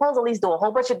up. She was supposed to at least do a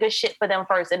whole bunch of good shit for them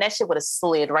first, and that shit would have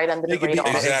slid right under the radar.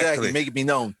 Exactly. Make it be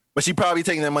known. But she probably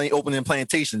taking that money opening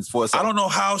plantations for us. I don't know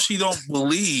how she don't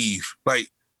believe. Like,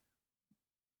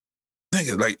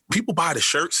 nigga, like, people buy the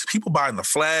shirts. People buying the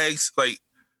flags. Like,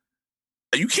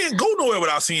 you can't go nowhere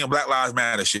without seeing Black Lives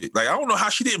Matter shit. Like, I don't know how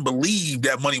she didn't believe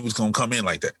that money was going to come in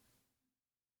like that.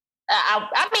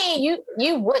 I mean,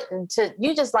 you wouldn't.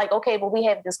 You just like, okay, but we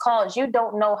have this cause. You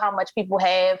don't know how much people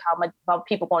have, how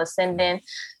people going to send in.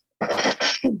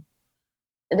 Then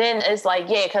it's like,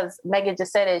 yeah, because Megan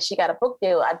just said it. She got a book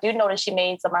deal. I do know that she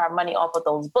made some of her money off of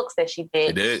those books that she did.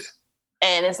 She did.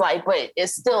 And it's like, but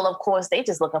it's still, of course, they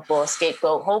just looking for a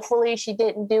scapegoat. Hopefully she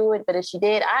didn't do it, but if she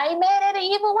did, I ain't mad at it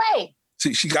either way.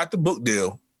 See, she got the book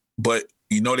deal, but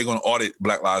they're going to audit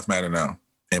Black Lives Matter now.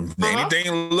 And if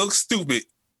anything looks stupid,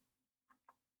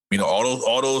 all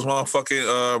those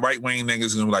motherfucking right-wing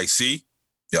niggas gonna be like, see,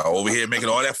 y'all over here making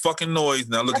all that fucking noise.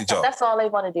 Now look at y'all. That's all they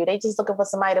want to do. They just looking for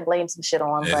somebody to blame some shit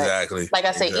on. Exactly. But like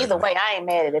I said, either way, I ain't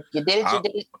mad at it. If you did it, you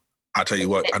did it. I'll tell you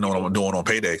what, I know what I'm doing on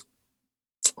payday.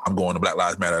 I'm going to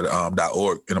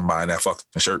blacklivesmatter.org and I'm buying that fucking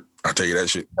shirt. I'll tell you that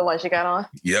shit. The one she got on?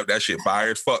 Yep, that shit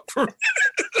fire as fuck.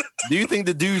 Do you think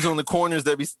the dudes on the corners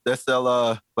that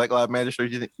sell Black Lives Matter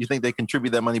shirts, you think they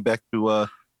contribute that money back to...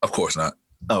 Of course not.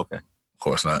 Oh, okay. Of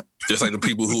course not. Just like the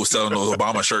people who were selling those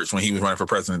Obama shirts when he was running for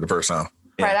president the first time.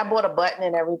 Right, I bought a button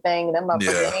and everything. And them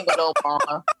motherfuckers ain't got no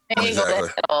bomb. They ain't gonna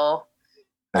let at all.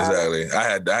 Exactly.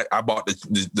 I bought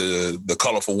the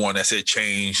colorful one that said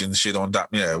change and shit on top.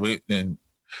 Yeah, he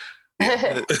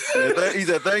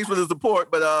said thanks for the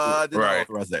support, but I didn't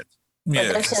authorize that.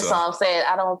 Yeah, that's just all I'm saying.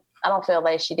 I don't feel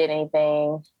like she did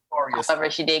anything. However,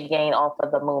 she did gain off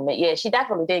of the movement. Yeah, she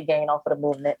definitely did gain off of the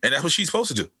movement. And that's what she's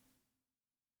supposed to do.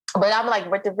 But I'm like,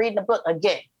 reading the book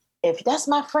again. If that's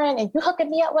my friend and you hooking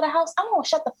me up with a house, I'm gonna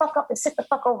shut the fuck up and sit the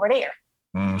fuck over there.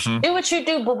 Mm-hmm. Do what you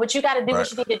do, but you got to do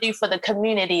what you need to do for the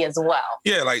community as well.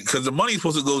 Yeah, like because the money's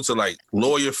supposed to go to like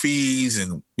lawyer fees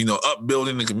and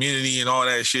upbuilding the community and all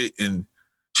that shit. And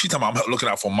she talking about I'm looking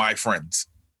out for my friends.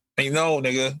 Ain't no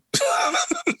nigga.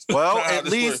 Well, at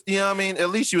least at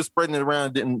least she was spreading it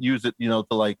around, didn't use it, to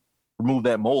like remove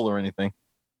that mole or anything.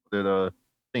 That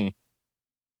thing.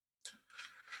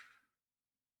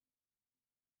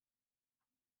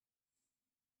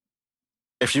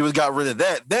 If she was got rid of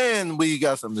that, then we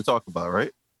got something to talk about,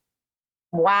 right?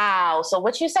 Wow. So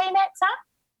what you say next, huh?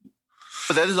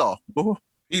 But that is all.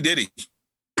 P. Diddy.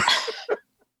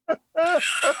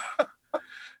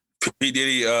 P.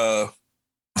 Diddy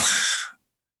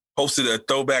posted a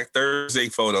Throwback Thursday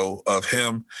photo of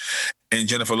him and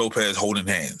Jennifer Lopez holding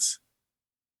hands.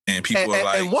 And people are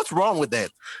like... And what's wrong with that?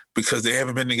 Because they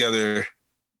haven't been together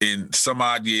in some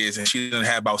odd years, and she done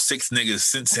had about 6 niggas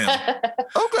since him.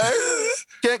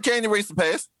 Okay. Can't erase the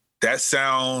past. That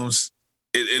sounds...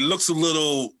 It looks a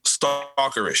little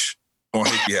stalkerish on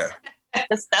his behalf.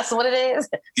 That's what it is.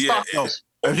 Yeah.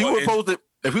 If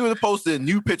we would have posted a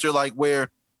new picture like where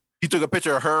he took a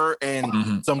picture of her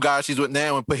and some guy she's with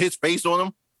now and put his face on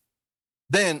him,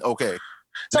 then okay.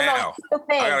 So now, the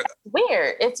thing,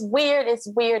 it's weird. It's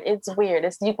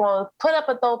you gonna put up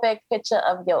a throwback picture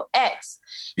of your ex,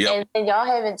 and y'all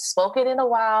haven't spoken in a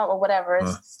while or whatever.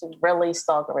 It's really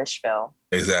stalkerish, Phil.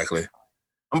 Exactly.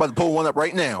 I'm about to pull one up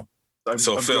right now.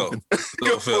 Phil.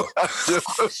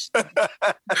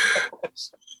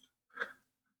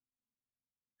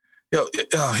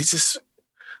 He's just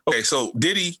okay. So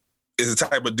Diddy is the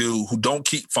type of dude who don't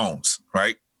keep phones,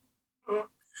 right?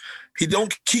 He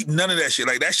don't keep none of that shit.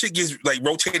 Like that shit gets like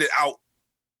rotated out.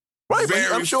 Right, but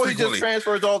I'm sure frequently. He just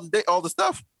transfers all the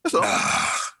stuff. That's all.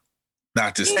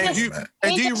 Not this. And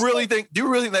do you really think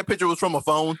that picture was from a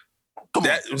phone?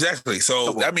 Exactly.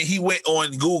 So I mean, he went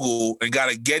on Google and got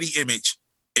a Getty image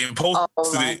and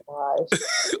posted it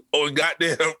on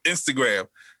goddamn Instagram.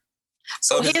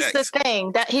 So here's the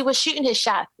thing, that he was shooting his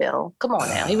shot, Phil. Come on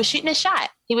now, he was shooting his shot.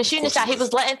 He was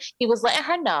letting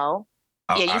her know.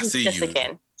 You can see this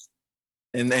again.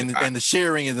 And the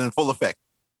sharing is in full effect,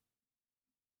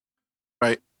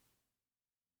 right?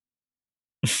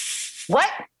 What?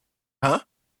 Huh?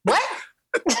 What?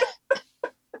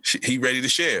 He ready to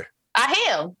share. I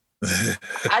am.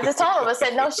 I just told him. I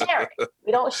said no sharing.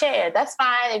 We don't share. That's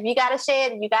fine. If you gotta share,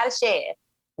 then you gotta share.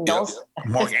 No.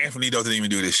 Mark Anthony doesn't even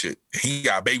do this shit. He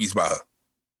got babies by her.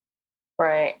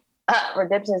 Right.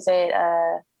 Redemption said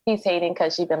he's hating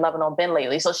because she's been loving on Ben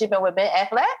lately. So she's been with Ben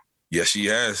Affleck? Yes, she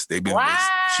has. They've been. Wow.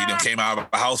 She done came out of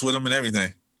the house with him and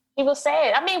everything. He was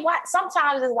sad. I mean,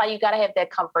 sometimes it's like you gotta have that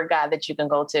comfort guy that you can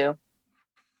go to.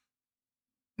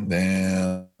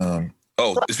 Damn.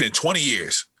 It's been 20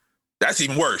 years. That's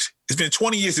even worse. It's been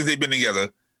 20 years since they've been together,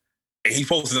 and he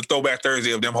posted a Throwback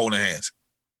Thursday of them holding hands.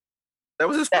 That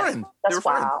was his friend. They were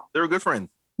friends. They were good friends.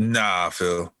 Nah,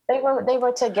 Phil. They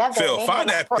were together. Phil, find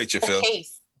that picture, Phil.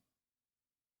 Case.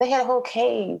 They had a whole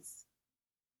case.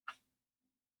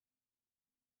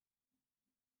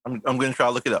 I'm going to try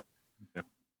to look it up. Okay.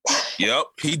 Yep.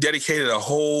 He dedicated a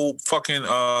whole fucking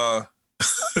a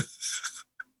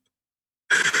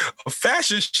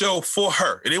fashion show for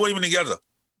her, and they weren't even together.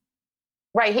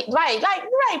 Right.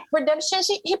 Redemption.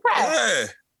 He pressed. Yeah.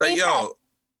 Like, yo.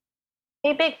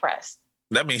 He big pressed.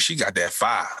 That means she got that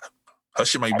 5. Her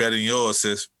shit might be better than yours,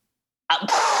 sis.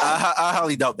 I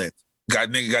highly doubt that. Got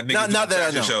niggas not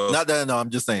that I know. Shows. Not that I know. I'm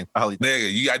just saying.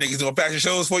 Nigga, you got niggas doing fashion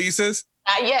shows for you, sis?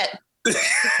 Not yet.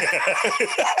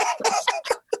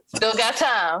 Still got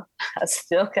time. I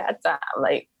still got time.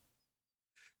 Like,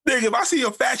 nigga, if I see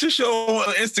a fashion show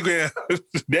on Instagram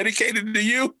dedicated to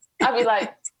you, I'll be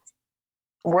like,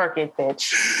 work it,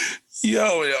 bitch.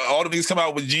 Yo, all the niggas come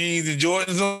out with jeans and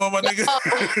Jordans on, my nigga.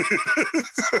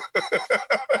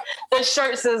 The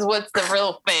shirt says what's the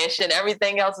real fashion.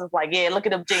 Everything else is like, yeah, look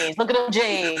at them jeans. Look at them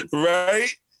jeans. Right?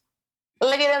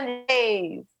 Look at them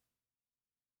jeans.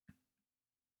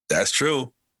 That's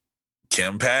true.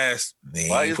 Kim passed.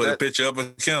 He put a picture up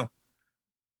of Kim.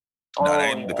 No,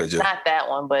 that ain't the picture. Not that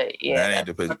one, but yeah. That ain't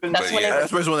the picture. That's the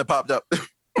first one that popped up.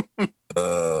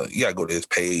 You gotta go to his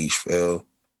page, Phil.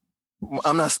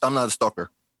 I'm not a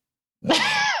stalker.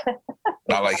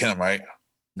 Not like him, right?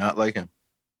 Not like him.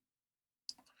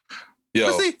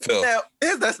 Yo, see, Phil. Now,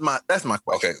 that's my question.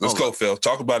 Okay, let's go, Phil.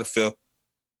 Talk about it, Phil.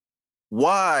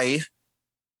 Why?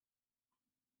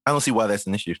 I don't see why that's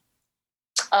an issue.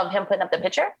 Him putting up the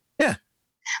picture? Yeah.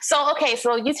 So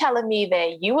you telling me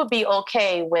that you would be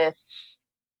okay with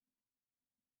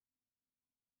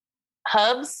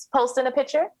Hubs posting a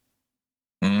picture?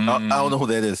 I don't know who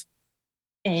that is.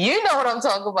 You know what I'm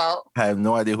talking about. I have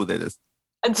no idea who that is.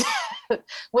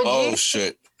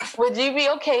 Shit. Would you be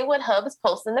okay with Hubs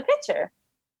posting the picture?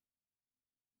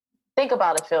 Think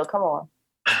about it, Phil. Come on.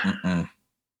 Mm-mm.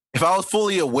 If I was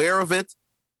fully aware of it,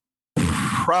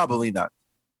 probably not.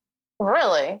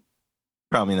 Really?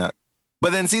 Probably not.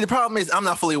 But then, see, the problem is I'm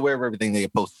not fully aware of everything they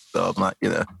post, so I'm not,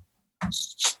 Yeah,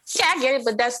 I get it,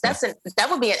 but that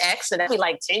would be an accident. That'd be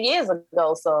like 10 years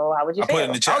ago. So how would you feel? Put it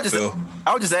in the chat, Phil.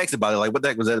 I would just ask about it. Like, what the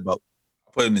heck was that about?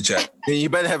 Put it in the chat. And you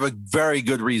better have a very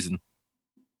good reason.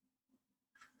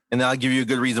 And I'll give you a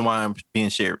good reason why I'm being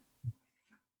shared.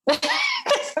 Ain't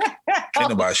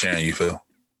nobody sharing you, Phil.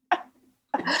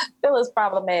 Phil is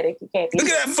problematic. You can't be. Look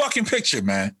at that fucking picture,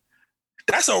 man.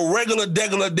 That's a regular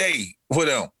day for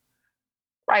them.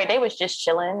 Right. They was just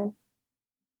chilling.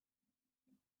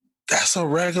 That's a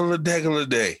regular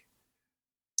day.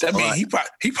 That mean he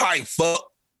probably fucked.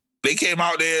 They came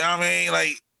out there, I mean,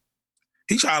 like,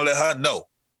 he trying to let her know.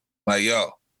 Like,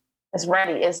 yo. It's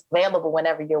ready. It's available when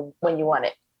you want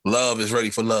it. Love is ready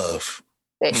for love.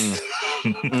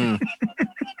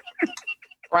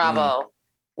 Bravo.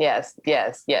 Yes.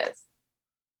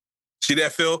 See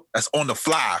that, Phil? That's on the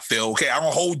fly, Phil. Okay, I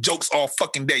don't hold jokes all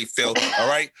fucking day, Phil. All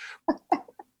right?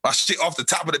 My shit off the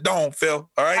top of the dome, Phil.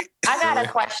 All right? I got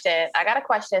a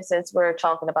question since we're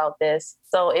talking about this.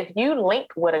 So if you link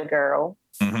with a girl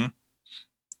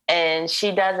and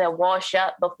she doesn't wash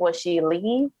up before she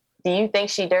leaves, do you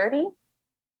think she dirty?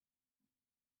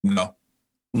 No.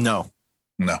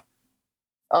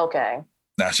 Okay.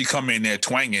 Now, she come in there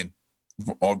twanging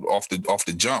off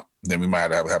the jump, then we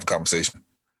might have a conversation.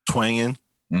 Twanging?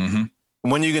 Mm-hmm.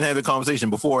 When are you going to have a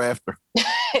conversation, before or after?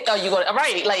 Oh, you going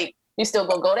right? Like, you still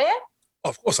gonna go there?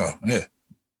 Of course I am, yeah.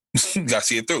 Gotta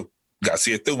see it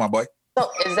through. My boy. So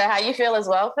is that how you feel as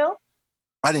well, Phil?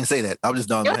 I didn't say that. I was just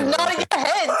nodding You're my head. nodding your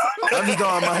head. I'm just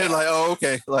nodding my head like, oh,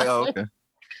 okay.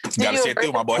 Gotta see it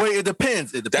through, my boy. Wait, it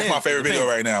depends. That's my favorite video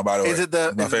right now, by the way. Is it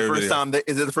the first time?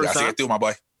 Is it the first time? Gotta see it through, my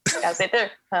boy. Gotta see it through,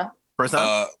 huh? First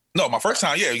time? No, my first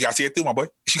time, yeah. You gotta see it through, my boy.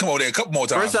 She come over there a couple more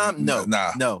times. First time? No.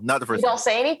 Nah. No, not the first You time. don't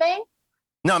say anything?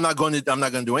 No, I'm not going to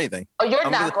do anything. Oh, you're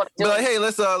not going to do it? Like, hey,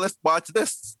 let's watch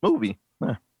this movie.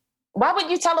 Yeah. Why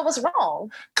would you tell her what's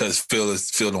wrong? Because Phil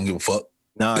don't give a fuck.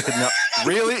 No,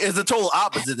 really? It's the total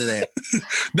opposite of that.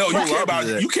 No, you care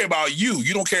about you.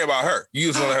 You don't care about her. You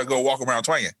just want to let her go walk around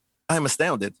twanging. I'm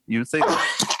astounded. You would say that.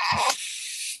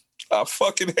 I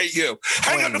fucking hate you.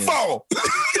 Hang up the phone.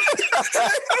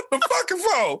 Hang up the fucking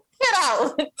phone. Get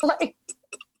out. Like,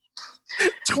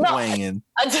 twanging.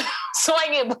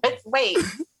 Swinging, but wait.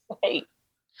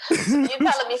 You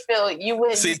telling me, Phil, you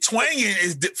would see twanging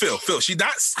is Phil. She's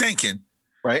not stinking,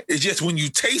 right? It's just when you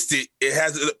taste it, it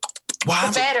has the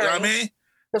battery. You know what I mean?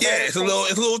 It's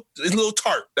a little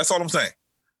tart. That's all I'm saying.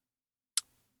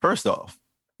 First off,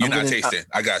 you're not tasting.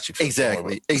 I got you.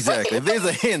 Exactly. If there's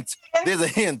a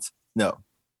hint. No,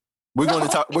 we're going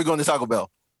to Taco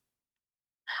Bell.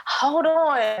 Hold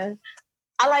on.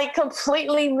 I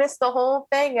completely missed the whole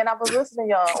thing, and I was listening,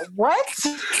 y'all. What?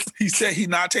 He said he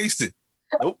not tasted.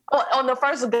 Nope. On the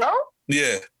first go?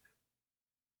 Yeah.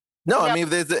 No, I mean, if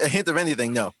there's a hint of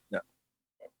anything, no.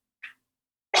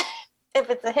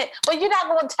 If it's a hint, but you're not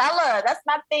going to tell her. That's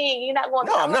my thing. You're not going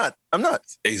to. No, tell her. I'm not.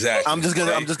 Exactly. I'm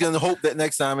just gonna hope that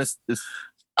next time it's.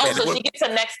 Oh, so she gets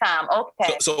it next time.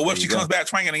 Okay. So what if she comes back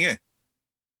twanging again?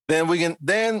 Then we can.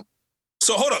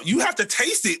 So hold up. You have to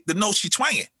taste it to know she's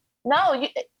twanging. No,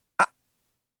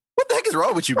 what the heck is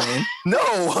wrong with you, man? No,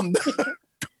 I'm not.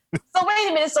 So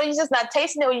wait a minute. So you're just not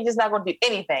tasting it, or you're just not going to do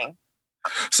anything?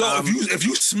 So if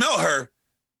you smell her,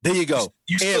 there you go.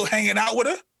 You still hanging out with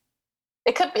her?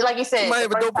 It could be like you said. She might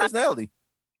have a dope personality.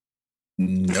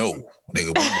 No,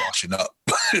 nigga, we washing up.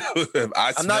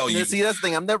 I smell you. See, that's the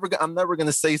thing. I'm never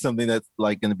gonna say something that's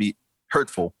gonna be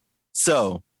hurtful.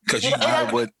 So because you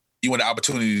want the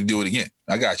opportunity to do it again.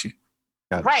 I got you.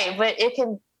 Right, but it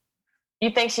can. You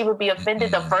think she would be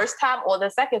offended the first time or the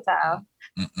second time?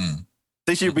 I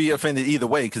think she'd be offended either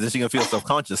way because then she's gonna feel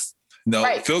self-conscious. No,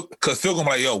 right. Phil gonna be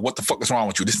like, yo, what the fuck is wrong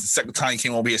with you? This is the second time you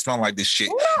came over here smelling like this shit.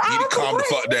 No, you need to calm the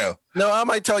fuck down. No, I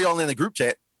might tell y'all in the group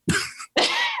chat.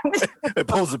 And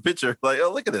post a picture like,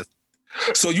 oh, look at this.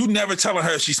 So you never telling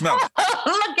her she smells.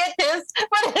 Look at this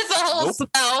But it's a whole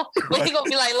smell. But he gonna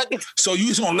be like, look. So you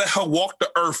just gonna let her walk the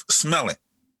earth smelling?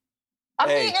 I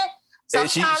mean,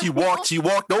 she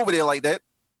walked over there like that.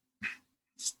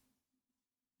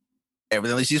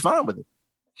 Evidently, she's fine with it.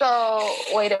 So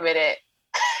wait a minute.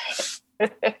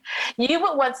 You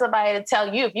would want somebody to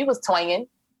tell you if you was twanging.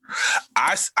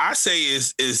 I say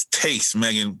is taste,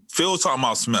 Megan. Phil's talking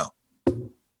about smell.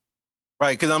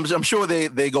 Right, because I'm sure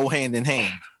they go hand in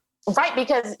hand. Right,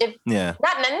 because if maybe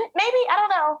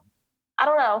I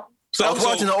don't know. So I was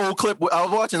watching the old clip. I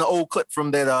was watching the old clip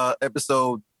from that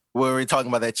episode where we were talking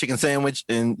about that chicken sandwich,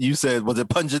 and you said, "Was it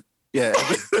pungent?" Yeah.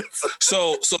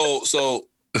 So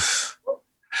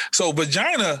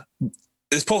vagina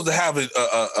is supposed to have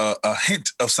a hint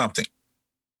of something.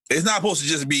 It's not supposed to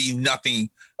just be nothing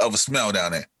of a smell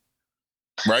down there,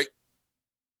 right?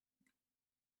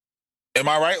 Am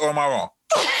I right or am I wrong?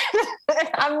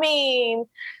 I mean,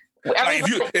 like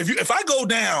if I go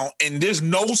down and there's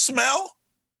no smell,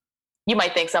 you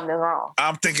might think something's wrong.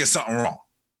 I'm thinking something wrong.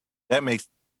 That makes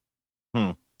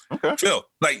okay. Phil,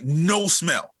 like no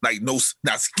smell, like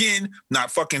not skin, not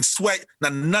fucking sweat,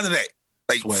 none of that.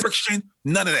 Like sweat. Friction,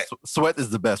 none of that. Sweat is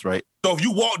the best, right? So if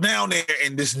you walk down there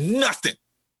and there's nothing,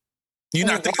 you're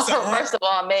not thinking something wrong? First of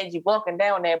all, man, you walking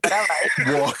down there, but all right.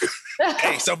 Walk.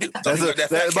 Hey, some people got that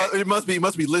fat cat. It must be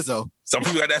Lizzo. Some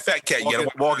people got that fat cat. You gotta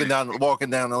walking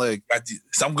down the leg.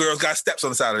 Some girls got steps on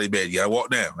the side of their bed. You gotta walk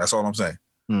down. That's all I'm saying.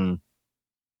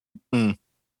 Okay.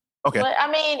 But I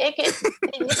mean,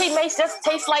 she may just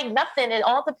taste like nothing. It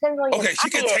all depends on your Okay, she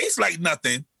can taste like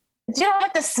nothing. You don't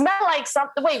have to smell like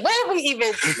something. Wait, where do we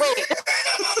even wait?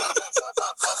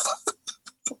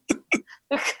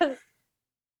 Because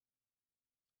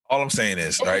all I'm saying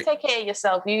is, if right? you take care of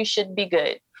yourself, you should be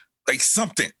good. Like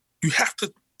something. You have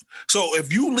to. So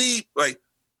if you leave, like,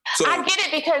 so I get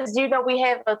it because we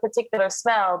have a particular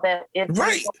smell that it's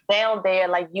right down there,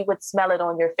 like you would smell it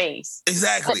on your face.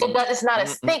 Exactly. But it's not a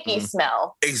stinky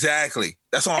smell. Exactly.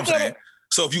 That's what I'm saying.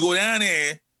 So if you go down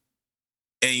there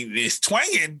and it's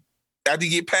twanging, after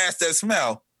you get past that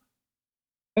smell.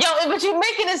 Yo, but you're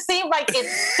making it seem like it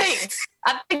stinks.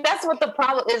 I think that's what the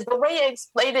problem is. The way you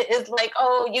explain it is like,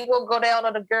 oh, you gonna go down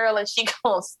on a girl and she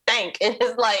gonna stink.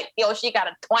 It's like, yo, she got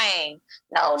a twang.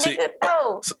 No, nigga,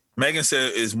 no. Megan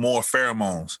said it's more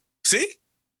pheromones. See?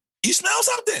 You smell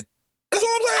something. That's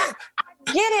what I'm saying. I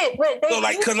get it, but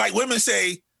because women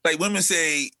say,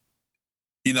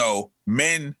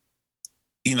 men,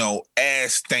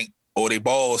 ass stink or they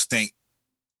balls stink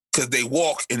because they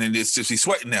walk and then it's just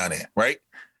sweating down there, right?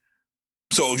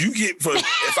 So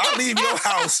if I leave your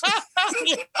house, yo,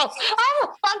 I'm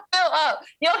gonna fuck Phil up.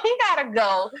 Yo, he gotta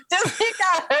go. He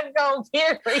gotta go.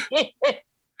 Period.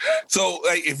 So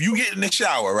like, if you get in the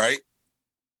shower, right,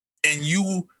 and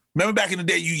you remember back in the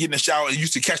day, you get in the shower and you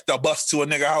used to catch the bus to a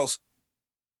nigga house.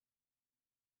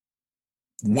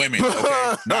 Women,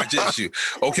 okay, not just you.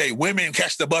 Okay, women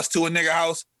catch the bus to a nigga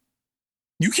house.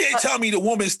 You can't tell me the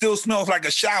woman still smells like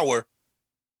a shower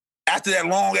after that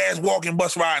long ass walking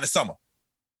bus ride in the summer.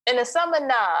 In the summer,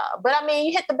 nah. But I mean,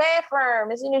 you hit the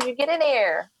bathroom as soon as you get in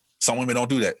there. Some women don't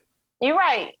do that. You're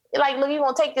right. Like, look, you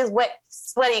gonna take this wet,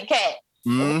 sweaty cat.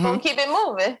 Mm-hmm. Gonna keep it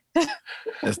moving.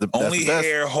 That's the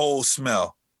hair hole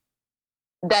smell.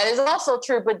 That is also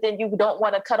true, but then you don't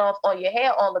want to cut off all your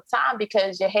hair all the time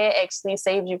because your hair actually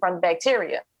saves you from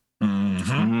bacteria.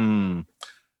 Mm-hmm.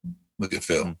 Look at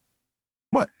Phil.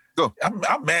 What? Go.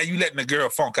 I'm mad you letting the girl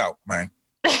funk out, man.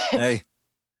 Hey,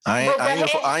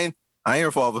 I ain't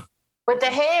your father. But the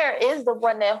hair is the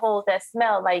one that holds that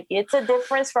smell. Like, it's a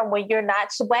difference from when you're not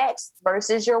waxed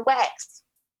versus you're waxed.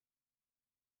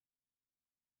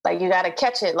 Like, you got to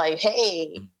catch it. Like,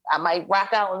 hey, I might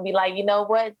rock out and be like, you know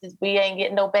what? We ain't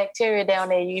getting no bacteria down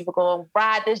there. You either go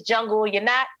ride this jungle or you're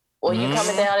not, or you're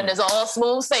coming down and it's all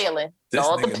smooth sailing. This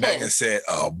nigga Megan said,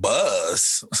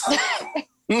 buzz.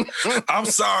 I'm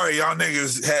sorry y'all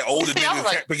niggas had older niggas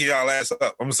like, picking y'all ass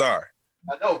up. I'm sorry.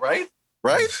 I know, right?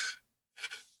 Right?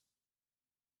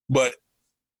 But,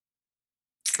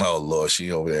 oh, Lord,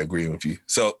 she over there agreeing with you.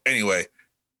 So, anyway,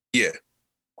 yeah.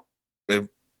 If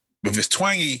it's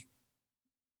twangy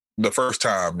the first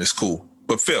time, it's cool.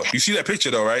 But, Phil, you see that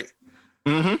picture, though, right?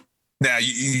 Mm-hmm. Now,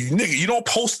 you don't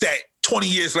post that 20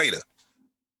 years later.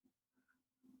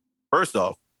 First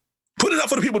off. Put it up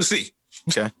for the people to see.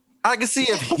 Okay. I can see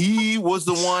if he was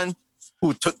the one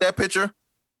who took that picture.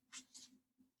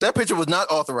 That picture was not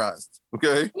authorized.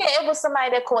 Okay. Yeah, it was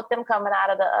somebody that caught them coming out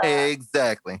of the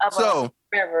exactly.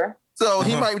 river. So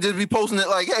he might just be posting it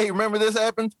like, "Hey, remember this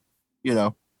happened?"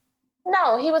 No,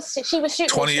 she was shooting.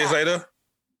 20 years later.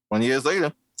 20 years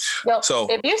later. Yo, so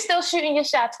if you're still shooting your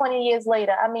shot 20 years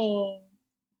later, I mean,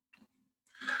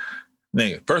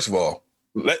 Nigga, first of all,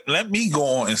 let me go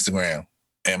on Instagram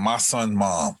and my son's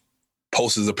mom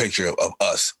posts a picture of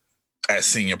us at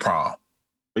senior prom.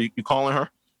 Are you calling her?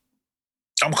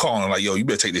 I'm calling her like, yo, you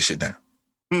better take this shit down.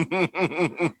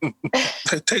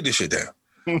 take this shit down.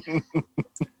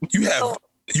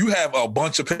 You have a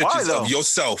bunch of pictures of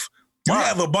yourself. You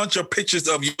have a bunch of pictures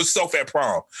of yourself at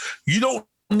prom. You don't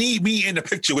need me in the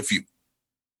picture with you.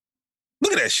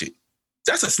 Look at that shit.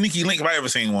 That's a sneaky link if I ever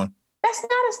seen one. That's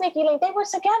not a sneaky link. They were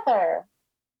together.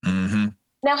 Mm-hmm.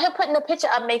 Now him putting the picture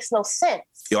up makes no sense.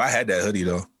 Yo, I had that hoodie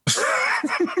though.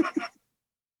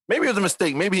 Maybe it was a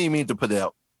mistake. Maybe he meant to put it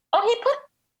out. Oh,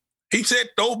 he said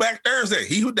Throwback Thursday.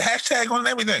 He put the hashtag on and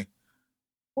everything.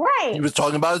 Right. He was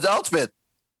talking about his outfit.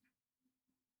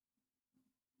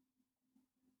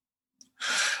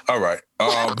 All right.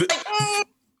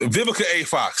 Vivica A.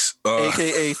 Fox.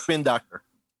 AKA Spin Doctor.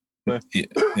 Yeah.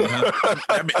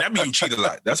 That means you cheat a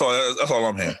lot. That's all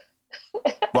I'm hearing.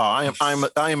 Wow,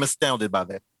 I am astounded by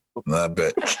that. I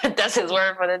bet. That's his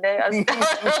word for the day.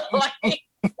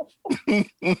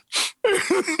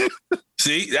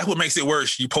 See, that's what makes it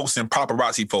worse. You posting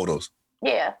paparazzi photos.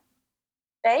 Yeah.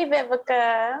 Hey,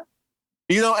 Vivica.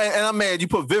 You know, and I'm mad. You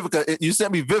put Vivica. You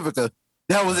sent me Vivica.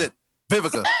 That was it.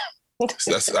 Vivica.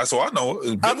 That's all I know.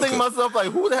 I'm thinking to myself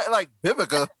like, who the heck, like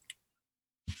Vivica?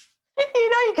 You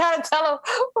know, you gotta tell him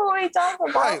who he talking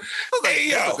about. Right. Like, hey,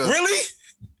 yo, Vivica. Really?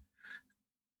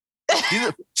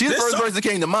 She's the first person that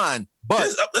came to mind. But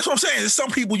that's what I'm saying. There's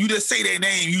some people you just say their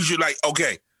name, you should like,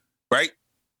 okay, right?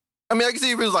 I mean, I can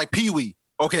see if it was like Pee Wee.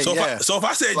 Okay, so yeah. If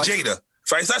I said like, Jada,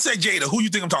 if I said Jada, who you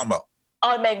think I'm talking about?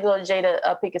 I would make go Jada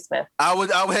Pinkett Smith. I would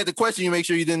have to question you, make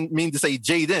sure you didn't mean to say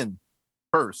Jaden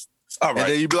first. All right.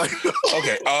 And then you'd be like,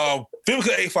 okay.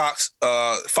 Vivica A. Fox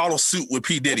followed suit with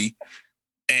P. Diddy,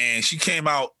 and she came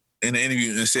out in the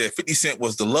interview and said 50 Cent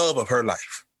was the love of her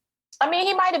life. I mean,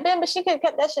 he might have been, but she could have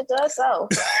kept that shit to herself.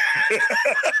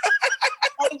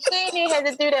 Like, she didn't have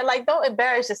to do that. Like, don't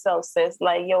embarrass yourself, sis.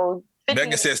 Like, yo.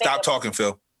 Megan said, stop talking,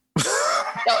 Phil.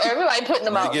 Yo, everybody putting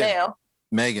them out now.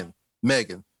 Megan.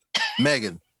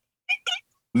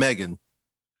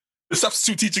 The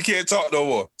substitute teacher can't talk no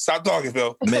more. Stop talking,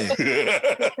 Phil. Meg.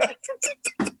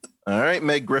 All right,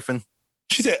 Meg Griffin.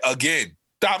 She said, again.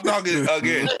 Stop talking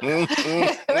again.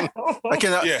 I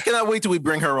cannot wait till we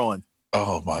bring her on.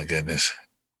 Oh, my goodness.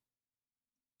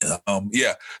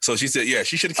 Yeah. So she said, yeah,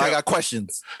 she should have kept I got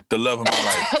questions. The love of my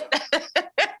life.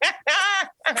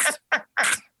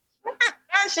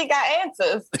 She got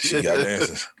answers. She got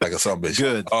answers. Like a son bitch.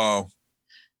 Good.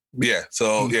 Yeah.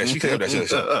 So, yeah, she kept that shit.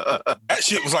 That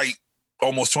shit was like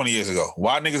almost 20 years ago.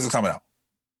 Why niggas are coming out?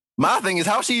 My thing is,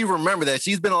 how she even remember that?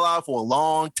 She's been alive for a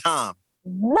long time.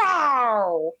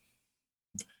 Wow.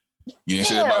 You didn't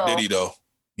say that about Diddy, though.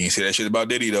 You didn't say that shit about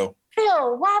Diddy, though.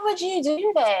 Phil, why would you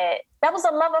do that? That was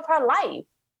the love of her life.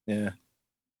 Yeah.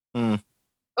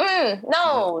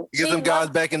 No. I guess them guys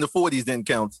back in the 40s didn't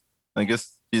count. I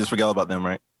guess you just forgot about them,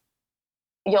 right?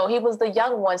 Yo, he was the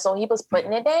young one, so he was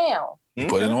putting it down.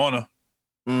 Put it on her.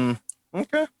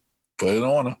 Okay. Put it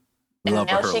on her. Love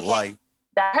of her life.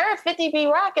 Her 50 be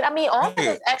rocking. I mean, all of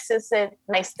his exes said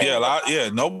nice things. Yeah,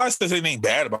 nobody says anything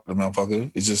bad about the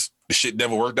motherfucker. It's just the shit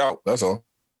never worked out. That's all.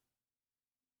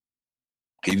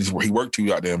 He worked too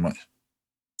goddamn much.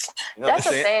 You know, that's a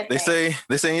sad thing.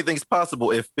 They say anything's possible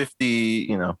if 50,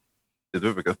 is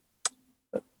Vivica.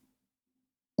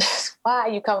 Why are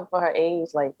you coming for her age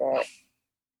like that?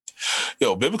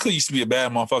 Yo, Vivica used to be a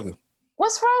bad motherfucker.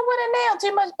 What's wrong with her now?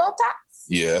 Too much Botox?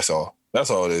 Yeah, that's all.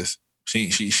 That's all it is.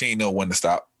 She ain't know when to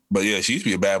stop. But yeah, she used to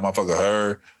be a bad motherfucker.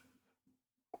 Her,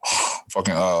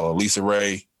 fucking Lisa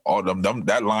Ray, all them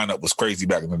that lineup was crazy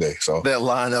back in the day. So that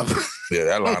lineup. Yeah,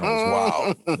 that lineup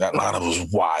was wild. That lineup was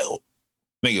wild.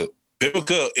 Nigga,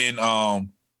 Vivica in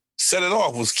Set It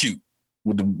Off was cute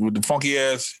with the funky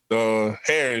ass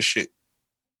hair and shit.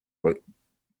 But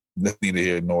that's neither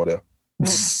here nor there.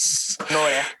 Nor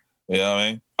there. You know what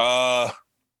I mean?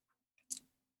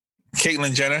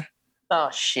 Caitlyn Jenner. Oh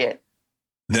shit.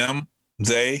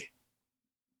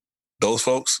 Those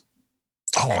folks.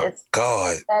 Oh my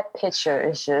God. That picture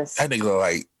is just that nigga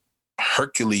like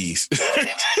Hercules.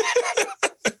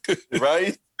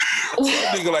 Right?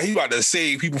 That nigga like he about to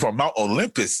save people from Mount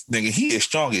Olympus. Nigga, he is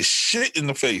strong as shit in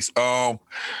the face.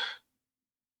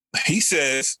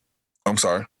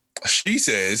 She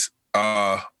says,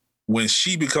 when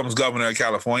she becomes governor of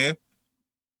California,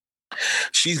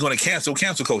 she's going to cancel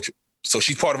culture. So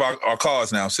she's part of our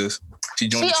cause now, sis. She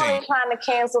only trying to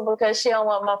cancel because she don't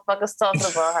want motherfuckers talking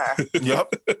about her.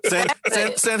 Yep.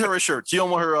 Send her a shirt. She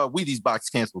don't want her Wheaties box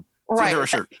canceled. Send her a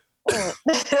shirt.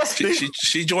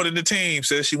 she joined the team.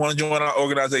 Says she want to join our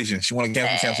organization. She want to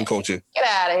cancel culture. Get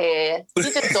out of here. You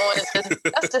just doing it.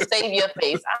 That's to save your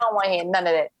face. I don't want to hear none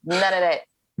of that. None of that.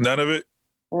 None of it.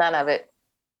 None of it.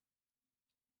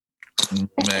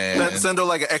 Man, send her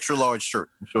like an extra large shirt.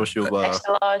 I'm sure she'll.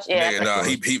 Extra large. Yeah. Nigga, nah,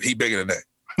 he bigger than that.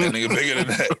 That nigga bigger than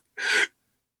that.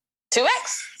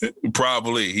 2X.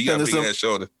 Probably. He got big ass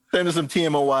shoulder. Send her some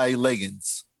TMOY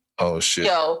leggings. Oh shit.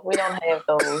 Yo, we don't have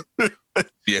those.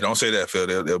 Yeah, don't say that, Phil.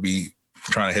 They'll be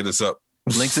trying to hit us up.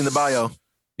 Links in the bio.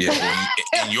 Yeah,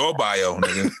 well, in your bio,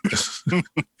 nigga.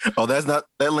 Oh,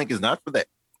 that link is not for that.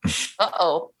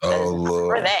 Oh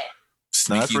Lord. For that.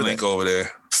 Sneaky link that. Over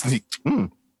there. Sneak.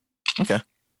 Okay.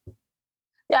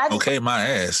 Yeah. Okay, my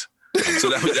ass. So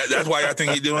that's why I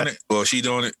think he's doing it. Well, she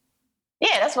doing it.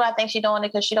 Yeah, that's why I think she's doing it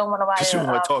because she don't want nobody. She don't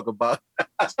want to talk about.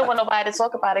 She don't want nobody to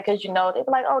talk about it because they be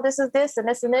like, oh, this is this and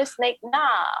this and this. Nah,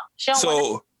 she don't.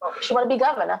 Want she want to be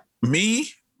governor. Me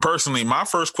personally, my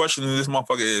first question to this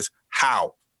motherfucker is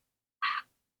how.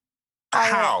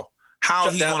 How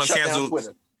he gonna cancel?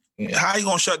 How he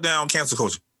gonna shut down cancel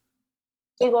culture?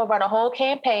 He's gonna run a whole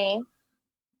campaign.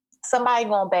 Somebody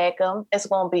gonna back him. It's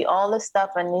gonna be all this stuff,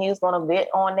 and he's gonna get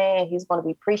on there and he's gonna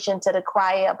be preaching to the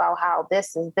choir about how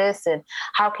this is this and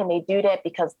how can they do that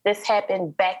because this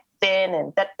happened back then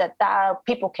and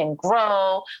people can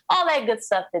grow, all that good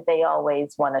stuff that they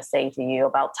always want to say to you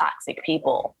about toxic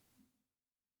people.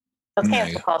 Because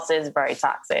cancel culture is very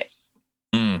toxic.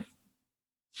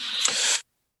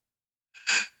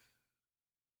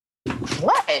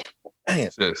 What?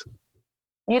 Yes.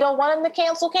 You don't want him to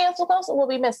cancel culture? What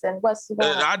we missing? What's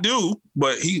going on? I do,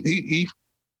 but he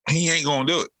ain't gonna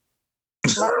do it.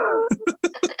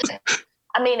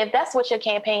 I mean, if that's what your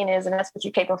campaign is and that's what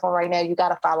you're capable for right now, you got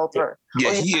to follow through.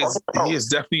 Yeah, he is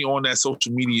definitely on that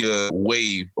social media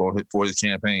wave for his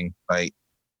campaign. Like,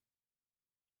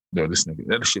 yo, this nigga,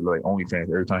 that shit like OnlyFans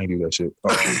every time he do that shit.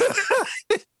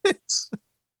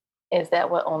 Is that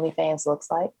what OnlyFans looks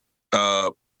like?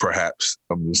 Perhaps.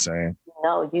 I'm just saying.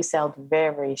 No, you sound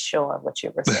very sure of what you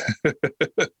were saying.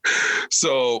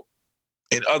 So,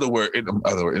 in other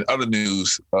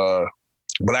news,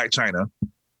 Black China,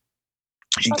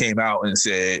 he came out and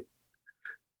said,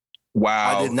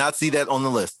 "Wow, I did not see that on the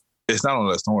list. It's not on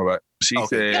the list. Don't worry about it." She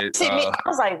said, I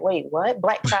was like, "Wait, what?"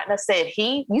 Black China said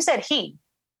he. You said he.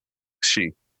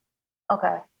 She.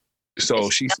 Okay.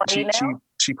 So she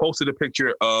posted a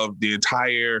picture of the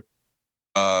entire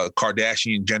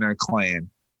Kardashian Jenner clan,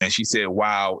 and she said,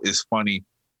 "Wow, it's funny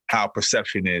how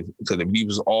perception is because if these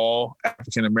was all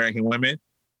African American women,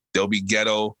 they'll be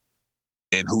ghetto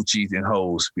and hoochies and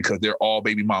hoes because they're all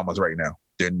baby mamas right now.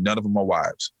 None of them are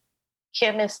wives."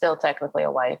 Kim is still technically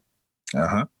a wife.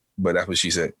 But that's what she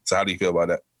said. So how do you feel about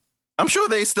that? I'm sure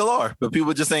they still are, but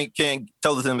people just can't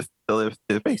tell them to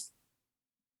their face.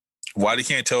 Why they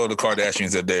can't tell the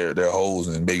Kardashians that they're hoes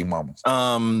and baby mamas?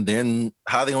 Then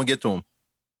how are they gonna get to them?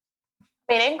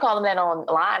 I mean, they can call them that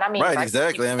online. I mean, right,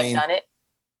 exactly. I mean, done it.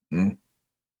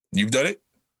 You've done it?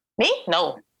 Me?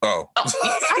 No. Oh.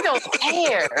 I don't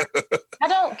care. I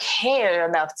don't care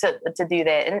enough to do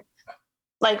that. And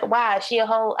like, why? Is she a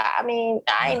whole? I mean,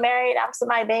 I ain't married. I'm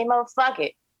somebody, baby mother. Fuck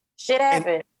it. Shit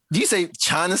happened. And do you say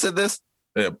China said this?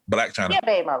 Yeah, Black China. Yeah,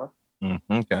 baby mother.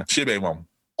 Okay. She baby mama.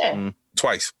 Yeah.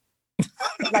 Twice.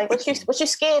 Like, what you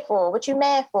scared for? What you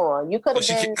mad for? You could have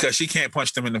been. Because she can't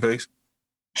punch them in the face.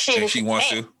 Shit, she wants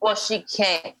to. Well, she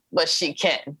can't, but she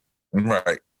can.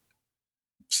 Right.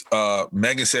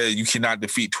 Megan said you cannot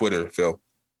defeat Twitter, Phil.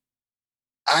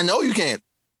 I know you can't.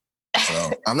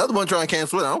 So, I'm not the one trying to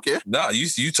cancel it. I don't care. No,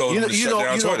 you told him to shut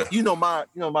down Twitter. You know my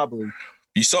belief.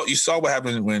 You saw what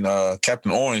happened when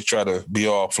Captain Orange tried to be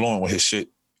all fluent with his shit.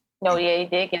 No, yeah, he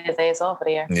did get his ass off of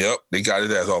there. Yep, they got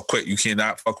his ass off quick. You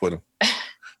cannot fuck with him.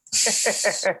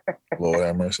 Lord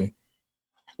have mercy.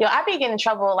 Yo, I be getting in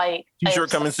trouble like. T-shirt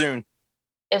coming soon.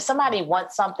 If somebody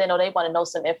wants something or they want to know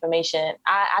some information,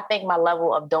 I think my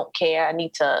level of don't care, I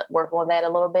need to work on that a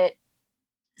little bit.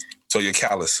 So you're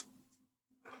callous.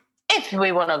 If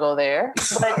we want to go there.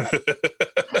 But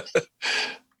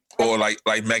or like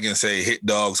Megan say, hit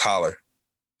dogs holler.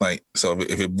 Like, so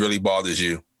if it really bothers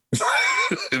you,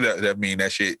 that mean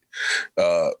that shit,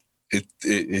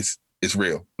 it's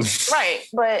real. Right.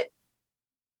 But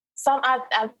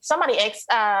somebody asked,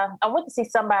 I went to see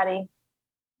somebody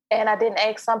and I didn't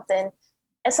ask something.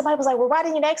 And somebody was like, well, why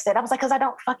didn't you ask that? I was like, because I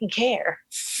don't fucking care.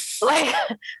 Like,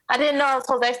 I didn't know I was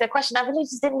supposed to ask that question. I really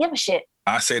just didn't give a shit.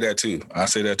 I say that too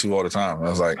all the time. I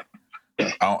was like, I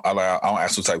don't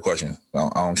ask those type of questions. I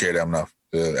don't care that enough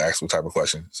to ask what type of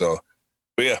question. So,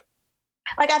 but yeah.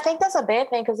 Like, I think that's a bad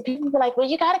thing because people be like, well,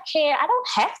 you got to care. I don't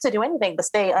have to do anything but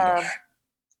stay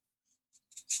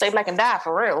Stay black and die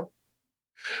for real.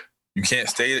 You can't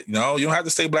stay. No, you don't have to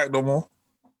stay black no more.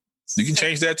 You can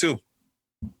change that too.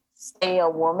 Stay a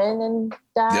woman and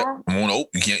die? Yep. Oh, nope.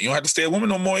 You can't. You don't have to stay a woman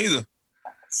no more either.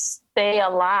 Stay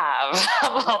alive.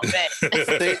 How about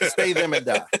that? stay them and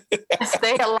die.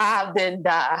 Stay alive, then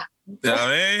die. You know what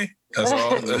I mean? That's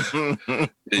all.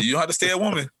 You don't have to stay a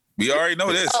woman. We already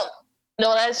know this. Oh,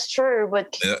 no, that's true,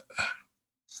 but yeah.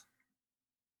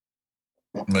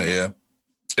 But yeah,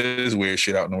 it is weird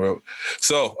shit out in the world.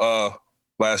 So,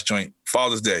 last joint,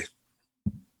 Father's Day.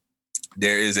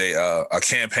 There is a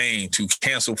campaign to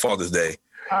cancel Father's Day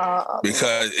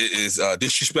because it is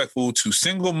disrespectful to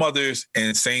single mothers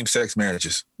and same-sex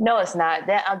marriages. No, it's not.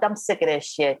 I'm sick of this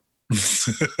shit.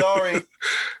 Sorry.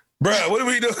 Bruh, what are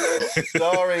we doing?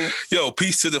 Sorry. Yo,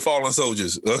 peace to the fallen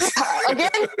soldiers. Again?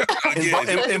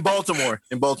 In Baltimore.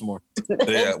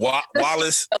 Yeah,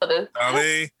 Wallace. I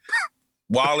mean,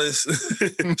 Wallace,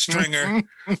 Stringer,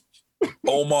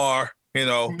 Omar,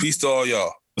 peace to all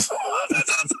y'all.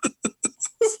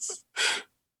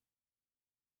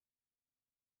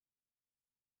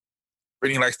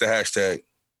 Brittany likes the hashtag.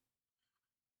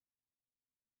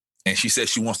 And she said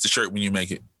she wants the shirt when you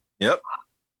make it. Yep.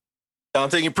 I'm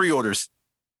taking pre-orders.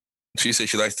 She said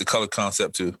she likes the color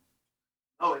concept too.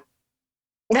 Oh.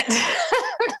 That's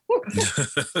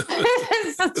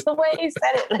the way he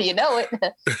said it. You know it.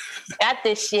 Got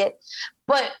this shit.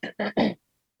 But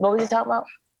what was he talking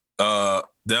about?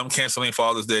 Them canceling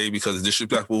Father's Day because it's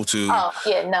disrespectful to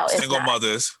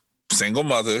single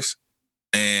mothers,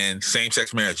 and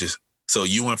same-sex marriages. So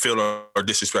you and Phil are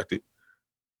disrespected.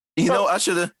 I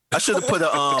should have put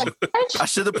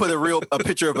a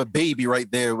picture of a baby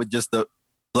right there with just the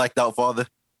blacked out father.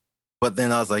 But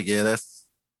then I was like, yeah, that's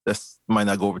might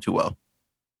not go over too well.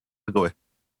 But go ahead.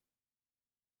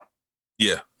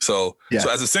 Yeah. So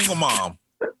as a single mom,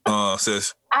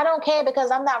 sis, I don't care because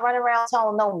I'm not running around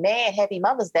telling no man Happy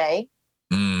Mother's Day.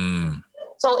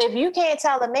 So if you can't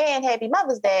tell a man Happy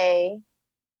Mother's Day,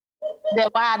 then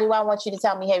why do I want you to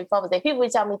tell me Happy Father's Day? People would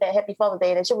tell me that Happy Father's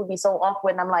Day and it would be so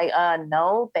awkward. And I'm like,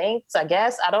 no, thanks, I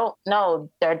guess. I don't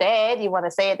know. Their dad, you want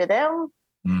to say it to them?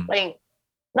 Like,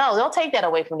 no, don't take that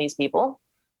away from these people.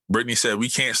 Brittany said we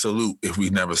can't salute if we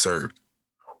never served.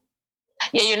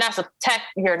 Yeah, you're not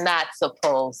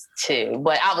supposed to.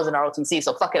 But I was in ROTC,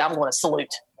 so fuck it, I'm going to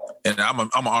salute. And I'm an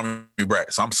Army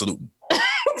brat, so I'm saluting.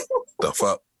 The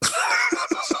fuck?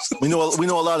 We know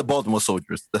a lot of Baltimore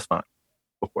soldiers. That's fine.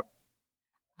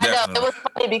 I know, it was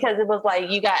funny because it was like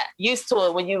you got used to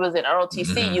it when you was in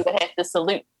ROTC. You would have to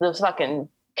salute the fucking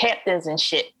captains and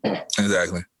shit.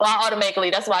 Exactly. Well,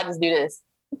 automatically, that's why I just do this.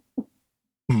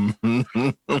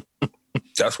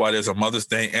 That's why there's a Mother's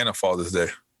Day and a Father's Day.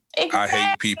 Exactly. I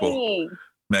hate people,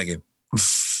 Megan.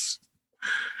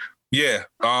 Yeah.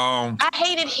 I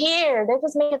hate it here. They're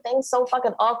just making things so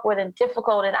fucking awkward and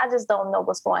difficult, and I just don't know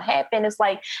what's going to happen. It's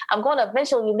like I'm going to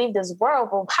eventually leave this world,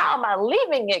 but how am I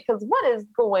leaving it? Because what is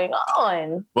going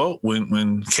on? Well, when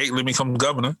Caitlyn becomes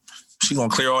governor, she's gonna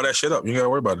clear all that shit up. You gotta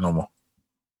worry about it no more.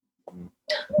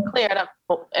 Clear it up,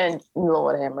 and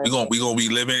Lord have mercy. We gonna be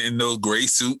living in those gray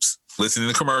suits, listening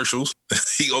to commercials.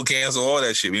 He gonna cancel all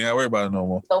that shit. We ain't gotta worry about it no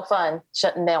more. So fun,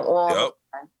 shutting down all. Yep.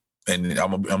 And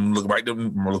I'm looking right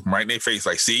in their face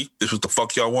like, see, this was the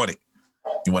fuck y'all wanted.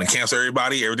 You want to cancel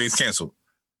everybody? Everything's canceled.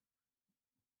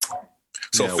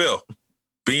 So Phil,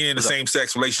 being in the same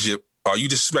sex relationship, are you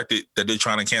disrespected that they're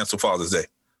trying to cancel Father's Day?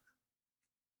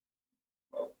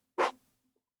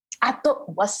 I thought,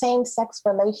 what same-sex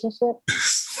relationship?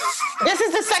 This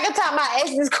is the second time I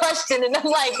asked this question, and I'm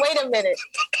like, wait a minute.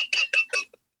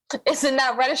 Is it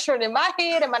not registering in my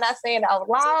head? Am I not saying it out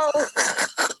loud?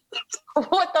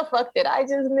 What the fuck did I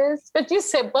just miss? But you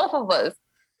said both of us.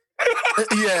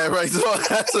 Yeah, right. So he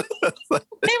was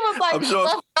like,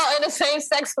 both in the same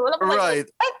sex. Right. Like,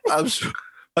 I'm sure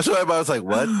everybody was like,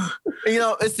 what?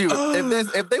 It's you.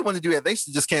 If they want to do that, they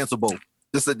should just cancel both.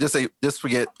 Just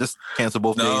cancel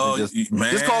both days. And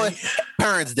just call it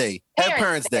Parents' Day. Have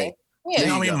Parents' Day. Yeah. You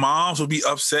know how many moms would be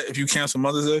upset if you cancel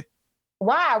Mother's Day?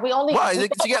 Why? Why? They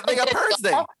got Parents'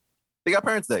 Day. They got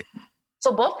Parents' Day.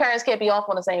 So both parents can't be off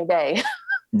on the same day.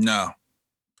 No.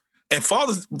 And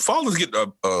fathers get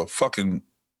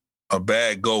a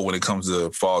bad go when it comes to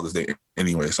Father's Day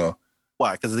anyway. So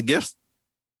why? Because of the gifts?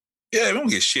 Yeah, we don't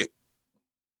get shit.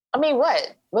 I mean,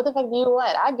 what? What the fuck do you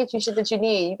want? I get you shit that you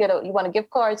need. You want a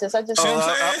gift card to such and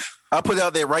such? I'll put it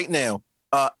out there right now.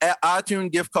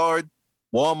 iTunes gift card,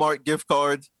 Walmart gift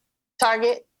card,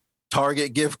 Target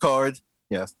gift card.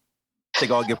 Yes,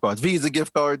 take all gift cards. Visa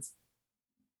gift cards.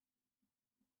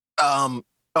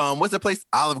 What's the place?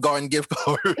 Olive Garden gift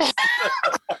card.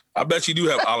 I bet you do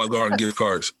have Olive Garden gift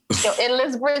cards. Yo,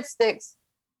 endless breadsticks.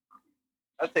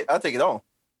 I'll take it all.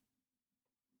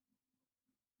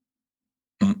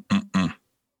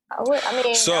 I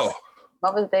mean, so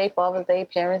Mother's Day, Father's Day,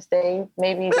 Parents' Day,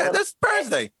 maybe. That's Parents'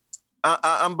 Day.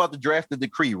 I'm about to draft the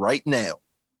decree right now.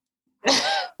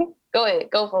 Go ahead,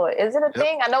 go for it. Is it a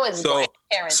thing? I know it's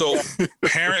Parents' Day.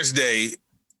 Parents' Day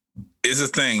is a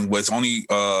thing, but it's only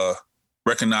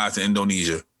recognized in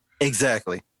Indonesia.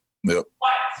 Exactly. Yep.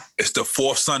 It's the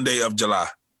 4th Sunday of July.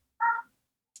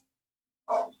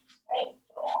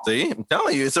 See, I'm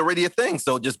telling you, it's already a thing.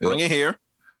 So just bring it here.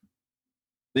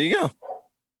 There you go.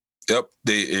 Yep.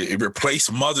 It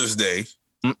replaced Mother's Day.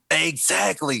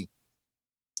 Exactly.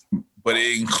 But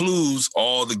it includes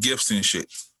all the gifts and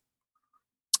shit.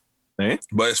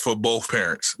 But it's for both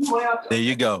parents. There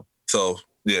you go. So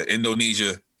yeah,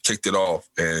 Indonesia kicked it off,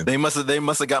 and they must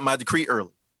have got my decree early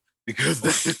because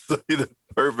this is the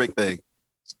perfect thing.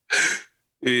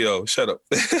 Yo, shut up.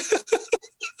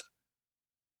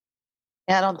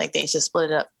 Yeah, I don't think they should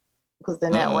split it up because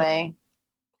then that way.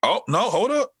 Oh no, hold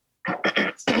up.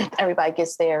 Everybody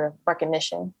gets their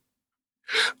recognition.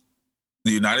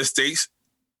 The United States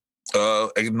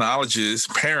acknowledges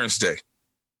Parents' Day.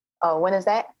 Oh, when is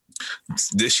that?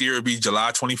 This year it'll be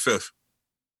July 25th.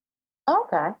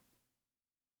 Okay.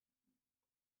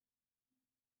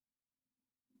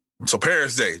 So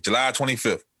Parents' Day, July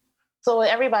 25th. So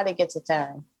everybody gets a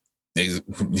turn.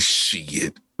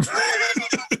 Shit.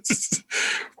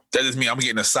 That just means I'm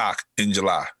getting a sock in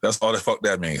July. That's all the fuck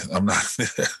that means. I'm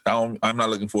not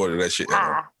looking forward to that shit.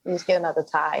 You just get another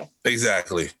tie.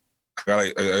 Exactly.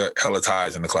 I got hella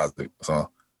ties in the closet. So.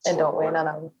 And don't wear none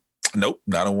of them. Nope,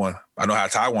 not a one. I know how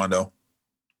to tie one though.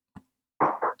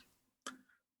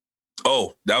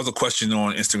 Oh, that was a question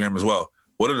on Instagram as well.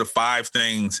 What are the 5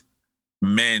 things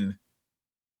men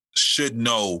should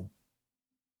know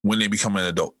when they become an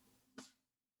adult?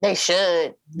 They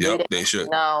should. Yep, they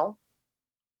should. No.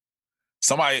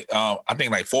 Somebody, I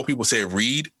think like 4 people said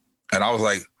read, and I was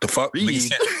like, the fuck? You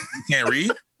can't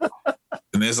read?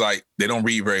 And it's like, they don't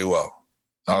read very well.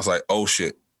 I was like, oh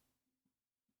shit.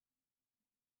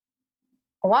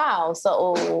 Wow.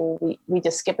 So we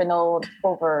just skipping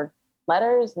over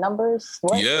letters, numbers?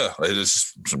 What? Yeah, it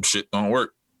just some shit don't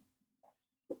work.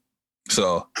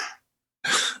 So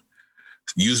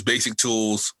use basic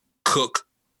tools, cook,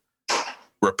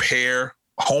 repair,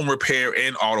 home repair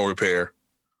and auto repair,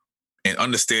 and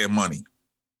understand money.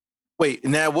 Wait,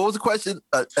 now what was the question?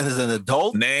 As an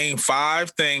adult? Name 5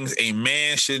 things a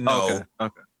man should know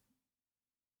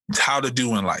how to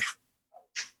do in life.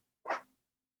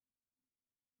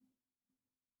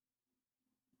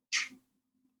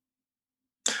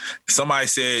 Somebody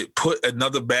said, put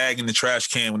another bag in the trash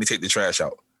can when they take the trash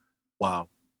out. Wow.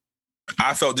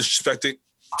 I felt disrespected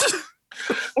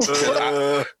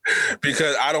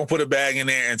because I don't put a bag in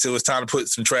there until it's time to put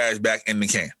some trash back in the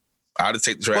can. I just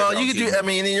take the trash out. Well, you could do, I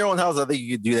mean, in your own house, I think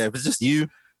you could do that. If it's just you,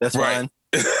 that's fine.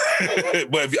 But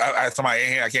if I have somebody in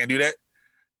here, I can't do that.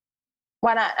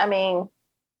 Why not? I mean,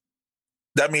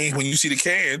 that means when you see the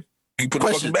can, you put a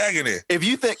fucking bag in there. If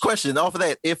you think, question off of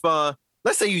that, if,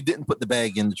 let's say you didn't put the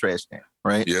bag in the trash can,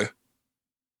 right? Yeah.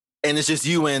 And it's just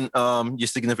you and your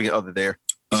significant other there.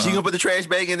 Is she gonna put the trash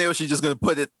bag in there, or is she just gonna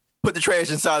put the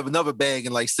trash inside of another bag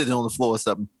and like sit it on the floor or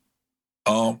something?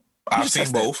 I've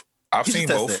seen both. I've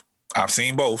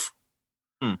seen both.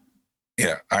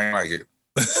 Yeah, I ain't like it.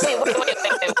 Wait.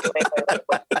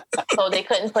 So they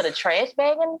couldn't put a trash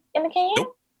bag in the can?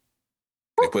 Nope.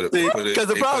 They put it because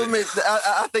the problem is,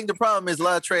 I think the problem is a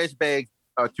lot of trash bags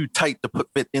are too tight to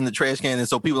fit in the trash can, and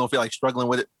so people don't feel like struggling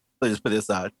with it. So they just put it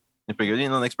aside and figure,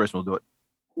 the next person will do it.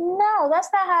 No, that's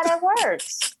not how that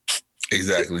works.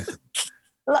 Exactly.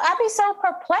 I'd be so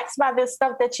perplexed by this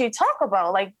stuff that you talk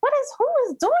about. Like, who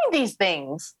is doing these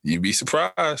things? You'd be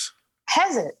surprised.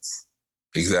 Peasants.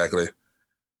 Exactly.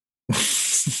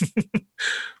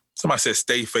 Somebody said,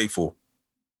 stay faithful.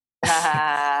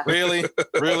 Really?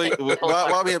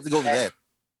 Why we have to go to that?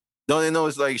 Don't they know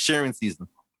it's like sharing season?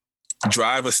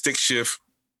 Drive a stick shift.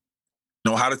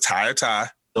 Know how to tie a tie.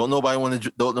 Don't nobody want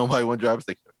to drive a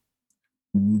stick shift.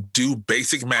 Do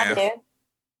basic math.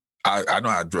 I know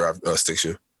how to drive a stick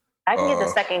shift. I can get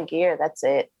the second gear. That's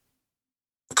it.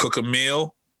 Cook a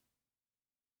meal.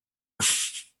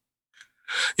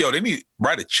 Yo, they need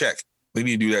write a check. They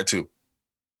need to do that too.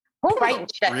 Who's writing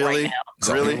checks right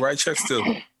now? Really? Write checks too.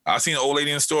 I seen an old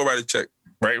lady in the store write a check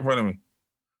right in front of me.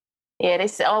 Yeah, they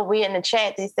said, we in the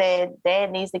chat. They said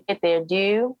dad needs to get their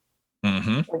due.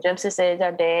 Mm-hmm. Jimson says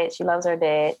our dad. She loves her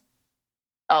dad.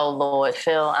 Oh Lord,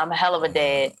 Phil, I'm a hell of a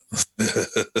dad.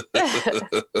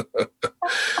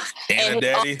 And a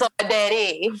daddy. Also a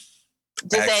daddy.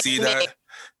 Just see that?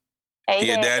 Hey,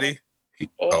 he a daddy? Hey.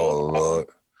 Oh Lord.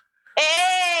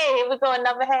 Hey, we're going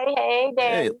another hey,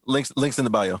 daddy. Hey, links in the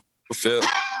bio. Phil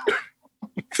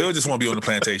just want to be on the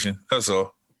plantation. That's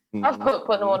all. I'm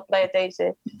putting on the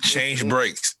plantation. Change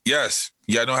brakes. Yes.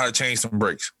 Yeah, I know how to change some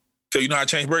brakes. Phil, you know how to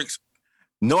change brakes?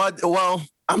 No, well,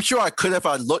 I'm sure I could if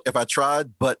I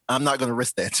tried, but I'm not going to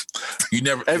risk that. You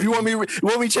never. If you want me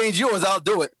to change yours, I'll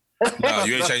do it. No,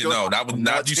 you ain't changing. No,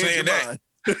 not you saying that.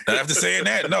 Not after saying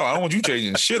that. No, I don't want you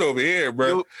changing shit over here,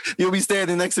 bro. You'll be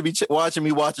standing next to me watching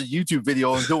me watch a YouTube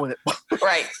video and doing it.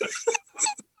 Right.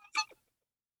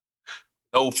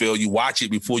 No, Phil, you watch it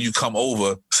before you come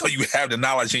over, so you have the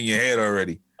knowledge in your head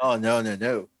already. Oh no!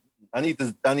 I need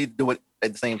to do it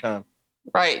at the same time.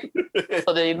 Right.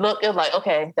 So then you look, it's like,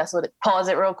 okay, that's what it. Pause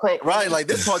it real quick. Right, like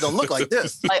this part don't look like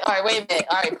this. Like, all right, wait a minute.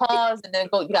 All right, pause, and then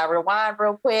go. You got to rewind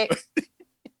real quick.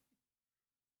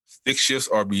 Stick shifts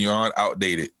are beyond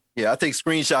outdated. Yeah, I take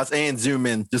screenshots and zoom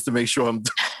in just to make sure I'm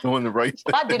doing the right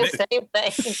thing. I do the same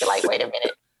thing. Like, wait a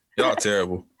minute. Y'all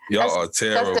terrible. Y'all are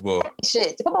terrible.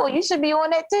 Shit. Come on, you should be on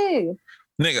that too.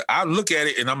 Nigga, I look at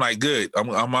it and I'm like, good.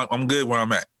 I'm good where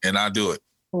I'm at, and I do it.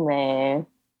 Man.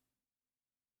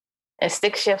 And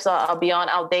stick shifts are beyond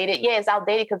outdated. Yeah, it's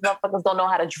outdated because motherfuckers don't know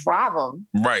how to drive them.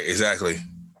 Right, exactly.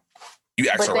 You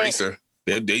ask a racer,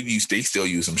 they still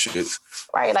use some shits.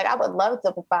 Right, like I would love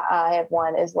to if I have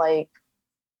one. It's like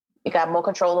you got more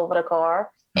control over the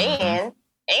car, and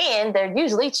they're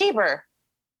usually cheaper.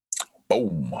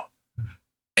 Boom.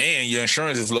 And your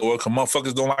insurance is lower because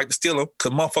motherfuckers don't like to steal them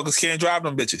because motherfuckers can't drive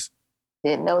them bitches.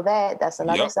 Didn't know that. That's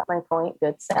another selling point.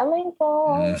 Good selling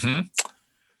point. Mm-hmm.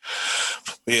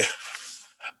 Yeah.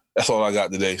 That's all I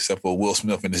got today, except for Will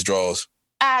Smith in his drawers.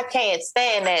 I can't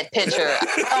stand that picture.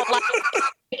 I don't like it.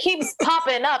 It keeps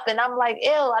popping up, and I'm like,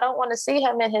 ew, I don't want to see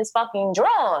him in his fucking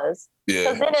drawers. Yeah.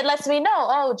 Because then it lets me know,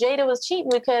 oh, Jada was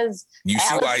cheating because you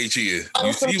see why he cheated.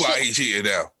 You see why he cheated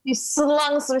now. You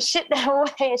slung some shit that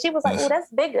way, and she was like, oh, that's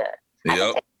bigger. I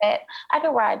can take that. I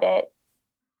can ride that.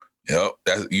 Yep.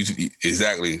 That's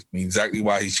exactly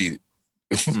why he cheated.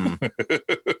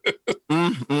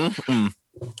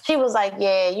 She was like,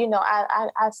 yeah, you know,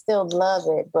 I still love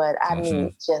it, but I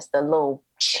need just a little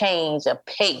change of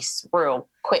pace real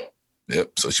quick.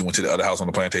 Yep. So she went to the other house on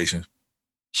the plantation.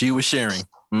 She was sharing.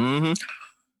 Mm-hmm.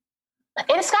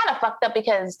 It's kind of fucked up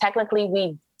because technically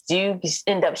we do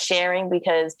end up sharing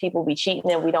because people be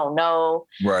cheating and we don't know.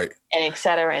 Right. And et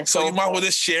cetera. And so you might as well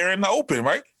just share in the open,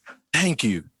 right? Thank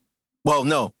you. Well,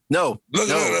 no. Wow.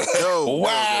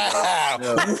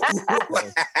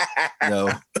 No.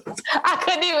 I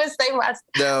couldn't even say my.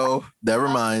 No, never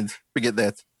mind. Forget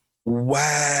that.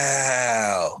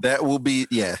 Wow. That will be,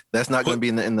 that's not going to be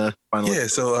in the final. Yeah,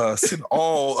 so send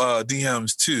all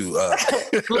DMs to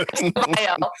link in the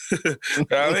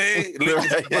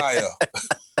bio.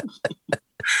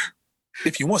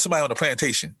 If you want somebody on the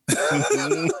plantation.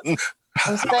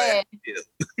 I'm saying.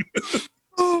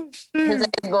 His ass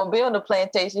gonna be on the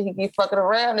plantation. He keep fucking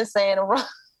around and saying the wrong.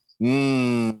 She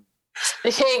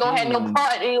ain't gonna have no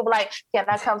part. He'll be like, can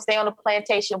I come stay on the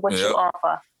plantation? What you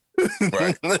offer?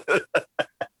 Right.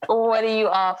 What do you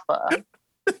offer?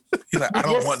 He's like, I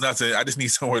don't want nothing. I just need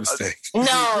somewhere to stay.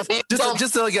 No,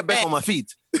 just till I get back on my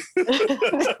feet.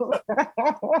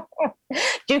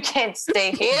 You can't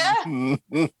stay here.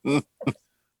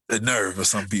 The nerve of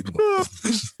some people.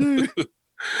 The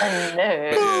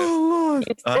nerve. Oh, Lord.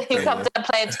 You come to the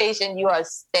plantation, you are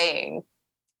staying.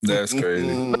 That's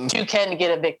crazy. But you can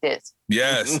get evicted.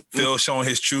 Yes. Phil showing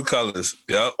his true colors.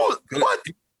 Yep. What?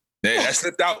 Yeah, that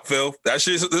slipped out, Phil. That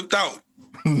shit slipped out.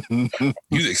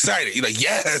 You're excited. You're like,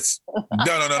 yes. No.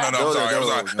 I'm sorry.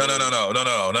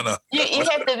 No. You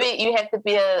have to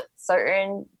be a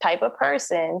certain type of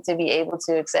person to be able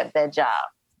to accept that job.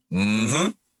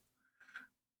 Mm-hmm.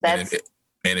 That's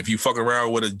and if you fuck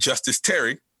around with a Justice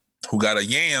Terry who got a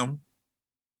yam,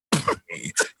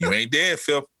 you ain't dead,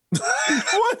 Phil.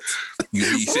 What? You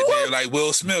be sitting there like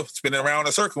Will Smith spinning around in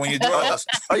a circle when you draws.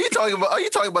 Are you talking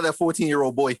about that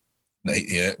 14-year-old boy?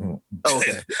 Yeah.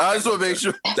 Okay. I just want to make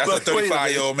sure. That's a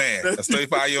 35-year-old man. That's a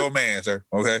 35-year-old man, sir.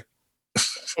 Okay.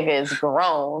 Nigga is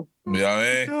grown. You know what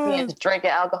I mean? He is drinking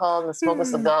alcohol and smoking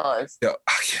cigars.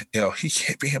 Yo, he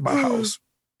can't be in my house.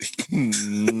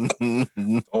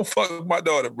 Don't fuck with my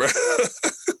daughter, bro.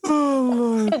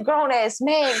 Grown ass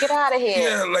man, get out of here.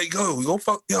 Yeah, like go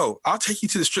fuck. Yo, I'll take you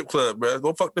to the strip club, bro.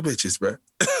 Go fuck the bitches, bro.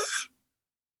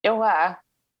 Yo, why?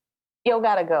 Yo,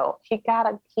 gotta go. He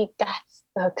gotta go.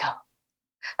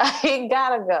 He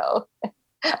gotta go.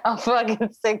 I'm fucking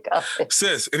sick of it.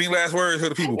 Sis, any last words for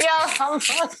the people? Yo, I'm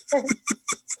fucking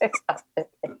sick of it.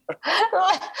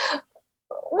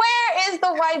 Where is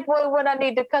the white boy when I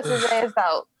need to cuss his ass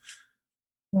out?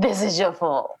 This is your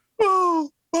fault. Oh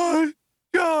my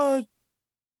God.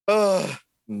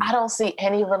 I don't see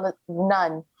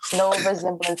none, no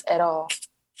resemblance at all.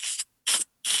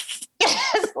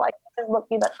 It's like, look,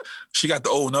 She got the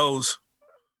old nose.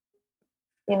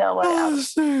 You know what?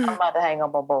 I'm about to hang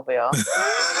up on both of y'all.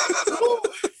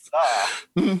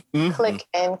 Click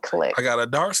and click. I got a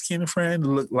dark-skinned friend that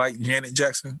look like Janet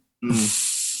Jackson.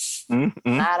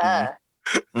 Not her.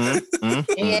 He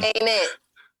ain't it.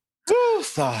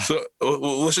 So,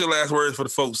 what's your last words for the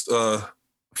folks,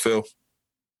 Phil?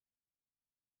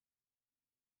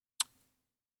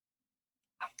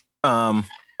 Oh,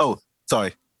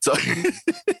 sorry.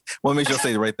 Want to make sure I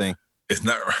say the right thing. It's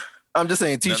not. I'm just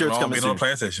saying, t-shirts coming soon. On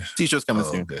PlayStation. T-shirts coming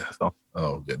soon. Okay. So.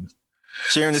 Oh goodness.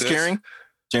 Sharing is caring.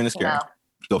 Sharing is caring. No.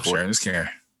 Go for Sharing it. is caring.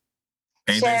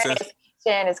 Anything,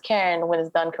 Sharing is caring when it's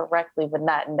done correctly, but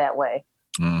not in that way.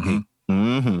 Mm-hmm.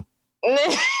 Mm-hmm.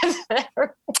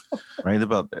 Right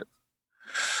about that.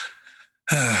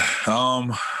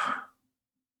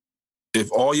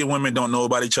 If all your women don't know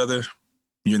about each other,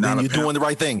 you're not a pimp. You're doing the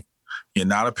right thing. You're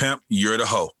not a pimp. You're the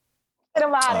hoe. Get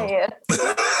him out of here.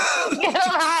 Get him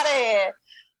out of here.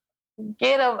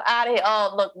 Get him out of here.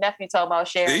 Oh, look, nephew talking about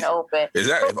sharing open. Is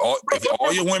that if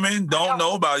all your women don't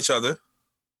know about each other,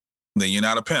 then you're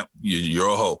not a pimp. You're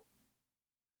a hoe.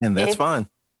 And that's fine.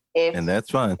 And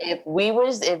that's fine. If it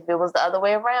was the other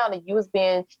way around, and you would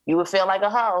feel like a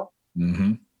hoe.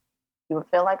 Mm-hmm. You would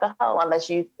feel like a hoe unless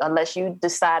you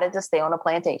decided to stay on a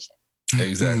plantation.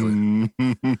 Exactly.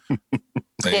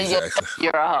 Exactly.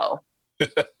 You're a hoe.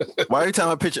 Why every time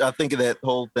I think of that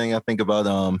whole thing, I think about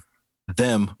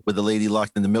them with the lady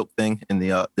locked in the milk thing in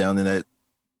the down in that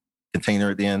container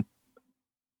at the end.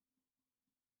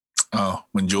 Oh,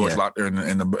 when George locked her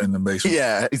in the basement.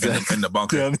 Yeah, exactly. In the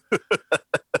bunker.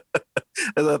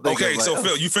 Okay, so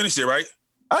Phil, you finished it, right?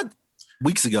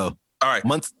 Weeks ago. All right.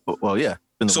 Months. Well, yeah.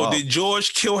 So did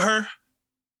George kill her?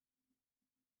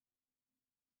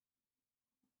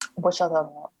 What y'all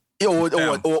talking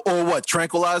about? Or what?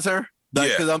 Tranquilize her?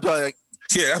 Because I'm like,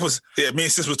 me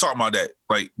and sis was talking about that.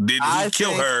 Like, did he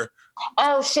kill her?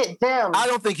 Oh shit, them. I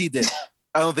don't think he did.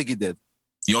 You don't think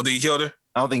he killed her?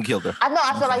 I don't think he killed her. I know.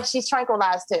 I feel like she's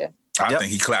tranquilized too. I think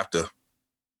he clapped her.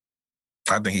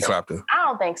 I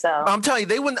don't think so. I'm telling you,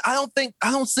 they wouldn't. I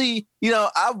don't see.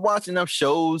 I've watched enough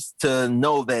shows to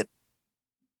know that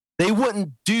they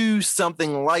wouldn't do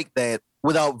something like that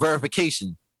without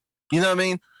verification. You know what I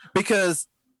mean? Because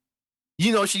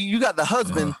you got the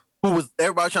husband who was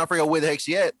everybody trying to figure out where the heck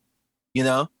she at.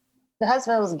 The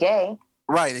husband was gay.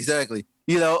 Right, exactly.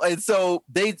 And so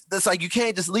it's like you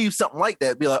can't just leave something like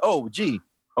that. Be like, oh, gee,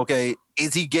 okay,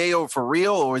 is he gay or for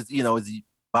real, or is he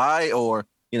bi, or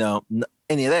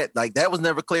any of that? Like that was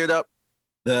never cleared up.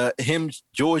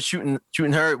 George shooting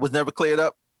her was never cleared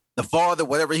up. The father,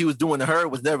 whatever he was doing to her,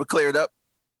 was never cleared up.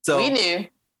 So we knew.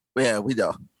 Yeah, we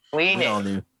know. We all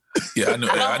knew. Yeah, I knew.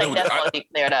 I don't think that's going to be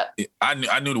cleared up.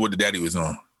 I knew what the daddy was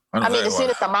on. As soon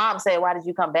as the mom said, "Why did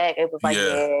you come back?" It was like,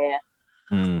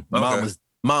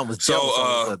 Mom was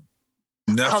so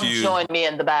nephew. Come join me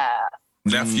in the bath.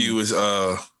 Nephew is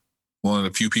one of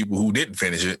the few people who didn't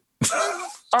finish it. Shit.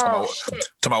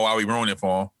 Talking about why we ruined it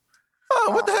for him.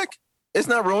 Oh, what the heck? It's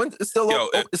not ruined. It's still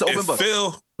it's an open book.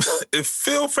 If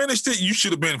Phil finished it, you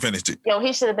should have been finished it.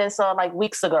 He should have been saw like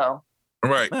weeks ago.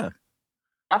 Right. Yeah.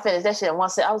 I finished that shit in one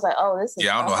set. I was like, oh, this is.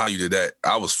 Yeah, I don't know how you did that.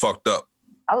 I was fucked up.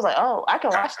 I was like, oh, I can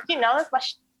watch it. It's my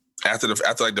shit. After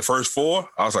like the first 4,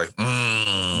 I was like,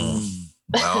 I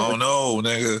don't know,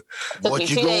 nigga. What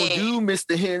you gonna do,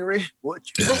 Mr. Henry? What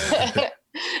you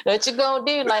gonna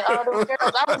do? Like all those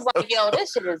girls. I was like, yo,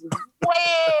 this shit is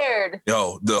weird.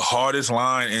 Yo, the hardest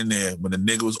line in there when the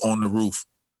nigga was on the roof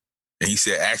and he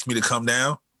said, ask me to come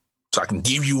down so I can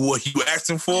give you what you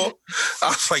asking for. I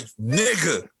was like,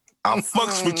 nigga, I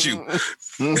fucks with you.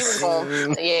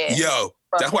 Yeah. Yo,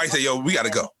 that's why he said, yo, we gotta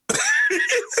go.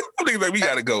 Niggas like, we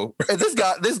gotta go. And this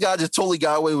guy just totally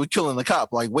got away with killing the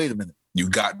cop. Like, wait a minute. You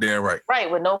got there right.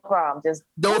 Right, with no problem. Just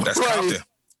that's Compton.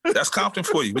 That's Compton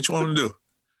for you. What you want to do?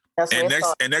 And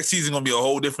next season gonna be a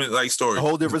whole different story. A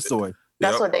whole different story.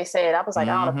 That's what they said. I was like,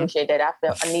 I don't appreciate that.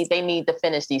 They need to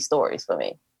finish these stories for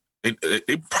me.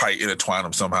 They probably intertwine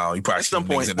them somehow. You probably see some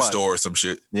niggas in the store or some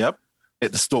shit. Yep.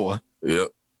 At the store. Yep.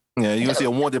 Yeah, you can see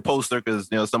a wanted poster because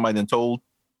somebody done told.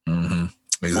 Mm-hmm.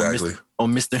 Exactly.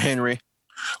 On Mr. Henry.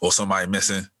 Or somebody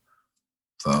missing.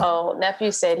 So. Oh, nephew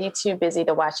said he's too busy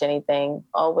to watch anything.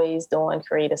 Always doing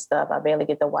creative stuff. I barely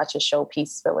get to watch a show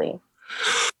peacefully.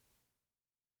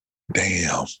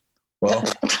 Damn. Well,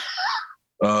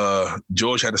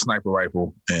 George had a sniper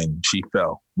rifle and she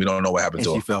fell. We don't know what happened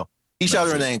to her. She fell. He shot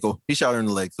her in the ankle. He shot her in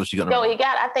the leg, so she got. No,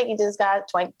 I think he just got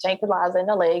tranquilizer in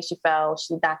the leg. She fell.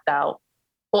 She knocked out.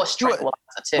 Or tranquilizer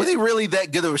too. Was he really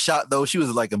that good of a shot though? She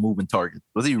was like a moving target.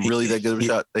 Was he really that good of a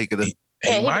shot? They could have.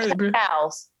 He might have been.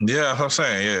 Kyle's. Yeah, I'm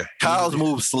saying. Yeah, Kyle's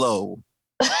moved slow.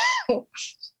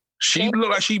 She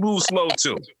looked like she moved slow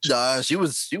too. She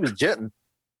was jetting.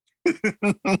 She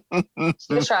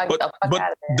was trying to get the fuck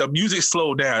out of there. The music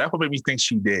slowed down. That's what made me think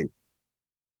she did.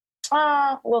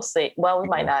 We'll see. Well, we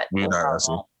might not. We're not gonna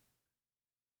see.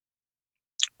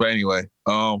 But anyway,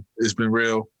 it's been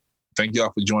real. Thank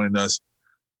y'all for joining us.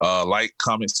 Like,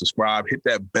 comment, subscribe, hit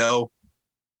that bell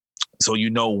so you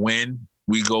know when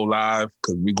we go live,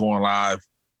 because we're going live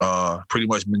pretty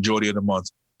much majority of the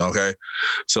month. Okay,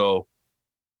 so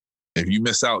if you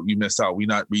miss out, you miss out. We're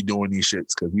not redoing these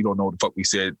shits because we don't know what the fuck we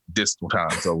said this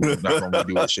time, so we're not gonna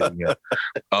redo that shit again.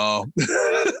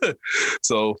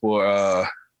 So for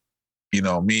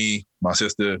me, my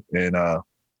sister, and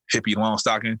Hippie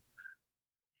Longstocking,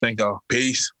 thank y'all.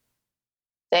 Peace.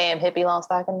 Damn, Hippie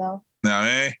Longstocking though. Now,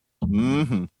 man.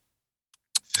 Mm-hmm.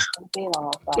 Hippie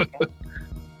Longstocking.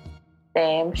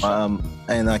 Damn.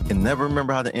 And I can never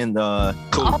remember how to end.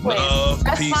 Cool. Love,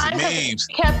 peace, and memes.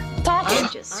 Kept talking.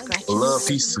 Just scratching Love, the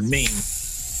peace, and memes.